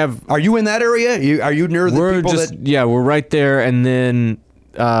 people. We have. Are you in that area? Are you near the people that? Yeah, we're right there. And then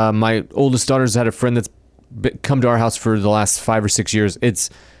my oldest daughter's had a friend that's come to our house for the last 5 or 6 years.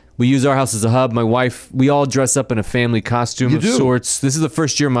 We use our house as a hub. My wife, we all dress up in a family costume of sorts. This is the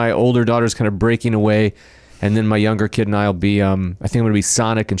first year my older daughter's kind of breaking away, and then my younger kid and I'll be, I think I'm going to be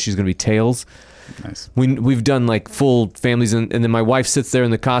Sonic and she's going to be Tails. Nice. We've done like full families, and then my wife sits there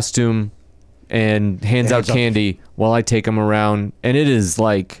in the costume and hands out candy while I take them around, and it is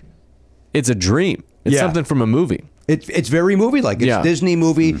like, it's a dream. It's something from a movie. It's very movie-like. It's a Disney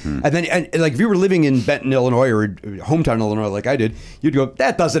movie. And then, like, if you were living in Benton, Illinois, or hometown Illinois, like I did, you'd go,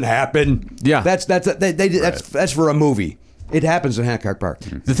 "That doesn't happen." Yeah, that's for a movie. It happens in Hancock Park.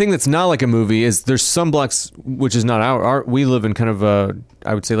 The thing that's not like a movie is there's some blocks, which is not our we live in kind of a,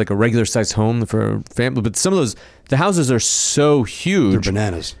 I would say like a regular sized home for a family, but some of those, the houses are so huge. They're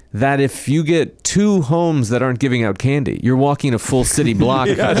bananas. That if you get 2 homes that aren't giving out candy, you're walking a full city block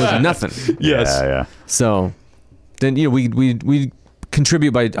with nothing. Yes. Yeah. So then, we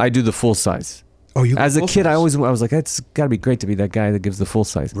contribute by, I do the full size. Oh, you as a kid, I was like, it's got to be great to be that guy that gives the full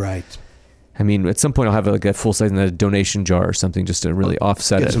size. Right. I mean, at some point I'll have like a full size in a donation jar or something just to really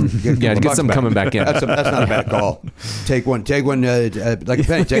offset it. Get some coming back in. That's not a bad call. Take one like a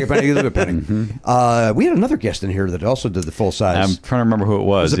penny. Take a penny, you leave a penny. We had another guest in here that also did the full size. I'm trying to remember who it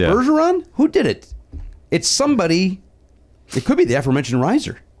was. Was it Bergeron? Who did it? It's somebody. It could be the aforementioned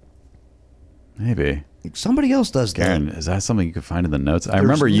Riser. Maybe. Somebody else does that. Karen, is that something you could find in the notes? I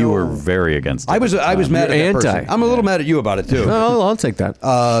remember you were very against it. I was mad at that person. I'm a little mad at you about it too. No, I'll take that.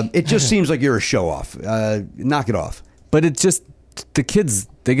 It just seems like you're a show off. Knock it off. But it just, the kids,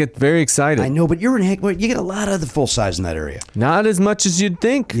 they get very excited. I know, but you're in you get a lot of the full size in that area. Not as much as you'd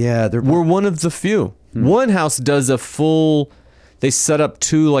think. Yeah, we're one of the few. One house does a full, they set up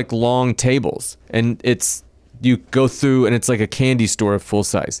 2 like long tables, and you go through and it's like a candy store of full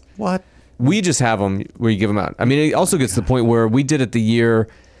size. What? We just have them where you give them out. I mean, it also gets to the point where we did it the year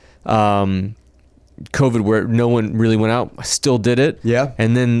COVID, where no one really went out. I still did it. Yeah.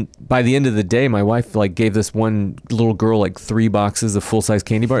 And then by the end of the day, my wife like gave this one little girl like 3 boxes of full size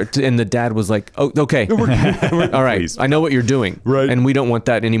candy bar, and the dad was like, "Oh, okay, all right, please. I know what you're doing, right? And we don't want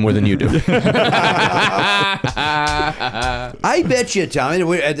that any more than you do." I bet you, Tommy,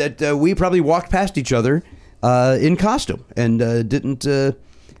 that we probably walked past each other in costume and didn't.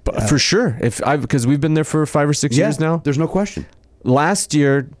 For sure, because we've been there for 5 or 6 years now. There's no question. Last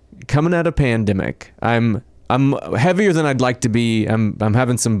year, coming out of pandemic, I'm heavier than I'd like to be. I'm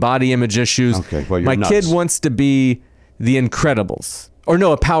having some body image issues. Okay, well, you're my nuts. kid wants to be the Incredibles, or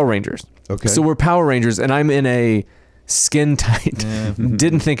no, a Power Rangers. Okay, so we're Power Rangers, and I'm in a skin tight.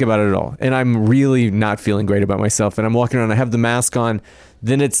 Didn't think about it at all, and I'm really not feeling great about myself. And I'm walking around. I have the mask on.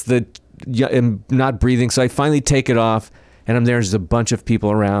 Then it's I'm not breathing, so I finally take it off. And I'm there, there's a bunch of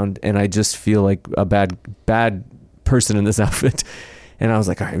people around, and I just feel like a bad person in this outfit. And I was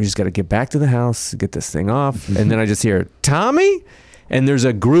like, all right, we just got to get back to the house, get this thing off. And then I just hear, "Tommy?" And there's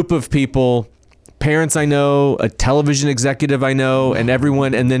a group of people, parents I know, a television executive I know, and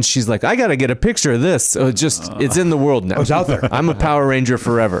everyone. And then she's like, "I got to get a picture of this." So it's in the world now. It's out there. I'm a Power Ranger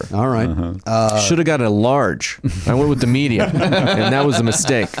forever. All right. Should have got a large. I went with the medium, and that was a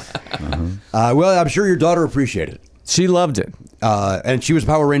mistake. Well, I'm sure your daughter appreciated it. She loved it. And she was a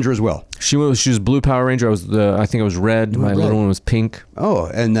Power Ranger as well. She was blue Power Ranger. I think I was red. My little one was pink. Oh,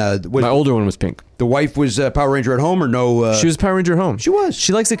 and my older one was pink. The wife was Power Ranger at home, or no? She was Power Ranger at home. She was.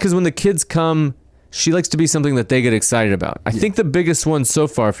 She likes it because when the kids come, she likes to be something that they get excited about. I think the biggest one so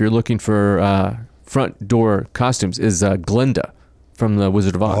far, if you're looking for front door costumes, is Glinda from the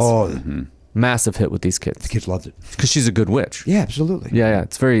Wizard of Oz. Oh, massive hit with these kids. The kids loved it because she's a good witch. Yeah, absolutely. Yeah.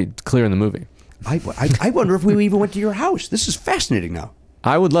 It's very clear in the movie. I wonder if we even went to your house. This is fascinating now.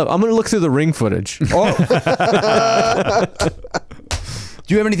 I would love. I'm going to look through the Ring footage. Oh.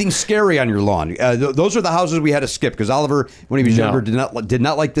 Do you have anything scary on your lawn? Those are the houses we had to skip because Oliver, when he was younger, did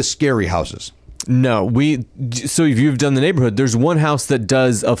not like the scary houses. No, so if you've done the neighborhood, there's one house that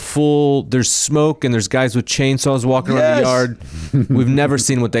does a full. There's smoke and there's guys with chainsaws walking around the yard. We've never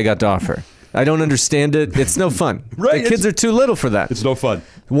seen what they got to offer. I don't understand it. It's no fun. Right, the kids are too little for that. It's no fun.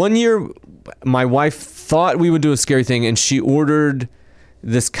 One year, my wife thought we would do a scary thing, and she ordered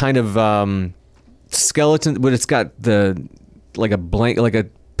this kind of skeleton, but it's got like a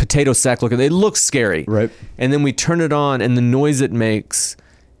potato sack looking. It looks scary, right? And then we turn it on, and the noise it makes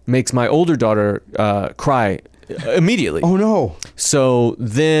my older daughter cry immediately. Oh no! So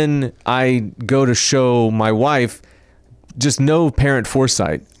then I go to show my wife. Just no parent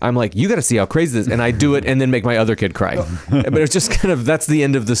foresight. I'm like, you got to see how crazy this is. And I do it and then make my other kid cry. But it's just kind of, that's the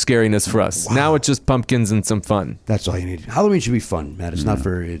end of the scariness for us. Wow. Now it's just pumpkins and some fun. That's all you need. Halloween should be fun, Matt. It's not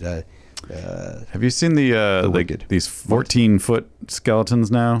very... have you seen these 14-foot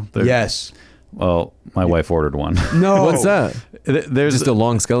skeletons now? Yes. Well, my wife ordered one. No. What's that? There's Just a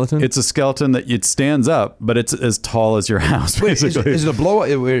long skeleton? It's a skeleton that it stands up, but it's as tall as your house. Basically, Is it a blow?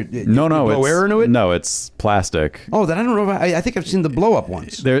 No, blow air into it? No, it's plastic. Oh, then I don't know. I think I've seen the blow up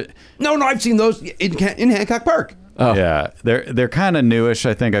ones. No, I've seen those in Hancock Park. Oh. Yeah, they're kind of newish.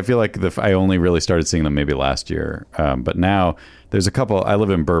 I think I feel like I only really started seeing them maybe last year, but now there's a couple. I live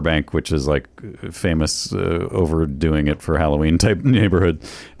in Burbank, which is like famous overdoing it for Halloween type neighborhood,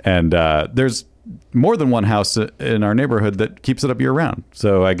 and there's more than one house in our neighborhood that keeps it up year round.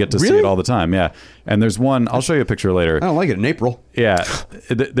 So I get to see it all the time. Yeah. And there's one, I'll show you a picture later. I don't like it in April. Yeah.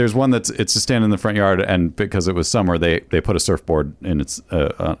 There's one it's just standing in the front yard, and because it was summer, they put a surfboard in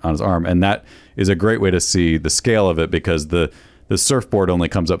on his arm. And that is a great way to see the scale of it, because the surfboard only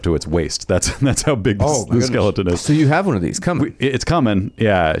comes up to its waist. That's how big the skeleton is. So you have one of these coming? It's coming.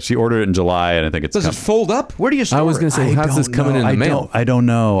 Yeah. She ordered it in July, and I think it's Does it fold up? Where do you store it? I was going to say, how's this coming in the mail? I don't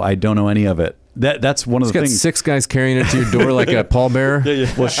know. I don't know any of it. That's one of the things. 6 guys carrying it to your door like a pallbearer.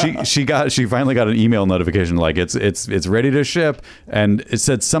 Yeah. Well, she finally got an email notification like it's ready to ship, and it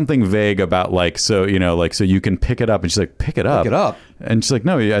said something vague about so you can pick it up, and she's like, pick it up, and she's like,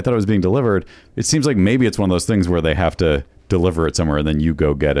 no, I thought it was being delivered. It seems like maybe it's one of those things where they have to deliver it somewhere and then you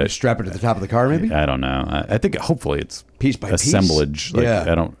go get it. Strap it to the top of the car, maybe? I don't know. I think hopefully it's piece by assemblage. piece.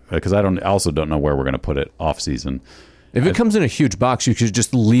 Yeah. I also don't know where we're going to put it off season. If it comes in a huge box, you should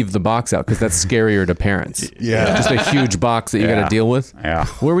just leave the box out, because that's scarier to parents. Yeah. Just a huge box that you got to deal with. Yeah.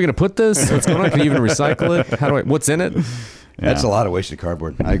 Where are we going to put this? What's going on? Can you even recycle it? What's in it? That's a lot of wasted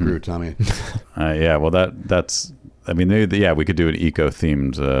cardboard. I agree with Tommy. Yeah. Well, that's. I mean, we could do an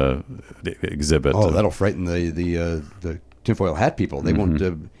eco-themed exhibit. Oh, that'll frighten the tinfoil hat people. They won't.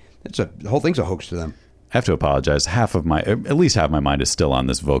 The whole thing's a hoax to them. I have to apologize. At least half my mind is still on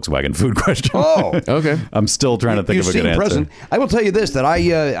this Volkswagen food question. Oh, okay. I'm still trying to think of a good answer. I will tell you this: that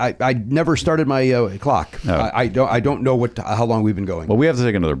I never started my clock. Oh. I don't know how long we've been going. Well, we have to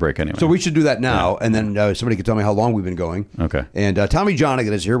take another break anyway. So we should do that now, and then somebody can tell me how long we've been going. Okay. And Tommy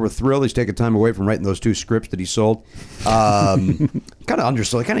Johnagin is here. We're thrilled he's taking time away from writing those 2 scripts that he sold. Kind of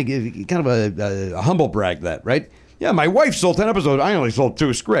undersold. Kind of a humble brag, that right. Yeah, my wife sold 10 episodes. I only sold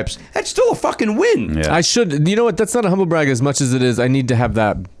 2 scripts. That's still a fucking win. Yeah. I should. You know what? That's not a humble brag as much as it is. I need to have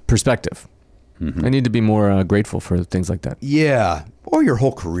that perspective. I need to be more grateful for things like that. Yeah. Or your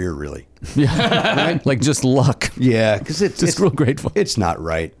whole career, really. Yeah. Right? Like just luck. Yeah, because it's real grateful. It's not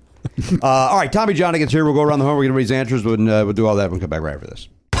right. All right, Tommy Jonagin's here. We'll go around the horn. We're going to read his answers. We'll do all that. We'll come back right after this.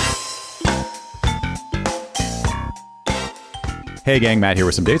 Hey gang, Matt here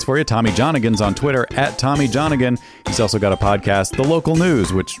with some dates for you. Tommy Jonagin's on Twitter at Tommy Johnagin. He's also got a podcast, The Local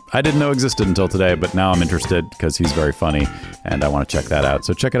News, which I didn't know existed until today, but now I'm interested because he's very funny and I want to check that out.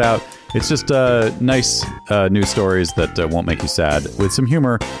 So check it out. It's just nice news stories that won't make you sad with some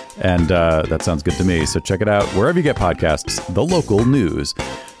humor, and that sounds good to me. So check it out wherever you get podcasts, The Local News.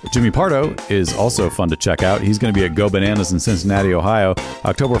 Jimmy Pardo is also fun to check out. He's going to be at Go Bananas in Cincinnati, Ohio,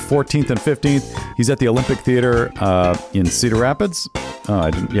 October 14th and 15th. He's at the Olympic Theater in Cedar Rapids.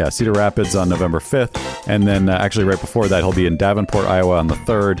 Cedar Rapids on November 5th. And then actually right before that, he'll be in Davenport, Iowa on the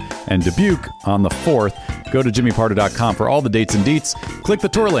 3rd and Dubuque on the 4th. Go to jimmypardo.com for all the dates and deets. Click the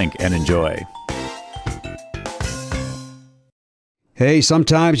tour link and enjoy. Hey,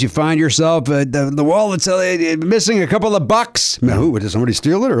 sometimes you find yourself the wallet's missing a couple of bucks. Did somebody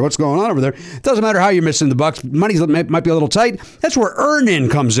steal it, or what's going on over there? It doesn't matter how you're missing the bucks. Money might be a little tight. That's where Earn-In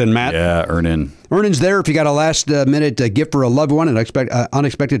comes in, Matt. Yeah, Earn-In. Earn-In's there if you got a last-minute gift for a loved one, an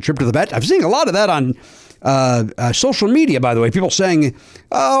unexpected trip to the vet. I've seen a lot of that on social media, by the way. People saying,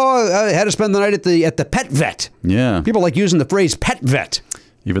 "Oh, I had to spend the night at the pet vet." Yeah. People like using the phrase "pet vet."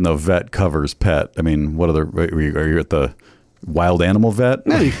 Even though vet covers pet. I mean, are you at the wild animal vet?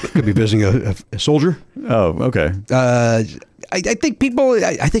 No, you could be visiting a soldier. Oh, okay. I think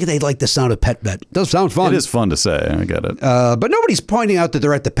they like the sound of pet vet. It does sound fun. It is fun to say. I get it. But nobody's pointing out that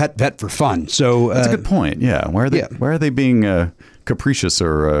they're at the pet vet for fun. So that's a good point. Yeah. Why are they being capricious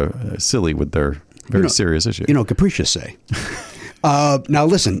or silly with their very serious issue? Capricious say. Now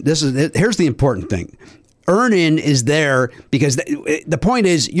listen, here's the important thing. Earn-In is there because the point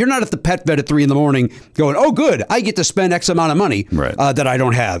is you're not at the pet vet at 3 a.m. going, oh, good, I get to spend X amount of money that I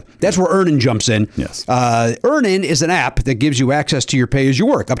don't have. That's where Earn-In jumps in. Yes. Earn-In is an app that gives you access to your pay as you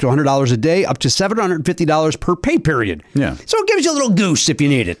work, up to $100 a day, up to $750 per pay period. Yeah. So it gives you a little goose if you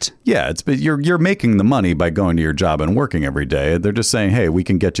need it. Yeah, you're making the money by going to your job and working every day. They're just saying, hey, we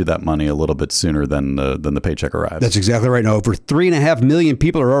can get you that money a little bit sooner than the paycheck arrives. That's exactly right. Now, over 3.5 million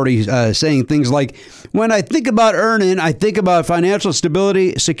people are already saying things like, when I think about Earn-In, I think about financial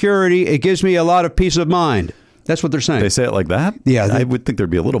stability, security. It gives me a lot of peace of mind. That's what they're saying. They say it like that? Yeah. I would think there'd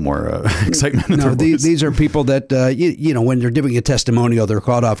be a little more excitement in their voice. These are people that, when they're giving a testimonial, they're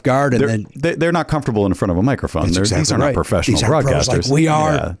caught off guard. And they're not comfortable in front of a microphone. These are not professional these are pros broadcasters. like we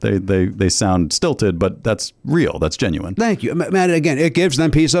are. Yeah, they sound stilted, but that's real. That's genuine. Thank you. Matt, again, it gives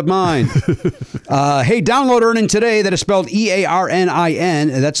them peace of mind. Hey, download Earnin today. That is spelled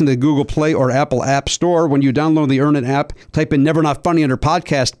EARNIN. That's in the Google Play or Apple App Store. When you download the Earnin app, type in Never Not Funny under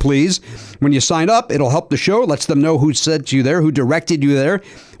podcast, please. When you sign up, it'll help the show. Lets them know who sent you there, who directed you there.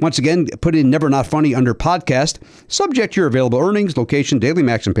 Once again, put in Never Not Funny under podcast. Subject to your available earnings, location, daily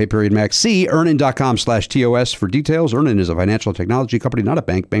max, and pay period max. See earnin.com/TOS for details. Earnin is a financial technology company, not a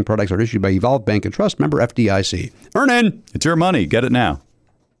bank. Bank products are issued by Evolve Bank and Trust, member FDIC. Earnin. It's your money. Get it now.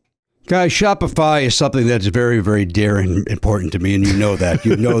 Guys, Shopify is something that's very, very dear and important to me, and you know that.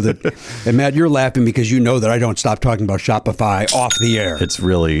 You know that. And Matt, you're laughing because you know that I don't stop talking about Shopify off the air. It's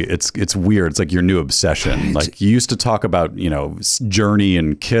really, it's weird. It's like your new obsession. Like you used to talk about, Journey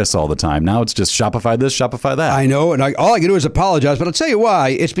and Kiss all the time. Now it's just Shopify this, Shopify that. I know, and all I can do is apologize, but I'll tell you why.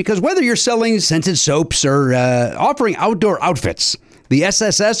 It's because whether you're selling scented soaps or offering outdoor outfits, the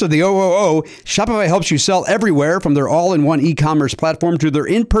SSS or the OOO, Shopify helps you sell everywhere from their all-in-one e-commerce platform to their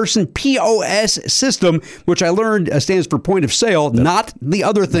in-person POS system, which I learned stands for point of sale, not the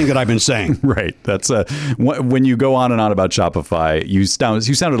other thing that I've been saying. Right. That's when you go on and on about Shopify, you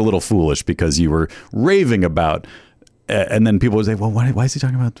sounded a little foolish because you were raving about, and then people would say, well, why is he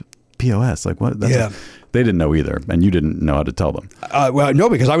talking about POS? Like what? They didn't know either, and you didn't know how to tell them. Well, no,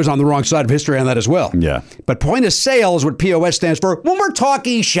 because I was on the wrong side of history on that as well. Yeah. But point of sale is what POS stands for when we're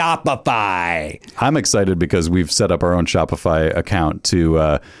talking Shopify. I'm excited because we've set up our own Shopify account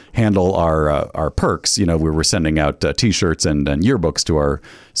to handle our perks. We were sending out T-shirts and yearbooks to our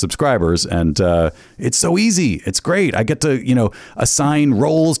subscribers, and it's so easy. It's great. I get to assign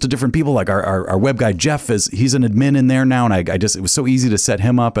roles to different people. Like our web guy Jeff he's an admin in there now, and it was so easy to set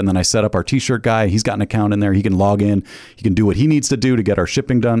him up. And then I set up our T-shirt guy. He's got an account in there. He can log in. He can do what he needs to do to get our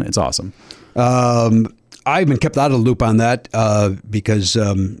shipping done. It's awesome. I've been kept out of the loop on that because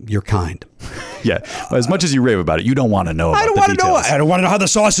you're kind. Yeah. As much as you rave about it, you don't want to know about the details. I don't want to know how the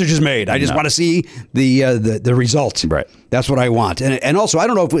sausage is made. I just want to see the result. Right. That's what I want. And also, I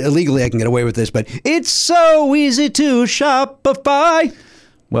don't know if illegally I can get away with this, but it's so easy to Shopify.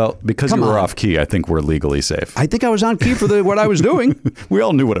 Well, because you were off key, I think we're legally safe. I think I was on key for what I was doing. We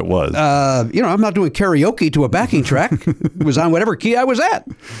all knew what it was. I'm not doing karaoke to a backing track. It was on whatever key I was at.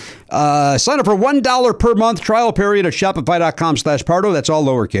 Sign up for $1 per month trial period at Shopify.com/Pardo. That's all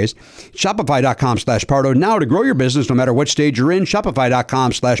lowercase. Shopify.com/Pardo. Now to grow your business no matter what stage you're in.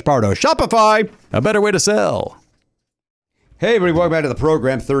 Shopify.com/Pardo. Shopify. A better way to sell. Hey, everybody, welcome back to the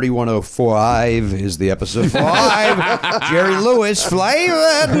program. 3105 is the episode 5. Jerry Lewis,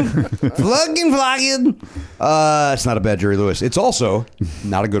 flavin', fluggin'. It's not a bad Jerry Lewis. It's also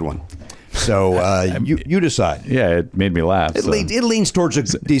not a good one. So you decide. Yeah, it made me laugh. It leans towards a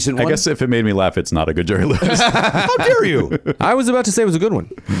decent one. I guess if it made me laugh, it's not a good Jerry Lewis. How dare you? I was about to say it was a good one.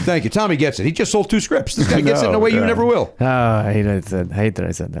 Thank you. Tommy gets it. He just sold 2 scripts. This guy gets it in a way you never will. Oh, I hate that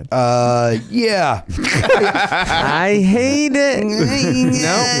I said that. Yeah. I hate it.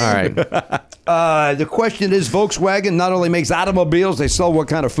 No? All right. The question is, Volkswagen not only makes automobiles, they sell what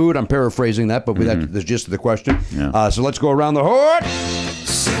kind of food? I'm paraphrasing that, but that's the gist of the question. Yeah. So let's go around the horn.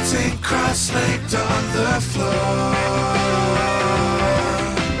 Sitting cross-legged on the floor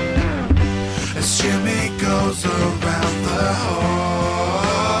as Jimmy goes around the horn.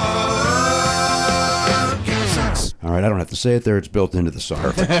 All right, I don't have to say it there. It's built into the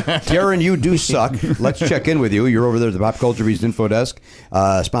song. Darren, you do suck. Let's check in with you. You're over there at the Pop Culture Beast Info Desk,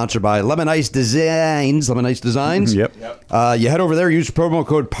 sponsored by Lemon Ice Designs. Lemon Ice Designs. Yep. You head over there, use promo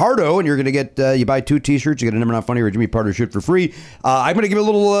code Pardo, and you're going to get, you buy 2 T-shirts, you get a Never Not Funny or a Jimmy Pardo shirt for free. I'm going to give you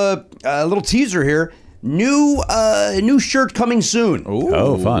a little teaser here. New shirt coming soon. Ooh.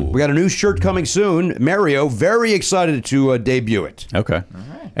 Oh, fun. We got a new shirt coming soon. Mario, very excited to debut it. Okay. All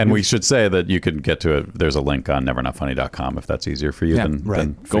right. And we should say that you can get to it. There's a link on nevernotfunny.com if that's easier for you than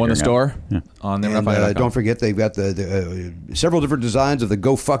go in the store on nevernotfunny.com. Don't forget, they've got the several different designs of the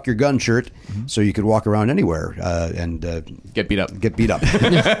Go Fuck Your Gun shirt, so you could walk around anywhere and get beat up.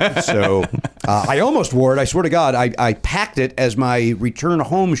 So I almost wore it. I swear to God, I packed it as my return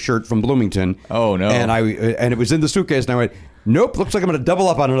home shirt from Bloomington. Oh, no. And it was in the suitcase, and I went, nope, looks like I'm going to double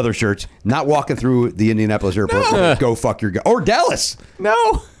up on another shirt. Not walking through the Indianapolis airport with a Go Fuck Your Gun. Or Dallas.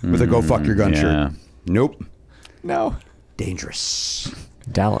 No. With a Go Fuck Your Gun shirt. Nope. No. Dangerous.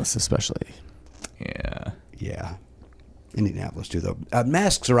 Dallas, especially. Yeah. Indianapolis, too, though.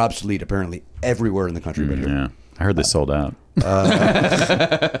 Masks are obsolete, apparently, everywhere in the country. Yeah. I heard they sold out.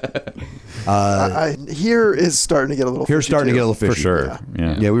 Here is starting to get a little. Here's starting to get a little fishy. For sure.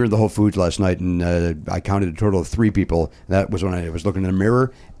 Yeah. We were at the Whole Foods last night, and I counted a total of 3 people. That was when I was looking in the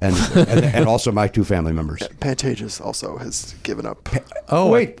mirror, and also my 2 family members. Pantages also has given up. Oh,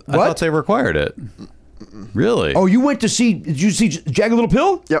 wait, I what? thought they required it. Really? Oh, you went to see? Did you see Jagged Little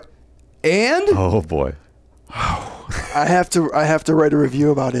Pill? Yep. And Oh boy. I have to write a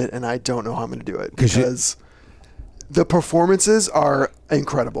review about it, and I don't know how I'm going to do it because the performances are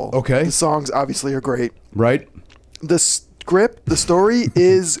incredible. Okay. The songs obviously are great. right, The script, the story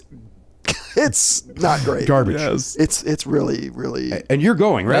is it's not great. garbage. Yes. It's really, really. And you're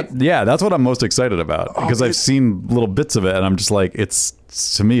going, right? Yeah, that's what I'm most excited about because I've seen little bits of it, and I'm just like,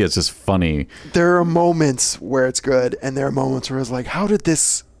 to me, it's just funny. There are moments where it's good, and there are moments where it's like, how did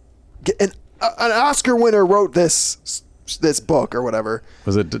this get an Oscar winner wrote this book or whatever?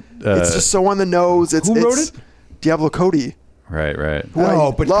 Was it? It's just so on the nose. Who wrote it? Diablo Cody, Right. who I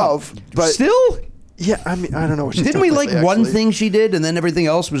love, but still, yeah, I mean, I don't know what she's didn't done we lately, like one actually. thing she did, and then everything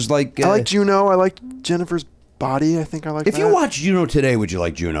else was like? I like Juno. I like Jennifer's Body. I think I like. If you that. watch Juno today, would you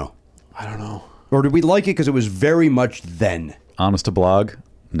like Juno, I don't know. or did we like it because it was very much then? Honest to blog?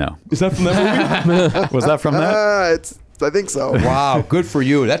 No. Is that from that movie? Was that from that? I think so. Wow, good for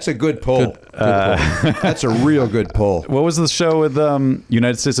you. That's a good pull. Good pull. That's a real good pull. What was the show with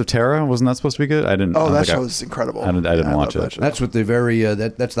United States of Terror? Wasn't that supposed to be good? I didn't. Oh, I that think show's incredible. I didn't watch love it. that show. That's what the very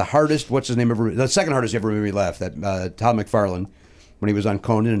that's the hardest. What's his name? The second hardest ever made me laugh. That Todd McFarlane, when he was on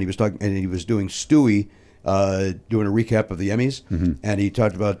Conan and he was talking and he was doing Stewie, doing a recap of the Emmys, and he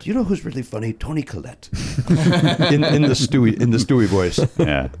talked about who's really funny, Toni Collette, in the Stewie voice.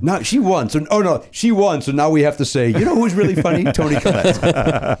 Yeah. No, she won. So she won. So now we have to say, who's really funny, Toni Collette.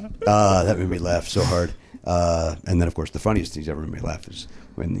 That made me laugh so hard. And then of course the funniest things ever made me laugh is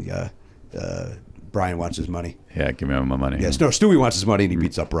when Brian wants his money. Yeah, give me my money. Yes, no, Stewie wants his money and he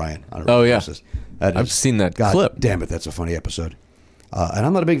beats up Brian. On a Oh, yeah. basis. I've seen that God clip. damn it, that's a funny episode. And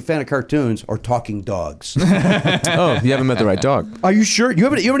I'm not a big fan of cartoons or talking dogs. Oh, you haven't met the right dog. Are you sure? You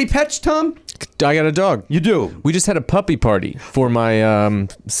have any pets, Tom? I got a dog. You do? We just had a puppy party for my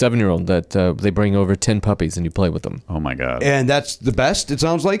 7-year-old that they bring over 10 puppies and you play with them. Oh my god. And that's the best, it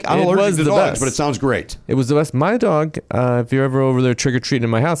sounds like? I'm It allergic was to the dogs, best. but it sounds great. It was the best. My dog, if you're ever over there trick-or-treating in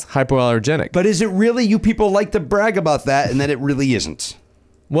my house, hypoallergenic. But is it really? You people like to brag about that and then it really isn't.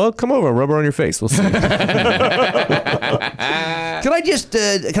 Well, come over, rub her on your face. We'll see. Can I just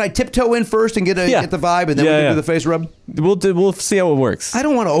can I tiptoe in first and get the vibe and then we can do the face rub? We'll see how it works. I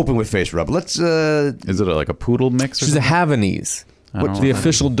don't want to open with face rub. Let's Is it like a poodle mix? Or She's a something? Havanese. don't What's the know.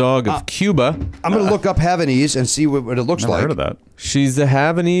 official dog of Cuba? I'm going to look up Havanese and see what it looks Never like. heard of that. She's a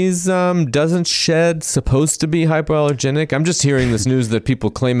Havanese, doesn't shed, supposed to be hypoallergenic. I'm just hearing this news that people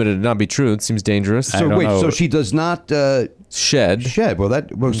claim it to not be true. It seems dangerous. So don't wait, know. so she does not Shed. shed.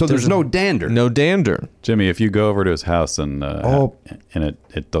 So there's no dander. No dander. Jimmy, if you go over to his house and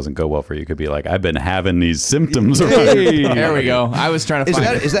it doesn't go well for you, you could be like, I've been having these symptoms. There we go. I was trying to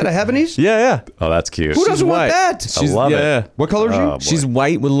find it. Is that a Havanese? Yeah. Oh, that's cute. Who doesn't want white. that? She's, love it. yeah. What color is Oh, boy. She's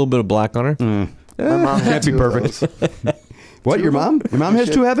white with a little bit of black on her. My mom Can't be perfect. What, your mom? Your mom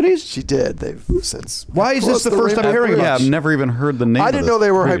has two Havanese? She did. They've since. Why is this crossed the first time rainbow hearing bridge. about Yeah, I've never even heard the name. I of didn't this know they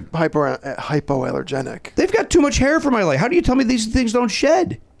were breed. hypoallergenic. They've got too much hair for my life. How do you tell me these things don't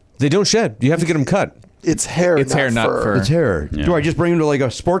shed? They don't shed. You have to get them cut. It's hair. It's hair, not fur. It's hair. Yeah. Do I just bring them to like a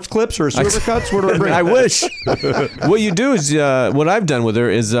sports clips or Supercuts? Where do I bring I them? wish. What you do is, what I've done with her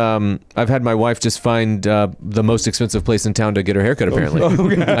is, I've had my wife just find the most expensive place in town to get her haircut. Apparently,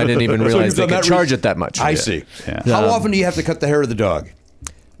 I didn't even realize you've they done could that charge it that much. I see. Yeah. How often do you have to cut the hair of the dog?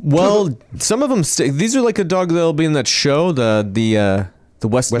 Well, some of them these are like a dog that'll be in that show, the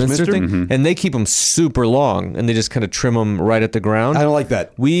Westminster thing, and they keep them super long, and they just kind of trim them right at the ground. I don't like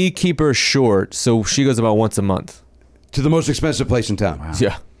that. We keep her short, so she goes about once a month. To the most expensive place in town.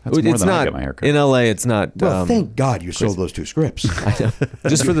 Yeah, That's more it's than I not get my haircut. in LA. It's not. Well, thank God you sold those two scripts. I know.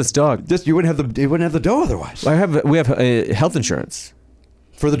 Just for this dog. You wouldn't have the dough otherwise. We have health insurance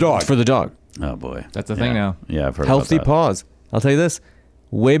For the dog. for the dog. Oh boy, That's a thing now. Yeah, I've heard Healthy about that. paws. I'll tell you this.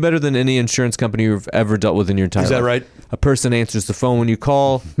 Way better than any insurance company you've ever dealt with in your entire life. Is that right? A person answers the phone when you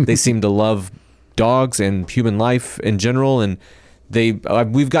call. They seem to love dogs and human life in general, and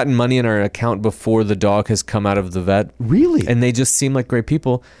we've gotten money in our account before the dog has come out of the vet. Really? And they just seem like great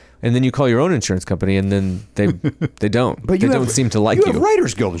people. And then you call your own insurance company, and then they don't. But they don't seem to like you. You have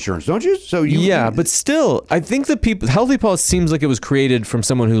Writers Guild insurance, don't you? So Yeah, but still, I think Healthy Paws seems like it was created from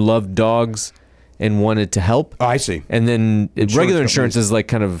someone who loved dogs and wanted to help. Oh, I see. And then regular companies. insurance is like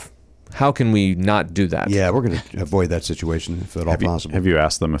kind of how can we not do that? Yeah, we're going to avoid that situation if at all possible. Have you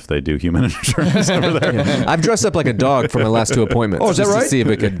asked them if they do human insurance over there? Yeah. I've dressed up like a dog for my last 2 appointments. Oh, is that just right? To see if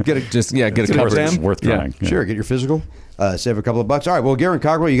it could get a coverage. exam? Worth trying. Yeah. Sure, get your physical. Save a couple of bucks. All right, well, Garen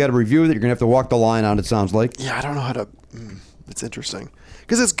Cockrell, you got a review that you're going to have to walk the line on, it sounds like. Yeah, I don't know how to. It's interesting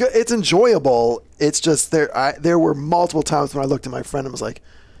because it's good. It's enjoyable. It's just there were multiple times when I looked at my friend and was like,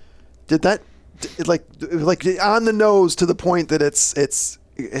 "Did that like on the nose to the point that it's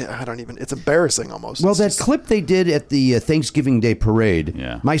I don't even. It's embarrassing almost." Well, that clip they did at the Thanksgiving Day parade.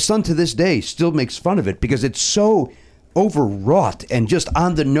 Yeah. My son to this day still makes fun of it because it's so overwrought and just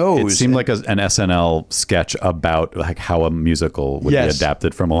on the nose. It seemed like an SNL sketch about like how a musical would be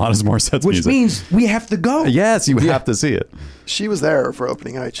adapted from Alanis Morissette's which music. means we have to go. Yes, you have to see it. She was there for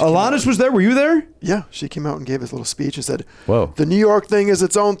opening night. Alanis was there. Were you there? Yeah, she came out and gave us a little speech and said, "Whoa, the New York thing is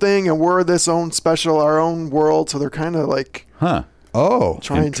its own thing, and we're this own special, our own world." So they're kind of like, trying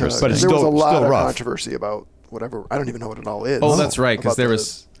to. But there was a lot of rough. controversy about whatever. I don't even know what it all is. Oh, that's right, because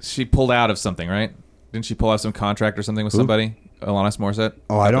About she pulled out of something, right? Didn't she pull out some contract or something with somebody? Alanis Morissette?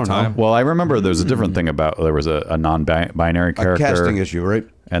 Oh, I don't know. Well, I remember there was a different thing about there was a non-binary character. A casting issue, right?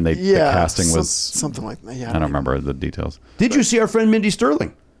 And the casting was something like that. Yeah, I don't remember the details. Did you see our friend Mindy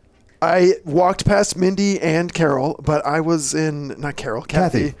Sterling? I walked past Mindy and Carol, but I was in not Carol,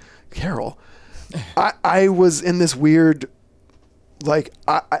 Kathy. Carol. I was in this weird, like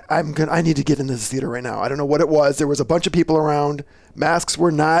I need to get into this theater right now. I don't know what it was. There was a bunch of people around. Masks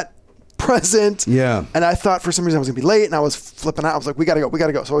were not present. Yeah. And I thought for some reason I was gonna be late, and I was flipping out. I was like, we gotta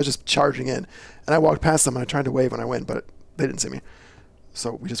go. So I was just charging in, and I walked past them and I tried to wave when I went, but they didn't see me.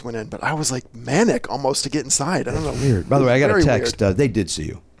 So we just went in. But I was like manic almost to get inside. I don't know. Weird. By the way, I got a Very text. They did see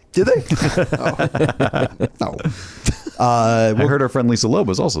you. Did they? No. I heard our friend Lisa Loeb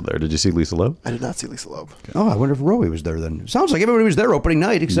was also there. Did you see Lisa Loeb? I did not see Lisa Loeb. Oh, I wonder if Rowie was there then. Sounds like everybody was there opening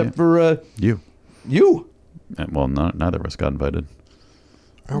night except for you. You. Well, neither of us got invited.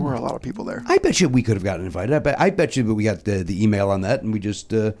 There were a lot of people there. I bet you we could have gotten invited. I bet you we got the email on that and we just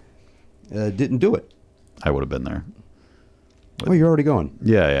didn't do it. I would have been there. Oh, you're already going?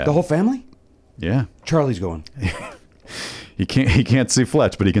 Yeah. The whole family? Yeah. Charlie's going. He can't see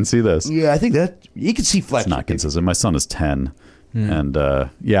Fletch, but he can see this. Yeah, I think that he can see Fletch. It's not consistent. My son is 10. And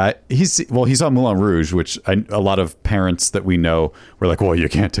he saw Moulin Rouge, which a lot of parents that we know were like, well, you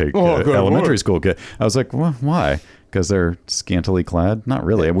can't take elementary school kid. I was like, well, why? Because they're scantily clad? Not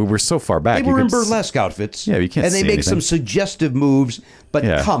really. We were so far back. They were in burlesque outfits. Yeah, you can't and they see make anything. some suggestive moves, but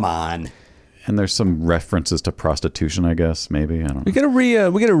come on. And there's some references to prostitution, I guess, maybe. I don't know.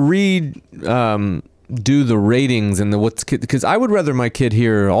 We gotta do the ratings and the what's because I would rather my kid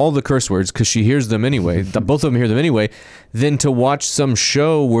hear all the curse words because she hears them anyway. Both of them hear them anyway, than to watch some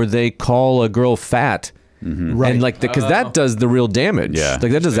show where they call a girl fat. Mm-hmm. Right. And because that does the real damage. Yeah.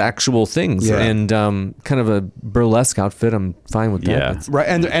 Like that does actual things. Yeah. And kind of a burlesque outfit, I'm fine with that. Yeah. That's- Right,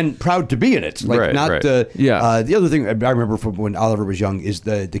 and proud to be in it. Like Right, not right. the other thing I remember from when Oliver was young is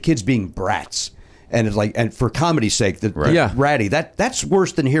the kids being brats. And it's like, and for comedy's sake, the ratty, that's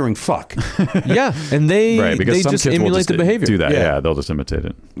worse than hearing fuck. Yeah, and they because some just kids will emulate the behavior. Do that, Yeah. they'll just imitate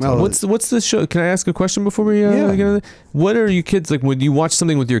it. Well, What's the show? Can I ask a question before we get into that? What are you kids like when you watch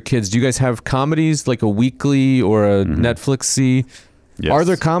something with your kids? Do you guys have comedies like a weekly or a Netflixy? Yes. Are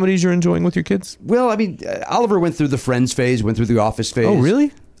there comedies you're enjoying with your kids? Well, I mean, Oliver went through the Friends phase, went through the Office phase. Oh,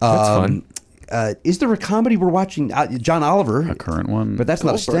 really? That's fun. Is there a comedy we're watching? John Oliver, A current one? but that's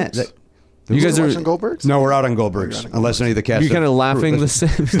not a stand. Goldbergs. You guys are watching Goldbergs? No, we're out on Goldbergs, unless any of the cast. You're kind of laughing the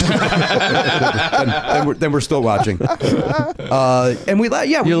same. then we're still watching. And we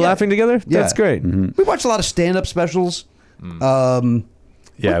You're laughing together? Yeah. That's great. We watch a lot of stand-up specials.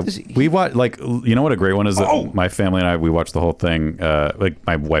 Yeah, we watch you know what a great one is that my family and I we watched the whole thing. Like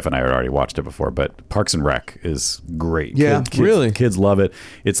my wife and I had already watched it before, but Parks and Rec is great. Yeah, kids love it.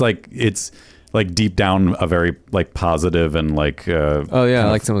 It's like deep down a very like positive and like I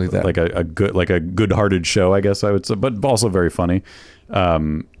like something like that. like a good-hearted show, I guess I would say, but also very funny.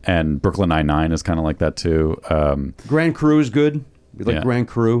 And Brooklyn Nine-Nine is kind of like that too. Grand Crew is good. We like Grand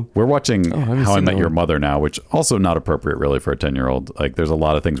Crew. We're watching How I Met Your one. Mother now, which also not appropriate really for a 10-year-old. Like there's a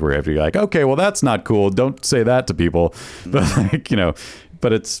lot of things where you have to be like, okay, well that's not cool. Don't say that to people. But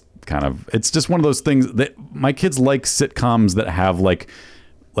but it's just one of those things that my kids like sitcoms that have like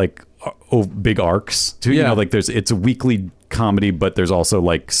big arcs too. Yeah. Like it's a weekly comedy, but there's also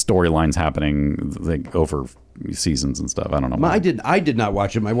like storylines happening like over seasons and stuff. I don't know. I did not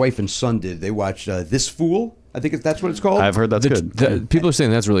watch it. My wife and son did. They watched This Fool. I think that's what it's called. I've heard that's good. People are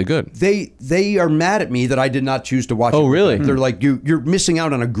saying that's really good. They are mad at me that I did not choose to watch it. Oh, really? They're like, you're missing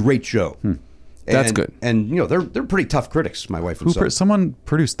out on a great show. That's good. And they're pretty tough critics. My wife and son. Someone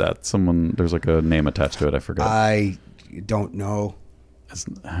produced that. There's like a name attached to it. I forgot. I don't know.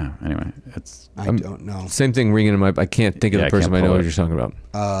 Anyway, I don't know. Same thing ringing in my. I can't think of the person. I know what you're talking about.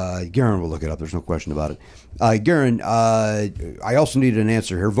 Garen will look it up. There's no question about it. Garen, I also need an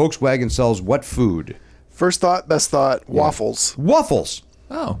answer here. Volkswagen sells what food? First thought, best thought, waffles. Waffles.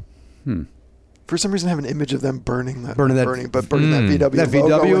 Oh. For some reason, I have an image of them burning that VW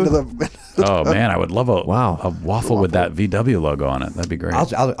logo into the. Oh man, I would love a waffle with that VW logo on it. That'd be great.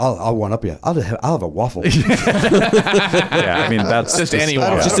 I'll one up you. I'll have a waffle. Yeah, I mean that's just any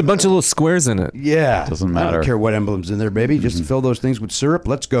waffle. Just a bunch of little squares in it. Yeah, doesn't matter. I don't care what emblem's in there, baby. Just fill those things with syrup.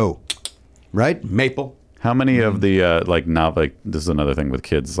 Let's go. Right? Maple. How many of the this is another thing with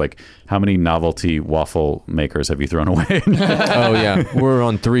kids, like how many novelty waffle makers have you thrown away? Oh yeah, we're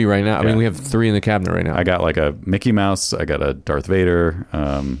on 3 right now. I mean, we have 3 in the cabinet right now. I got like a Mickey Mouse, I got a Darth Vader.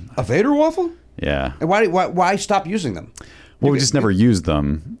 A Vader waffle? Yeah. And why stop using them? Well, we just never used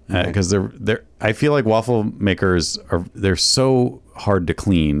them because they're. I feel like waffle makers they're so hard to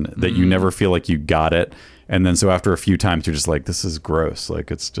clean that you never feel like you got it, and then so after a few times you're just like, this is gross. Like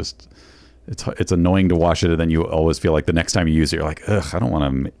it's just. It's annoying to wash it, and then you always feel like the next time you use it, you're like, ugh, I don't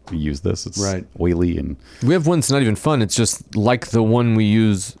want to use this. It's oily, and we have one that's not even fun. It's just like the one we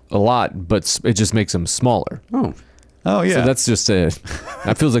use a lot, but it just makes them smaller. Oh yeah. So that's just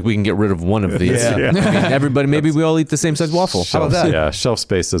that feels like we can get rid of one of these. Yeah. I mean, everybody, maybe we all eat the same size waffle. How about that? Yeah, shelf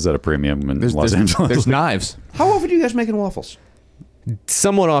space is at a premium in Los Angeles. There's knives. How often do you guys making waffles?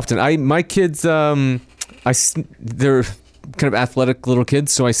 Somewhat often. My kids, they're kind of athletic little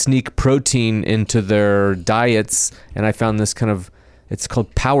kids, so I sneak protein into their diets, and I found this it's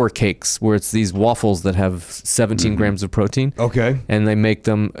called power cakes, where it's these waffles that have 17 grams of protein. Okay. And they make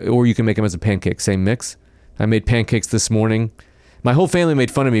them, or you can make them as a pancake, same mix. I made pancakes this morning. My whole family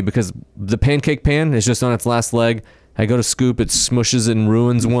made fun of me because the pancake pan is just on its last leg. I go to scoop, it smushes and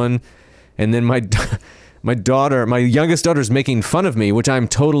ruins one, and then my youngest daughter's making fun of me, which I'm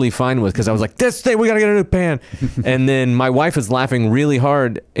totally fine with because I was like, this thing, we got to get a new pan. And then my wife is laughing really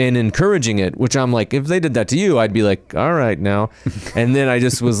hard and encouraging it, which I'm like, if they did that to you, I'd be like, all right now. And then I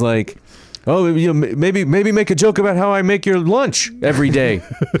just was like, oh, maybe make a joke about how I make your lunch every day.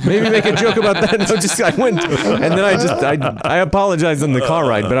 Maybe make a joke about that. No, I went, and then I apologized on the car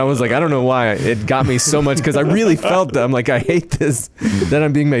ride, but I was like, I don't know why it got me so much because I really felt that I'm like, I hate this, that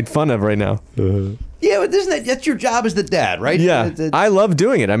I'm being made fun of right now. Yeah, but that's your job as the dad, right? Yeah, I love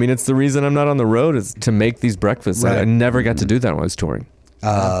doing it. I mean, it's the reason I'm not on the road is to make these breakfasts. Right. I never got to do that when I was touring.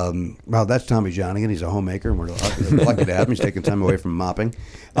 Well, that's Tommy Johnagin. He's a homemaker, and we're lucky to have him. He's taking time away from mopping.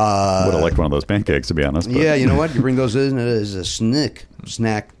 Would have liked one of those pancakes, to be honest. But. Yeah, you know what? You bring those in as a sticky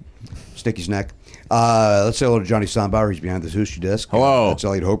snack. Let's say hello to Johnny Sombauer. He's behind the sushi desk. Hello. That's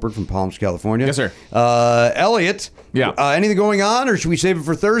Elliot Hopert from Palms, California. Yes, sir. Elliot. Yeah. Anything going on, or should we save it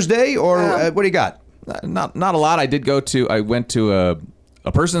for Thursday, or what do you got? Not a lot. I went to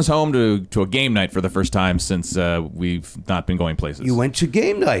a person's home to a game night for the first time since we've not been going places. You went to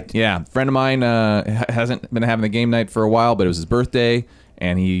game night? Yeah. A friend of mine hasn't been having the game night for a while, but it was his birthday,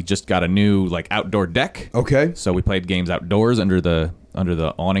 and he just got a new outdoor deck. Okay. So we played games outdoors under the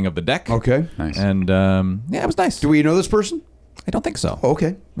awning of the deck. Okay. Nice. And it was nice. Do we know this person? I don't think so. Oh,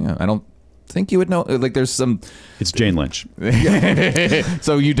 okay. Yeah, I don't think you would know. There's some. It's Jane Lynch.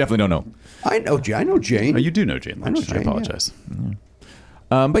 So you definitely don't know. I know Jane. Oh, you do know Jane Lynch. I know Jane, I apologize.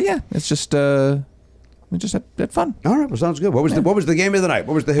 Yeah. But yeah, it's just we just had fun. All right, well, sounds good. What was the game of the night?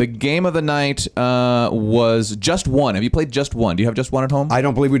 What was the game of the night? Was Just One. Have you played Just One? Do you have Just One at home? I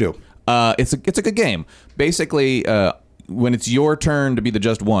don't believe we do. It's a good game. Basically, when it's your turn to be the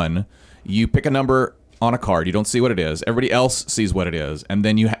Just One, you pick a number on a card. You don't see what it is. Everybody else sees what it is, and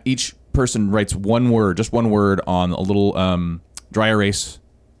then each person writes just one word on a little dry erase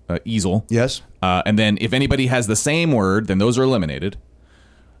easel. Yes. And then if anybody has the same word, then those are eliminated.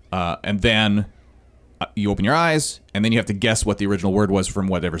 And then you open your eyes, and then you have to guess what the original word was from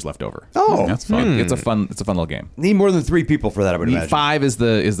whatever's left over. Oh, that's fun. It's a fun little game. Need more than 3 people for that, I would imagine. 5 is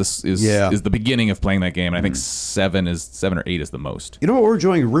the beginning of playing that game, and I think 7 or 8 is the most. You know what? We're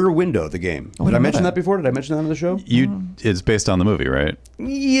enjoying Rear Window, the game. Did I mention that before? Did I mention that on the show? It's based on the movie, right?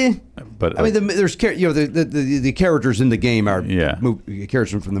 Yeah, but I mean, there's the characters in the game are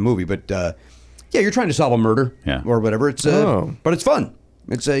characters from the movie, but you're trying to solve a murder or whatever. It's but it's fun.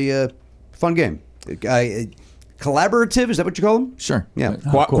 It's a fun game. Collaborative, is that what you call them? Sure. Yeah.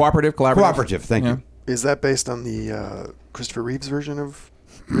 Cooperative. Cooperative. Thank you. Is that based on the Christopher Reeves version of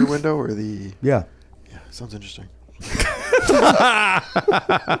Rear Window or the? Yeah. Yeah, sounds interesting.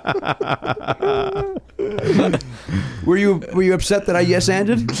 Were you upset that I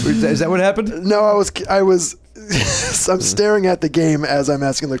yes-anded? Is that what happened? No, I was. I'm staring at the game as I'm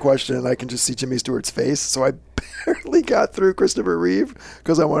asking the question, and I can just see Jimmy Stewart's face. So I barely got through Christopher Reeve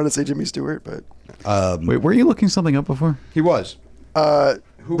because I wanted to say Jimmy Stewart. But wait, were you looking something up before? He was.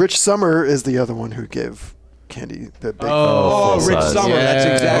 Rich Summer is the other one who gave Candy the big. Rich Summer. Yeah. That's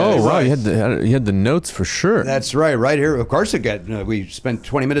exactly Oh, wow. right. You had the notes for sure. That's right here. Of course, we spent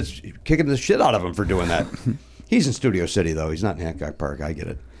 20 minutes kicking the shit out of him for doing that. He's in Studio City, though. He's not in Hancock Park. I get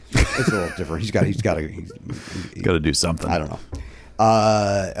it. It's a little different. He's got to do something. I don't know.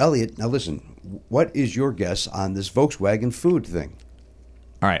 Elliot, now listen. What is your guess on this Volkswagen food thing?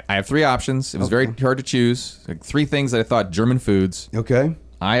 All right, I have 3 options. It was very hard to choose. Like 3 things that I thought German foods. Okay.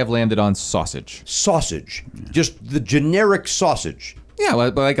 I have landed on sausage. Sausage. Just the generic sausage. Yeah,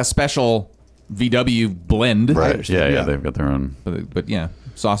 like a special VW blend. Right. Yeah, they've got their own. But yeah,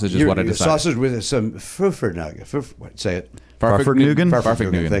 sausage is what I decided. Sausage with some Pfeffernugen. Say it. Farfignugan?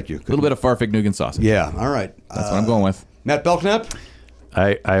 Farfignugan. Thank you. A little bit of Farfignugan sausage. Yeah, all right. That's what I'm going with. Matt Belknap?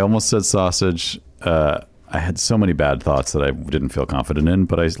 I almost said sausage. I had so many bad thoughts that I didn't feel confident in,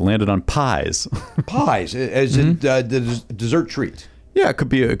 but I landed on pies. Pies, as in the dessert treat. Yeah, it could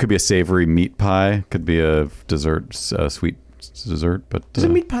be a savory meat pie. Could be a dessert, sweet dessert. But Is a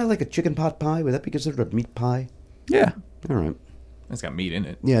meat pie like a chicken pot pie? Would that be considered a meat pie? Yeah, All right. It's got meat in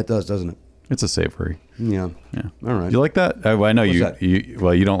it. Yeah, it does, doesn't it? it's a savory. Yeah. Yeah. All right. You like that? I know What's that?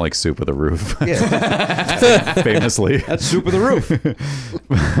 you don't like soup with a roof. Yeah. Famously. That's soup with a roof.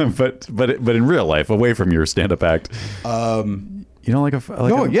 but in real life, away from your stand-up act, you don't like of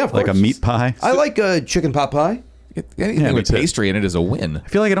a meat pie. I like a chicken pot pie. Anything with me too. pastry in it is a win. I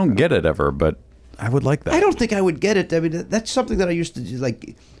feel like I don't get it ever, but I would like that. I don't think I would get it. I mean, that's something that I used to do,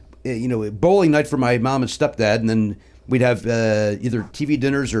 like, bowling night for my mom and stepdad, and then we'd have either TV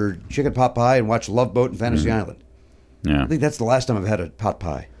dinners or chicken pot pie and watch Love Boat and Fantasy Island. Yeah. I think that's the last time I've had a pot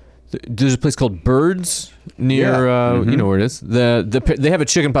pie. There's a place called Birds near, you know where it is. They have a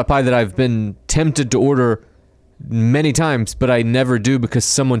chicken pot pie that I've been tempted to order many times, but I never do because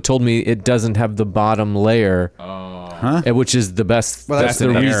someone told me it doesn't have the bottom layer, which is the best. Well, that's the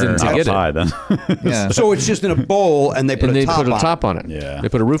reason to get pie, it. then. Yeah. So it's just in a bowl, and they put a top on it. Yeah, they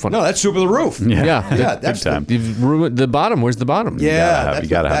put a roof on it. No, that's soup with a roof. Yeah, that's time. You've ruined the bottom. Where's the bottom? Yeah, you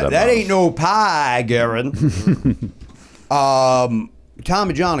gotta have that. That ain't no pie, Garen.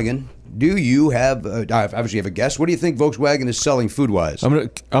 Tommy Johnagin, do you have? Obviously, you have a guess. What do you think Volkswagen is selling food-wise?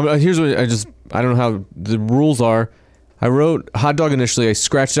 Here's what I don't know how the rules are. I wrote hot dog initially. I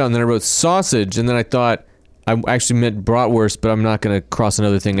scratched it out, and then I wrote sausage, and then I thought I actually meant bratwurst, but I'm not going to cross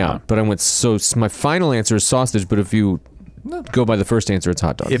another thing out. But I went so my final answer is sausage. But if you go by the first answer, it's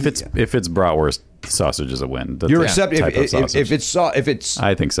hot dog. If it's bratwurst, sausage is a win. That's You're the accepting type of sausage. if it's.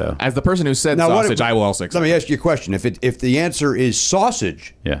 I think so. As the person who said Now, sausage, I will also accept. Let me ask you a question. If the answer is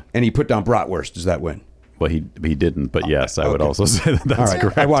sausage, and he put down bratwurst, does that win? Well, he didn't, but yes, I would also say that's all right.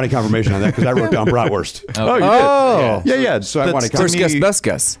 correct. I wanted confirmation on that because I wrote down bratwurst. Oh, you did? Yeah. So I wanted first guess, best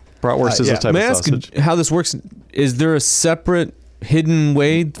guess. Bratwurst is a type May I of ask sausage. how this works? Is there a separate hidden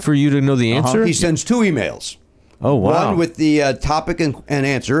way for you to know the answer? He sends 2 emails. Oh, wow. One with the topic and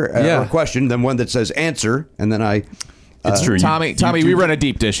answer or question, then one that says answer, and then I. It's true. Tommy, we run a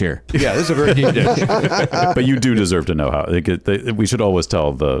deep dish here. Yeah, this is a very deep dish. But you do deserve to know how. We should always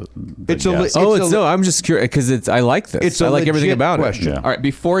tell the It's guest. I'm just curious because I like this. I like everything about question. it. Yeah. All right,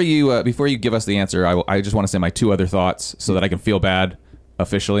 before you give us the answer, I just want to say my 2 other thoughts so that I can feel bad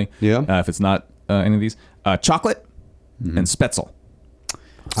officially. Yeah. If it's not any of these, chocolate and Spätzle.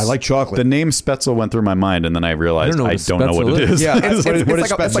 I like chocolate. The name Spätzle went through my mind, and then I realized I don't know what it is. Yeah, It's what is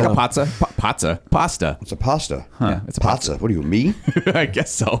like a Spätzle? pasta. It's a pasta. Yeah, it's a pasta. What are you, me? I guess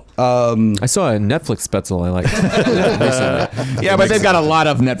so. I saw a Netflix Spätzle I liked recently. Yeah, but they've got a lot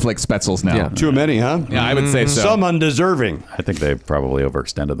of Netflix Spätzles now. Yeah. Too many, huh? Yeah, I would say so. Some undeserving. I think they probably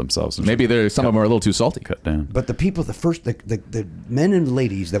overextended themselves. And Maybe some of them are a little too salty. cut down. But the people, the men and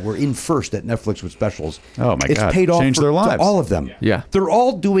ladies that were in first at Netflix with specials, Oh, my it's God. paid off Changed for their lives. to all of them. Yeah. They're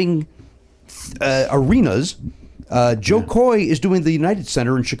all doing arenas. Joe Coy is doing the United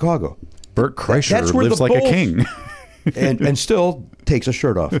Center in Chicago. Bert Kreischer That's where lives the like a Bulls- king. and still takes a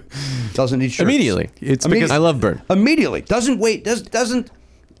shirt off. Doesn't need shirts. Immediately. It's Immediately. because I love Bert. Immediately. Doesn't wait. Doesn't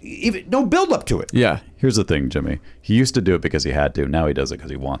even no build up to it. Yeah. Here's the thing, Jimmy. He used to do it because he had to. Now he does it because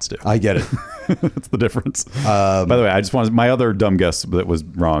he wants to. I get it. That's the difference. By the way, I just wanted, my other dumb guess that was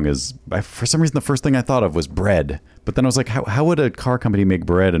wrong is, for some reason, the first thing I thought of was bread. But then I was like, how would a car company make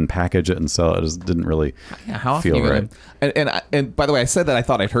bread and package it and sell it? It just didn't really feel right. And by the way, I said that I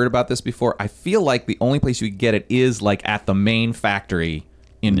thought I'd heard about this before. I feel like the only place you could get it is like at the main factory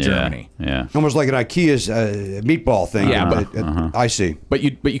in Germany. Yeah. Almost like an IKEA's meatball thing. Yeah, but I see. But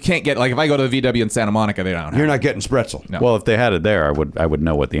you can't get, like, if I go to the VW in Santa Monica, they don't have You're it. not getting Spretzel. No. Well, if they had it there, I would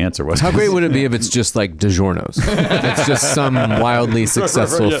know what the answer was. How great would it be if it's just like DiGiorno's? It's just some wildly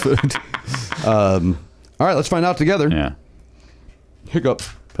successful food. All right, let's find out together. Yeah. Hiccup.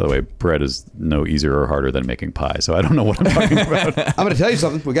 By the way, bread is no easier or harder than making pie, so I don't know what I'm talking about. I'm going to tell you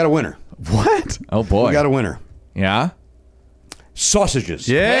something. We got a winner. What? Oh, boy. We got a winner. Yeah? Sausages.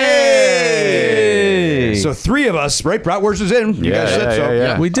 Yay! So 3 of us, right? Bratwurst is in. You guys said so.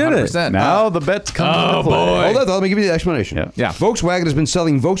 Yeah. We did it. 100%. Now the bets come into play. Hold on, let me give you the explanation. Yeah. Volkswagen has been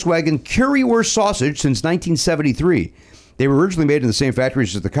selling Volkswagen Currywurst sausage since 1973. They were originally made in the same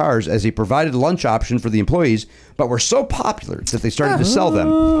factories as the cars as a provided lunch option for the employees, but were so popular that they started to sell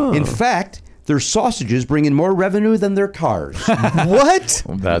them. In fact, their sausages bring in more revenue than their cars. What?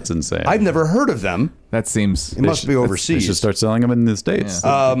 That's insane. I've never heard of them. That seems... It must be They overseas. should start selling them in the States.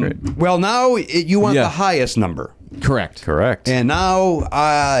 Well, now you want Yeah. the highest number. Correct. Correct. And now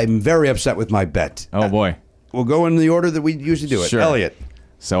I'm very upset with my bet. Oh, boy. We'll go in the order that we usually do it. Sure. Elliot,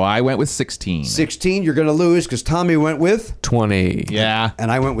 So I went with 16. 16. You're going to lose because Tommy went with, 20. Yeah.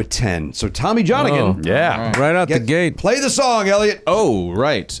 and I went with 10. So Tommy Johnagin, yeah. Right out the gate. play the song, Elliot. Oh,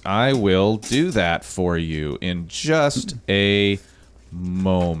 right. I will do that for you in just a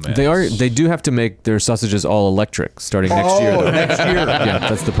moment. They do have to make their sausages all electric starting next year. Though. Next year. Yeah,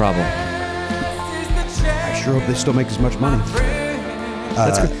 that's the problem. I sure hope they still make as much money.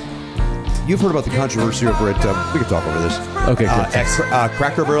 That's good. You've heard about the controversy over at, we can talk over this. Okay, good.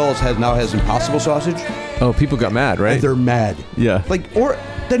 Cracker Barrel now has Impossible sausage. Oh, people got mad, right? They're mad. Yeah.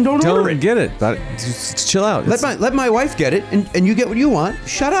 Then don't order it. Get it. Just chill out. Let my wife get it, and you get what you want.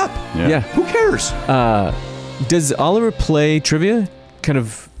 Shut up. Yeah. Who cares? Does Oliver play trivia? Kind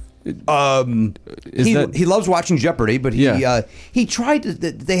of. He loves watching Jeopardy, but Yeah. he tried to.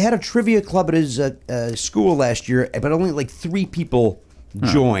 They had a trivia club at his school last year, but only like 3 people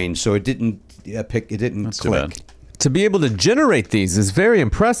joined, so it didn't click. too bad. To be able to generate these is very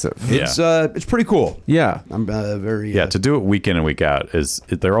impressive. It's pretty cool. Yeah. I'm very Yeah, to do it week in and week out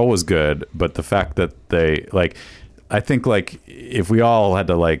they're always good, but the fact that they I think if we all had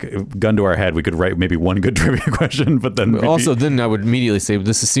to gun to our head, we could write maybe one good trivia question, but then Then I would immediately say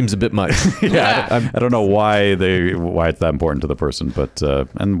this seems a bit much. I don't know why it's that important to the person, but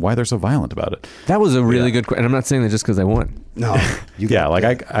and why they're so violent about it. That was a really good question. And I'm not saying that just because I won. No.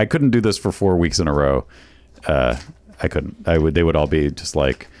 I couldn't do this for 4 weeks in a row. I couldn't. They would all be just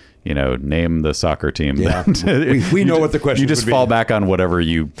name the soccer team. Yeah. we know what the question You just would be. fall back on whatever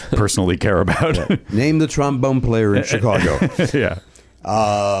you personally care about. Name the trombone player in Chicago. Yeah.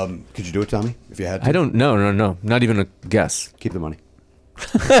 Could you do it, Tommy? If you had to? I don't. No. Not even a guess. Keep the money.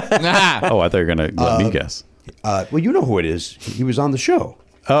 Oh, I thought you were going to let me guess. Well, you know who it is. He was on the show.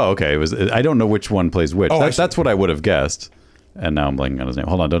 Oh, okay. I don't know which one plays which. Oh, I see. That's what I would have guessed. And now I'm blanking on his name.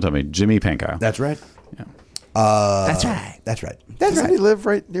 Hold on. Don't tell me. Jimmy Pankyle. That's right. Yeah. That's right. Doesn't he live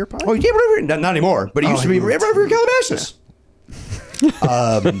right nearby? Oh, yeah, not anymore. But he used to be right over in Calabasas.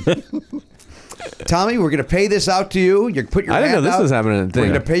 Tommy, we're going to pay this out to you. You put your I didn't hand know this out. was happening. We're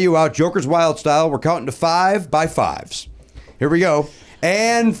going to pay you out Joker's Wild style. We're counting to 5 by 5s. Here we go.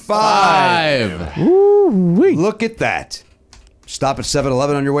 And 5. Woo-wee. Look at that. Stop at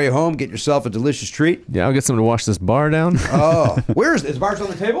 7-Eleven on your way home. Get yourself a delicious treat. Yeah, I'll get someone to wash this bar down. Oh, where is bars on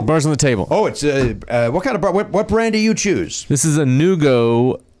the table? Bar's on the table. Oh, it's what kind of bar? What brand do you choose? This is a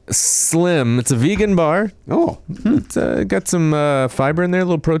Nugo Slim. It's a vegan bar. Oh, It's got some fiber in there, a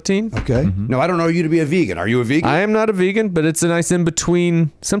little protein. okay. No, I don't know you to be a vegan. Are you a vegan? I am not a vegan, but it's a nice in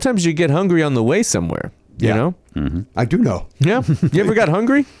between. Sometimes you get hungry on the way somewhere. You Yeah. know? I do know. Yeah. You ever got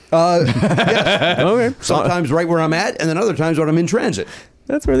hungry? Yes. Okay. Sometimes right where I'm at, and then other times when I'm in transit.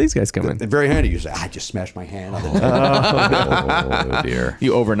 That's where these guys come in. They're very handy. You say, I just smashed my hand on the table. Oh, dear.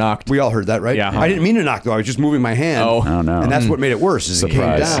 You overknocked. We all heard that, right? Yeah. I didn't mean to knock, though. I was just moving my hand. Oh. Oh, no. And that's what made it worse. Is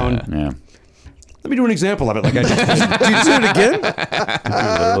Surprise. It came down. Yeah. Let me do an example of it. Like I just Did you do it again?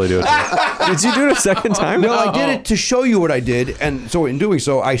 Literally do it. Did you do it a second time? no, I did it to show you what I did, and so in doing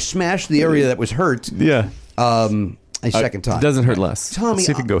so, I smashed the area that was hurt. Yeah. A second time. It doesn't hurt less. Tommy, Let's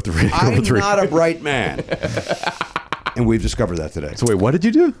see if we can go through. I'm not a bright man, and we've discovered that today. So wait, what did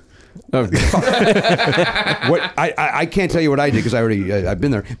you do? Oh, What I can't tell you what I did because I've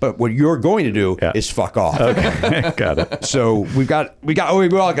been there. But what you're going to do is fuck off. Okay, got it. So we all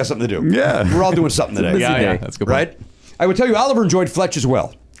got something to do. Yeah. We're all doing something today. Yeah, that's a good point. Right? I would tell you, Oliver enjoyed Fletch as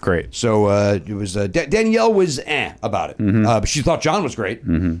well. Great. So it was Danielle was about it. But she thought John was great.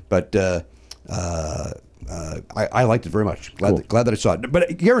 But I liked it very much. Glad that I saw it.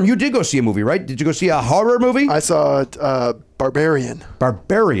 But Garen, you did go see a movie, right? Did you go see a horror movie? I saw Barbarian.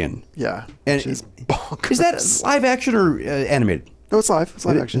 Barbarian. Yeah. And which is bonkers. Is that live action or animated? No, it's live. It's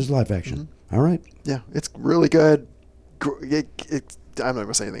live action. It's live action. All right. Yeah, it's really good. I'm not going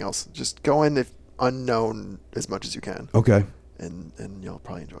to say anything else. Just go in if unknown as much as you can. Okay. And you'll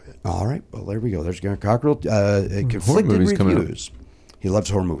probably enjoy it. All right. Well, there we go. There's Garen Cockrell. Conflicted movies coming up. reviews. He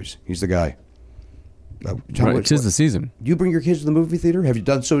loves horror movies. He's the guy. right, 'tis the season. Do you bring your kids to the movie theater? Have you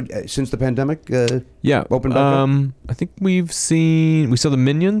done so since the pandemic? Yeah. Opened back up? I think we saw the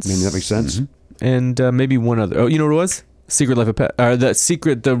Minions. I mean, that makes sense. And maybe one other. Oh, you know what it was? Secret Life of Pets.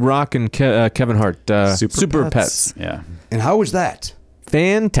 The Rock and Kevin Hart. Super Pets. Yeah. And how was that?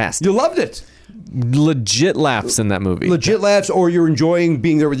 Fantastic. You loved it. Legit laughs in that movie. Legit laughs, or you're enjoying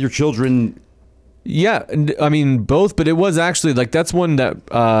being there with your children? Yeah, I mean both, but it was actually like that's one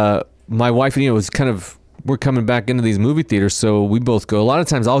that my wife and was kind of we're coming back into these movie theaters, so we both go. A lot of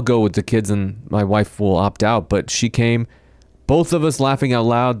times I'll go with the kids and my wife will opt out, but she came. Both of us laughing out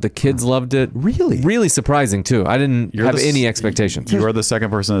loud. The kids loved it. Really surprising too. I didn't have any expectations. You are the second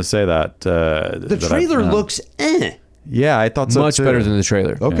person to say that. The trailer looks Yeah, I thought so much too. better than the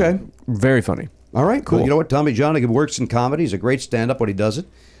trailer. Okay. Very funny. All right, cool. You know what? Tommy Johnagin works in comedy. He's a great stand-up when he does it.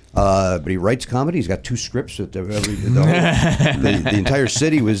 But he writes comedy. He's got 2 scripts. The entire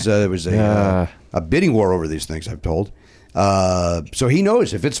city was a bidding war over these things, I'm told. So he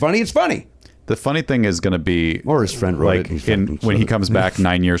knows if it's funny, it's funny. The funny thing is going to be, or his friend wrote like when he comes back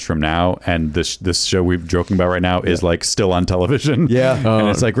 9 years from now, and this show we're joking about right now is like still on television. Yeah, and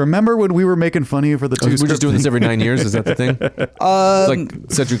it's like, remember when we were making fun of you for the 2 We're just doing this every 9 years. Is that the thing? It's like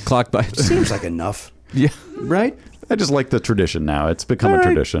set your clock by. Seems like enough. Yeah, right. I just like the tradition now. It's become a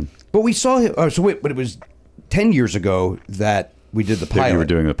tradition. But we saw him. But it was 10 years ago that we did the pilot. You were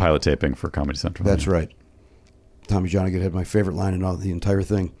doing the pilot taping for Comedy Central. That's right. Tommy Johnagin had my favorite line in all the entire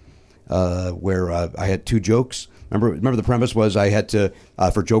thing, where I had 2 jokes. Remember the premise was I had to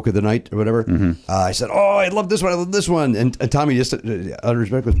for joke of the night or whatever. I said, "Oh, I love this one. I love this one." And Tommy just, out of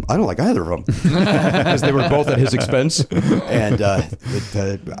respect, goes, "I don't like either of them," because they were both at his expense. And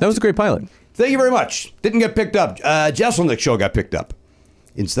that was a great pilot. Thank you very much. Didn't get picked up. Jesselnick show got picked up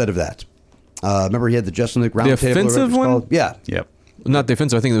instead of that. Remember he had the Jesselnick round the table. The offensive one? Called? Yeah. Yep. Not the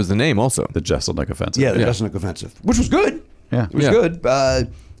offensive. I think it was the name also. The Jesselnick offensive. Yeah, the Jesselnick offensive, which was good. Yeah. It was good.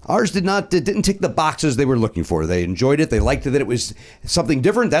 Ours didn't tick the boxes they were looking for. They enjoyed it. They liked that it was something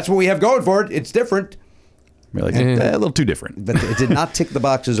different. That's what we have going for it. It's different. We're like, a little too different. But it did not tick the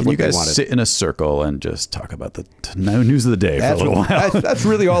boxes of what they wanted. You guys sit in a circle and just talk about the news of the day for a little while. That's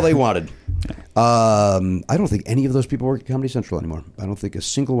really all they wanted. I don't think any of those people work at Comedy Central anymore. I don't think a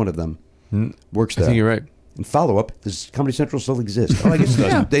single one of them works there. I think you're right. And follow-up, does Comedy Central still exist? Oh, I guess it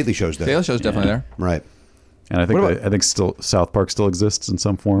does. Daily Show's there. Daily Show's definitely there. Right. And I think still South Park still exists in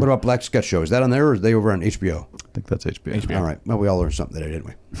some form. What about Black Sketch Show? Is that on there, or is they over on HBO? I think that's HBO. All right. Well, we all learned something today, didn't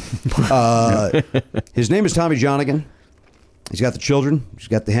we? His name is Tommy Johnagin. He's got the children. He's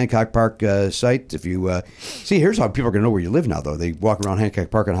got the Hancock Park site. If you see, here's how people are going to know where you live now. Though they walk around Hancock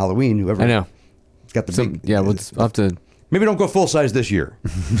Park on Halloween. Whoever I know. It's got the big. Yeah, we'll have to. Maybe don't go full size this year.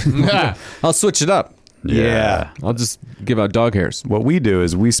 I'll switch it up. Yeah. I'll just give out dog hairs. What we do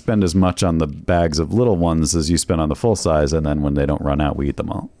is we spend as much on the bags of little ones as you spend on the full size, and then when they don't run out, we eat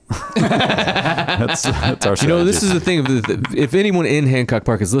them all. That's our strategy. You know, this is the thing. If anyone in Hancock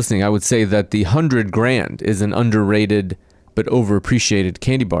Park is listening, I would say that the $100 is an underrated but overappreciated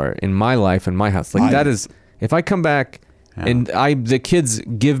candy bar in my life and my house. Like that is, if I come back and the kids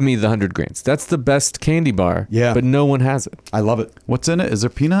give me the $100, that's the best candy bar. Yeah, but no one has it. I love it. What's in it? Is there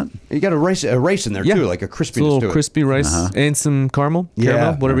peanut? You got a rice in there too, like a crispiness a little to it. crispy rice and some caramel,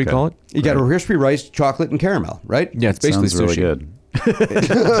 whatever you call it. You got a crispy rice, chocolate, and caramel, right? Yeah, it's basically Sounds really sushi. good.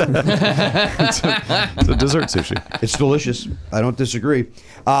 It's a dessert sushi. It's delicious. I don't disagree.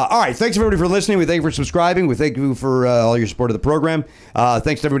 All right. Thanks, everybody, for listening. We thank you for subscribing. We thank you for all your support of the program.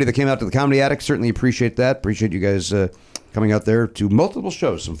 Thanks to everybody that came out to the Comedy Attic. Certainly appreciate that. Appreciate you guys coming out there to multiple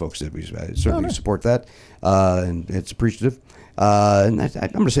shows. Some folks did. We certainly support that. And it's appreciative. And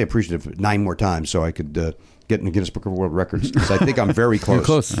I'm going to say appreciative 9 more times so I could get in the Guinness Book of World Records, because I think I'm very close. You're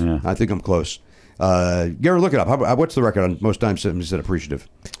close. Yeah. I think I'm close. Gary, look it up. What's the record on most times somebody said appreciative?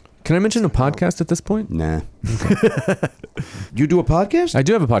 Can I mention a podcast at this point? Nah. You do a podcast? I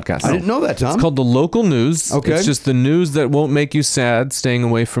do have a podcast. I didn't know that, Tom. It's called The Local News. Okay. It's just the news that won't make you sad, staying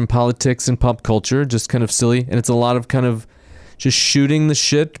away from politics and pop culture, just kind of silly. And it's a lot of kind of just shooting the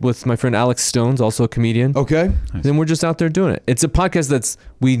shit with my friend Alex Stone's, also a comedian. Okay. Then we're just out there doing it. It's a podcast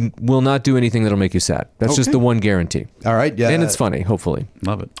we will not do anything that'll make you sad. That's just the one guarantee. All right. Yeah. And it's funny, hopefully.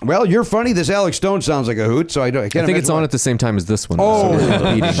 Love it. Well, you're funny. This Alex Stone sounds like a hoot, so I think it's on at the same time as this one. Oh.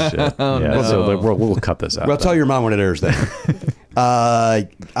 Shit. So we'll cut this out. Well, tell your mom when it airs then.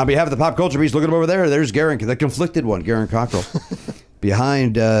 On behalf of the Pop Culture Beast, look at him over there. There's Garen, the conflicted one, Garen Cockrell.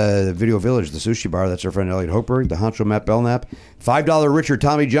 Behind Video Village, the sushi bar, that's our friend Elliot Hochberg, the honcho Matt Belknap, $5 Richard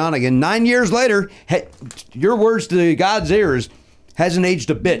Tommy Johnagin. 9 years later, your words to God's ears, hasn't aged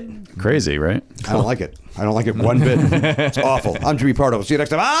a bit. Crazy, right? I don't like it. I don't like it one bit. It's awful. I'm Jimmy Pardo. We'll see you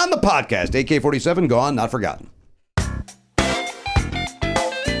next time on the podcast. AK-47, gone, not forgotten.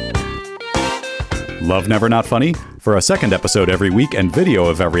 Love Never Not Funny? For a second episode every week and video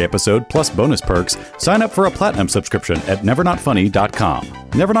of every episode, plus bonus perks, sign up for a platinum subscription at nevernotfunny.com.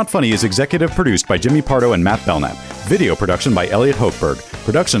 Never Not Funny is executive produced by Jimmy Pardo and Matt Belknap. Video production by Elliot Hochberg.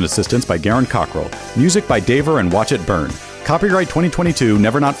 Production assistance by Garen Cockrell. Music by Daver and Watch It Burn. Copyright 2022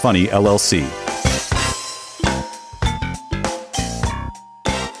 Never Not Funny, LLC.